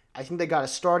 I think they got a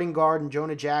starting guard in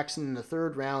Jonah Jackson in the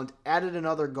 3rd round, added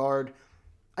another guard.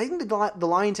 I think the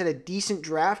Lions had a decent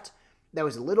draft that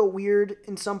was a little weird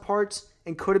in some parts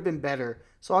and could have been better.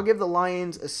 So I'll give the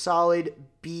Lions a solid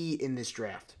B in this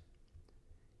draft.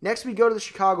 Next, we go to the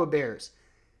Chicago Bears.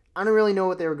 I don't really know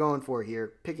what they were going for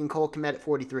here, picking Cole Kmet at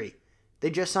 43. They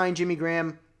just signed Jimmy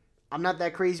Graham. I'm not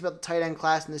that crazy about the tight end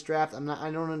class in this draft.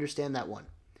 I don't understand that one.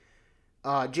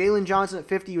 Jalen Johnson at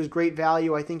 50 was great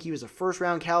value. I think he was a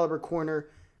 1st-round caliber corner.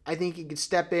 I think he could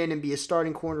step in and be a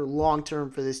starting corner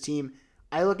long-term for this team.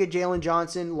 I look at Jalen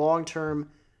Johnson long-term.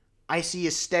 I see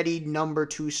a steady number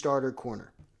 2 starter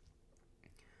corner.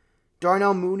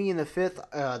 Darnell Mooney in the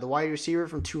 5th, the wide receiver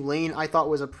from Tulane, I thought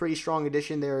was a pretty strong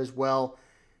addition there as well.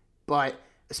 But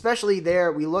especially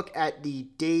there, we look at the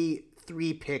day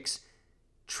 3 picks.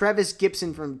 Trevis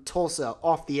Gipson from Tulsa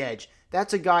off the edge.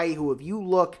 That's a guy who, if you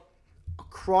look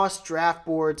across draft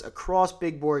boards, across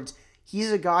big boards,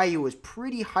 he's a guy who was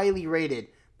pretty highly rated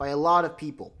by a lot of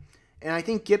people. And I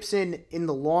think Gipson, in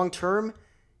the long term,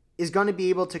 is going to be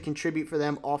able to contribute for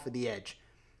them off of the edge.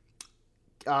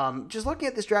 Just looking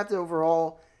at this draft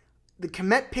overall, the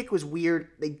Kmet pick was weird.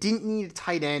 They didn't need a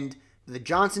tight end. The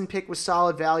Johnson pick was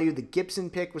solid value. The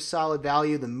Gipson pick was solid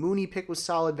value. The Mooney pick was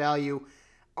solid value.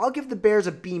 I'll give the Bears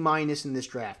a B- in this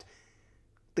draft.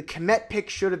 The Kmet pick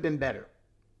should have been better.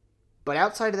 But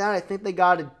outside of that, I think they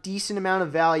got a decent amount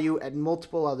of value at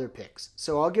multiple other picks.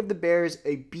 So I'll give the Bears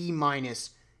a B-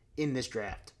 in this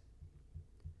draft.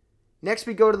 Next,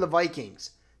 we go to the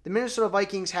Vikings. The Minnesota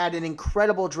Vikings had an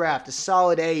incredible draft, a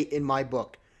solid A in my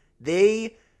book.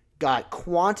 They got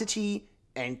quantity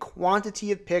and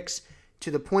quantity of picks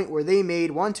to the point where they made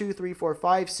 1, 2, 3, 4,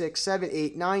 5, 6, 7,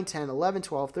 8, 9, 10, 11,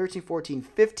 12, 13, 14,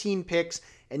 15 picks.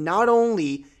 And not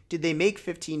only did they make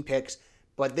 15 picks,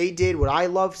 but they did what I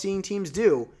love seeing teams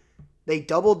do. They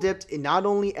double dipped in not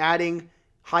only adding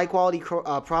high quality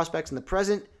prospects in the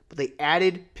present, but they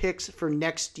added picks for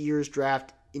next year's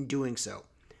draft in doing so.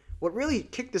 What really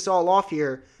kicked this all off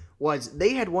here was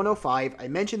they had 105. I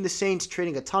mentioned the Saints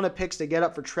trading a ton of picks to get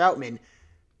up for Troutman.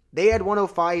 They had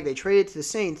 105. They traded to the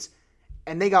Saints,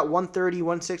 and they got 130,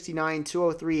 169,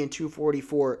 203, and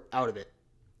 244 out of it.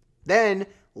 Then,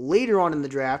 later on in the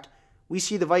draft, we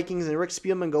see the Vikings and Rick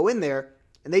Spielman go in there,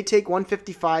 and they take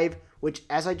 155, which,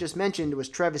 as I just mentioned, was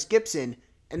Trevis Gipson,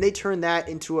 and they turn that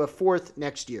into a 4th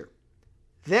next year.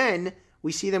 Then,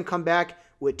 we see them come back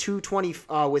with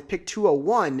with pick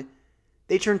 201.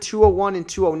 They turn 201 and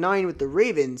 209 with the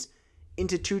Ravens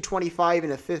into 225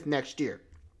 and a 5th next year.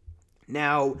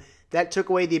 Now, that took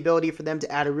away the ability for them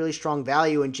to add a really strong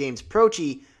value in James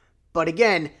Proche, but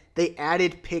again, they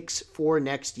added picks for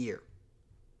next year.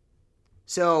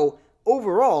 So,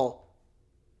 overall,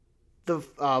 the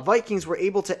Vikings were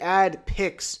able to add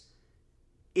picks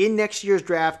in next year's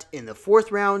draft in the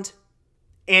 4th round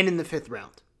and in the 5th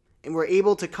round. And were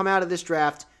able to come out of this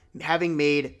draft having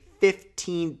made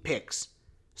 15 picks.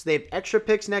 So they have extra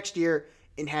picks next year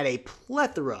and had a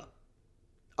plethora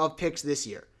of picks this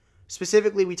year.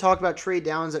 Specifically, we talked about trade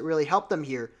downs that really helped them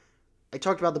here. I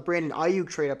talked about the Brandon Ayuk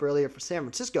trade up earlier for San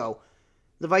Francisco.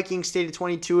 The Vikings stayed at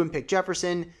 22 and picked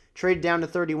Jefferson, traded down to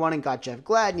 31 and got Jeff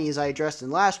Gladney, as I addressed in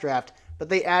the last draft. But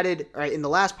they added, in the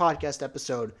last podcast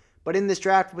episode, but in this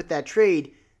draft with that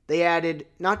trade, they added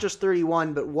not just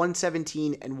 31, but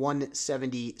 117 and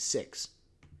 176.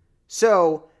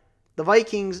 So, the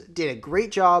Vikings did a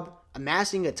great job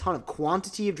amassing a ton of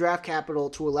quantity of draft capital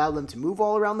to allow them to move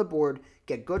all around the board,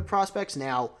 get good prospects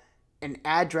now, and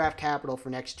add draft capital for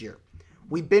next year.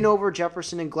 We've been over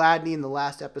Jefferson and Gladney in the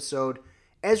last episode.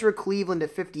 Ezra Cleveland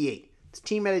at 58. This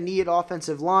team had a needed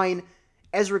offensive line.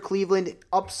 Ezra Cleveland,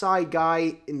 upside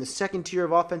guy in the second tier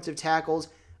of offensive tackles.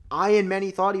 I and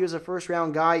many thought he was a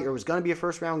first-round guy, or was going to be a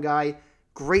first-round guy.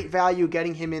 Great value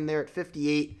getting him in there at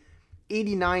 58.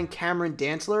 89, Cameron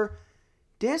Dantzler.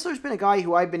 Dantzler's been a guy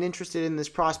who I've been interested in this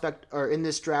prospect, or in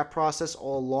this draft process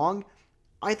all along.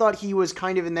 I thought he was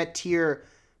kind of in that tier.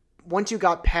 Once you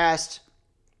got past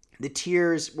the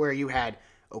tiers where you had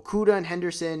Okudah and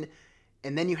Henderson,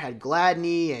 and then you had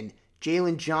Gladney and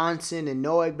Jalen Johnson and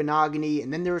Noah Benogany,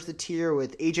 and then there was the tier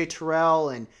with AJ Terrell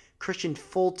and Christian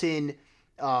Fulton,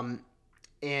 and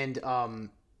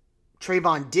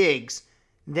Trayvon Diggs.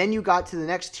 Then you got to the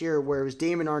next tier where it was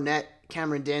Damon Arnett,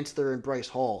 Cameron Dantzler, and Bryce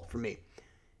Hall for me.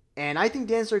 And I think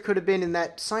Dantzler could have been in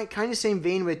that kind of same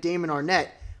vein with Damon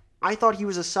Arnett. I thought he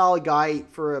was a solid guy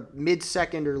for a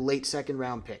mid-second or late second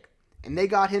round pick. And they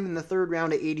got him in the 3rd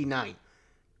round at 89.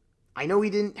 I know he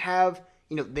didn't have,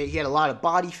 he had a lot of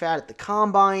body fat at the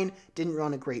combine, didn't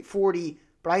run a great 40,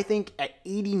 but I think at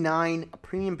 89, a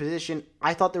premium position,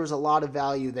 I thought there was a lot of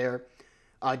value there.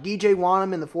 DJ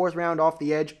Wanham in the 4th round off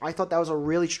the edge, I thought that was a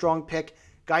really strong pick.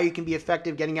 Guy who can be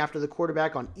effective getting after the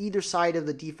quarterback on either side of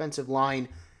the defensive line.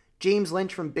 James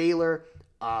Lynch from Baylor.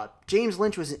 James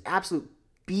Lynch was an absolute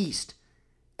beast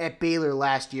at Baylor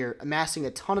last year, amassing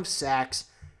a ton of sacks.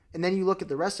 And then you look at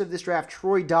the rest of this draft.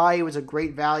 Troy Dye was a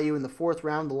great value in the 4th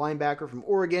round, the linebacker from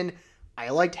Oregon. I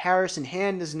liked Harrison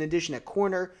Hand as an addition at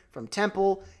corner from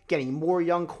Temple, getting more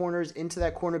young corners into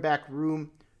that cornerback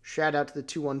room. Shout out to the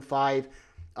 215.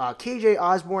 KJ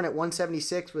Osborne at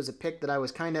 176 was a pick that I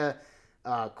was kind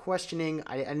of questioning.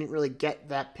 I didn't really get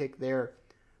that pick there.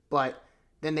 But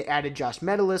then they added Josh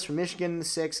Metellus from Michigan in the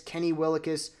 6th, Kenny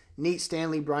Willekes, Nate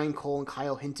Stanley, Brian Cole, and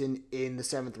Kyle Hinton in the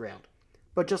 7th round.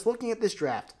 But just looking at this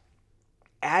draft,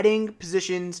 adding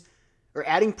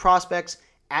prospects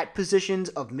at positions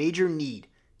of major need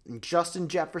in Justin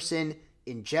Jefferson,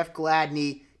 in Jeff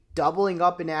Gladney, doubling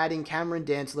up and adding Cameron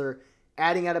Dantzler,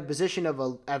 adding at a position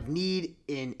of need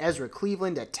in Ezra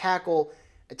Cleveland at tackle,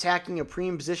 attacking a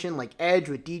premium position like edge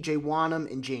with DJ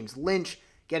Wanham and James Lynch,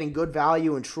 getting good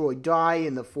value in Troy Dye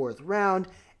in the 4th round,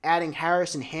 adding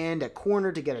Harrison Hand at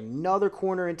corner to get another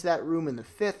corner into that room in the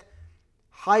 5th.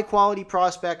 High quality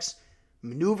prospects,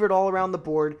 maneuvered all around the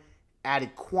board,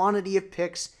 added quantity of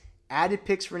picks, added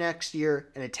picks for next year,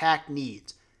 and attacked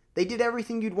needs. They did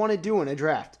everything you'd want to do in a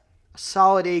draft. A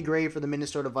solid A grade for the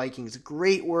Minnesota Vikings.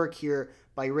 Great work here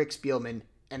by Rick Spielman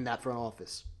and that front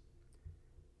office.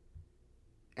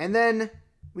 And then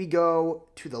we go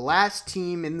to the last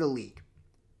team in the league.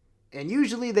 And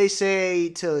usually they say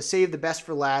to save the best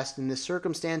for last in this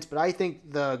circumstance, but I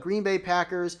think the Green Bay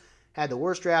Packers had the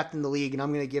worst draft in the league, and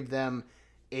I'm going to give them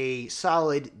a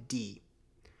solid D.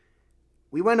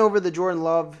 We went over the Jordan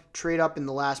Love trade up in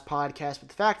the last podcast, but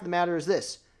the fact of the matter is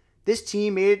this. This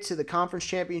team made it to the conference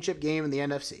championship game in the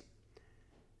NFC.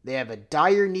 They have a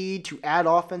dire need to add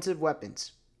offensive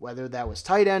weapons, whether that was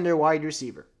tight end or wide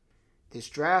receiver. This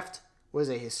draft was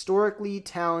a historically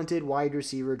talented wide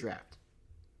receiver draft.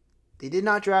 They did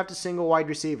not draft a single wide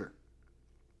receiver.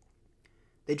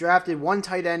 They drafted one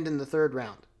tight end in the 3rd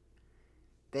round.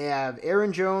 They have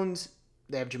Aaron Jones,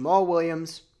 they have Jamal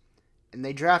Williams, and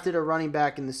they drafted a running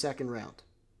back in the 2nd round.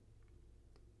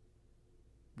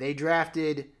 They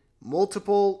drafted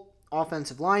multiple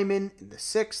offensive linemen in the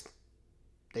 6th.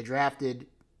 They drafted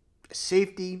a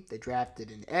safety. They drafted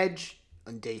an edge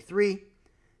on day 3.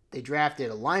 They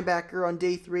drafted a linebacker on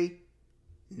day 3.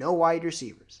 No wide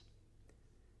receivers.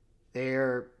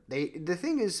 The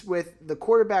thing is with the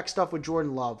quarterback stuff with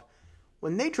Jordan Love,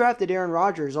 when they drafted Aaron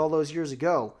Rodgers all those years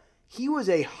ago, he was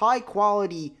a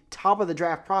high-quality,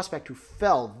 top-of-the-draft prospect who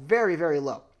fell very, very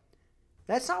low.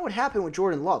 That's not what happened with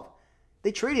Jordan Love.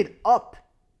 They traded up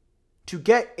to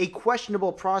get a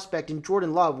questionable prospect in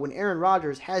Jordan Love when Aaron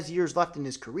Rodgers has years left in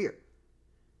his career.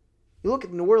 You look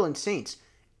at the New Orleans Saints.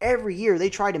 Every year they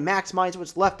try to maximize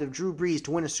what's left of Drew Brees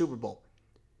to win a Super Bowl.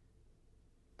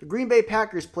 The Green Bay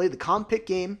Packers played the comp pick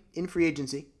game in free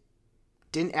agency.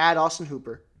 Didn't add Austin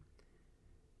Hooper.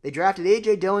 They drafted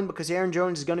A.J. Dillon because Aaron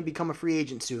Jones is going to become a free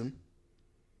agent soon.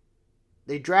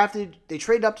 They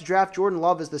traded up to draft Jordan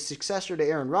Love as the successor to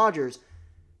Aaron Rodgers.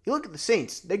 You look at the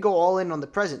Saints, they go all in on the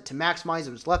present to maximize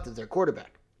what's left of their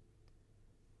quarterback.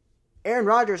 Aaron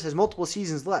Rodgers has multiple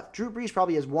seasons left. Drew Brees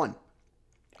probably has one.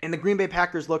 And the Green Bay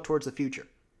Packers look towards the future.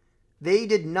 They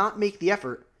did not make the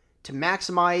effort to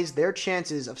maximize their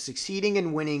chances of succeeding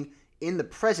and winning in the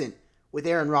present with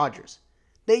Aaron Rodgers.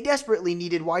 They desperately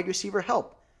needed wide receiver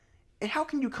help. And how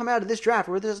can you come out of this draft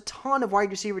where there's a ton of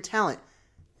wide receiver talent,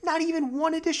 not even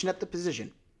one addition at the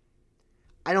position?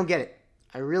 I don't get it.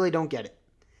 I really don't get it.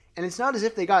 And it's not as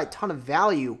if they got a ton of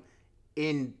value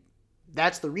in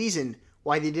that's the reason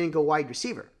why they didn't go wide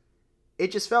receiver.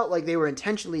 It just felt like they were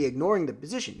intentionally ignoring the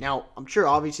position. Now, I'm sure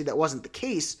obviously that wasn't the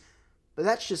case, but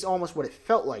that's just almost what it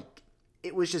felt like.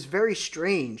 It was just very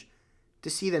strange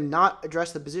to see them not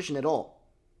address the position at all.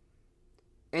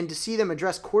 And to see them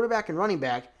address quarterback and running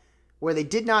back where they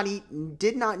did not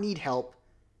need help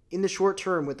in the short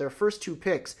term with their first 2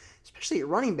 picks, especially at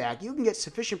running back. You can get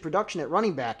sufficient production at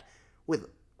running back with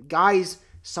guys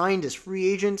signed as free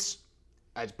agents,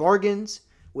 as bargains,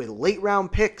 with late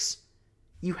round picks.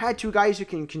 You had 2 guys who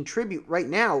can contribute right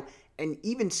now, and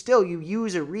even still you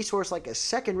use a resource like a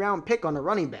 2nd round pick on a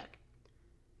running back.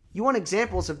 You want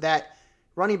examples of that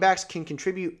running backs can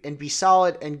contribute and be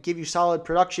solid and give you solid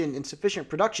production and sufficient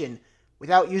production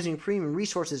without using premium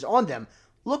resources on them.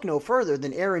 Look no further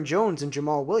than Aaron Jones and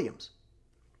Jamal Williams.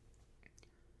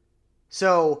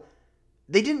 So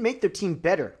they didn't make their team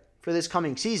better for this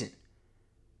coming season.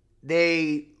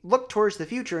 They look towards the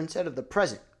future instead of the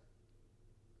present.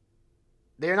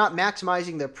 They're not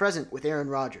maximizing their present with Aaron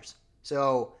Rodgers.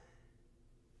 So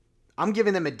I'm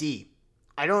giving them a D.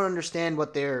 I don't understand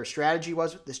what their strategy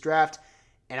was with this draft,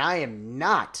 and I am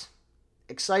not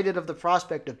excited of the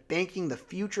prospect of banking the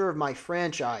future of my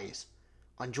franchise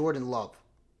on Jordan Love.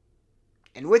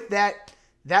 And with that,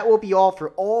 that will be all for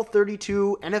all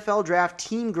 32 NFL Draft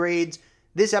team grades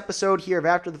this episode here of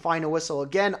After the Final Whistle.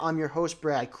 Again, I'm your host,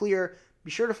 Brad Clear.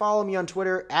 Be sure to follow me on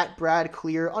Twitter at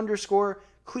BradClear_,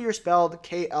 Clear spelled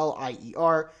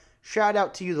Klier. Shout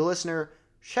out to you, the listener,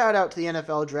 shout out to the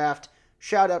NFL draft.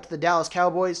 Shout out to the Dallas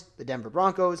Cowboys, the Denver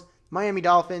Broncos, Miami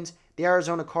Dolphins, the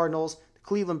Arizona Cardinals, the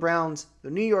Cleveland Browns, the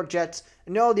New York Jets,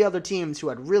 and all the other teams who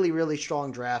had really, really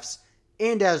strong drafts.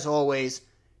 And as always,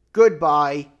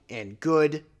 goodbye and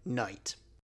good night.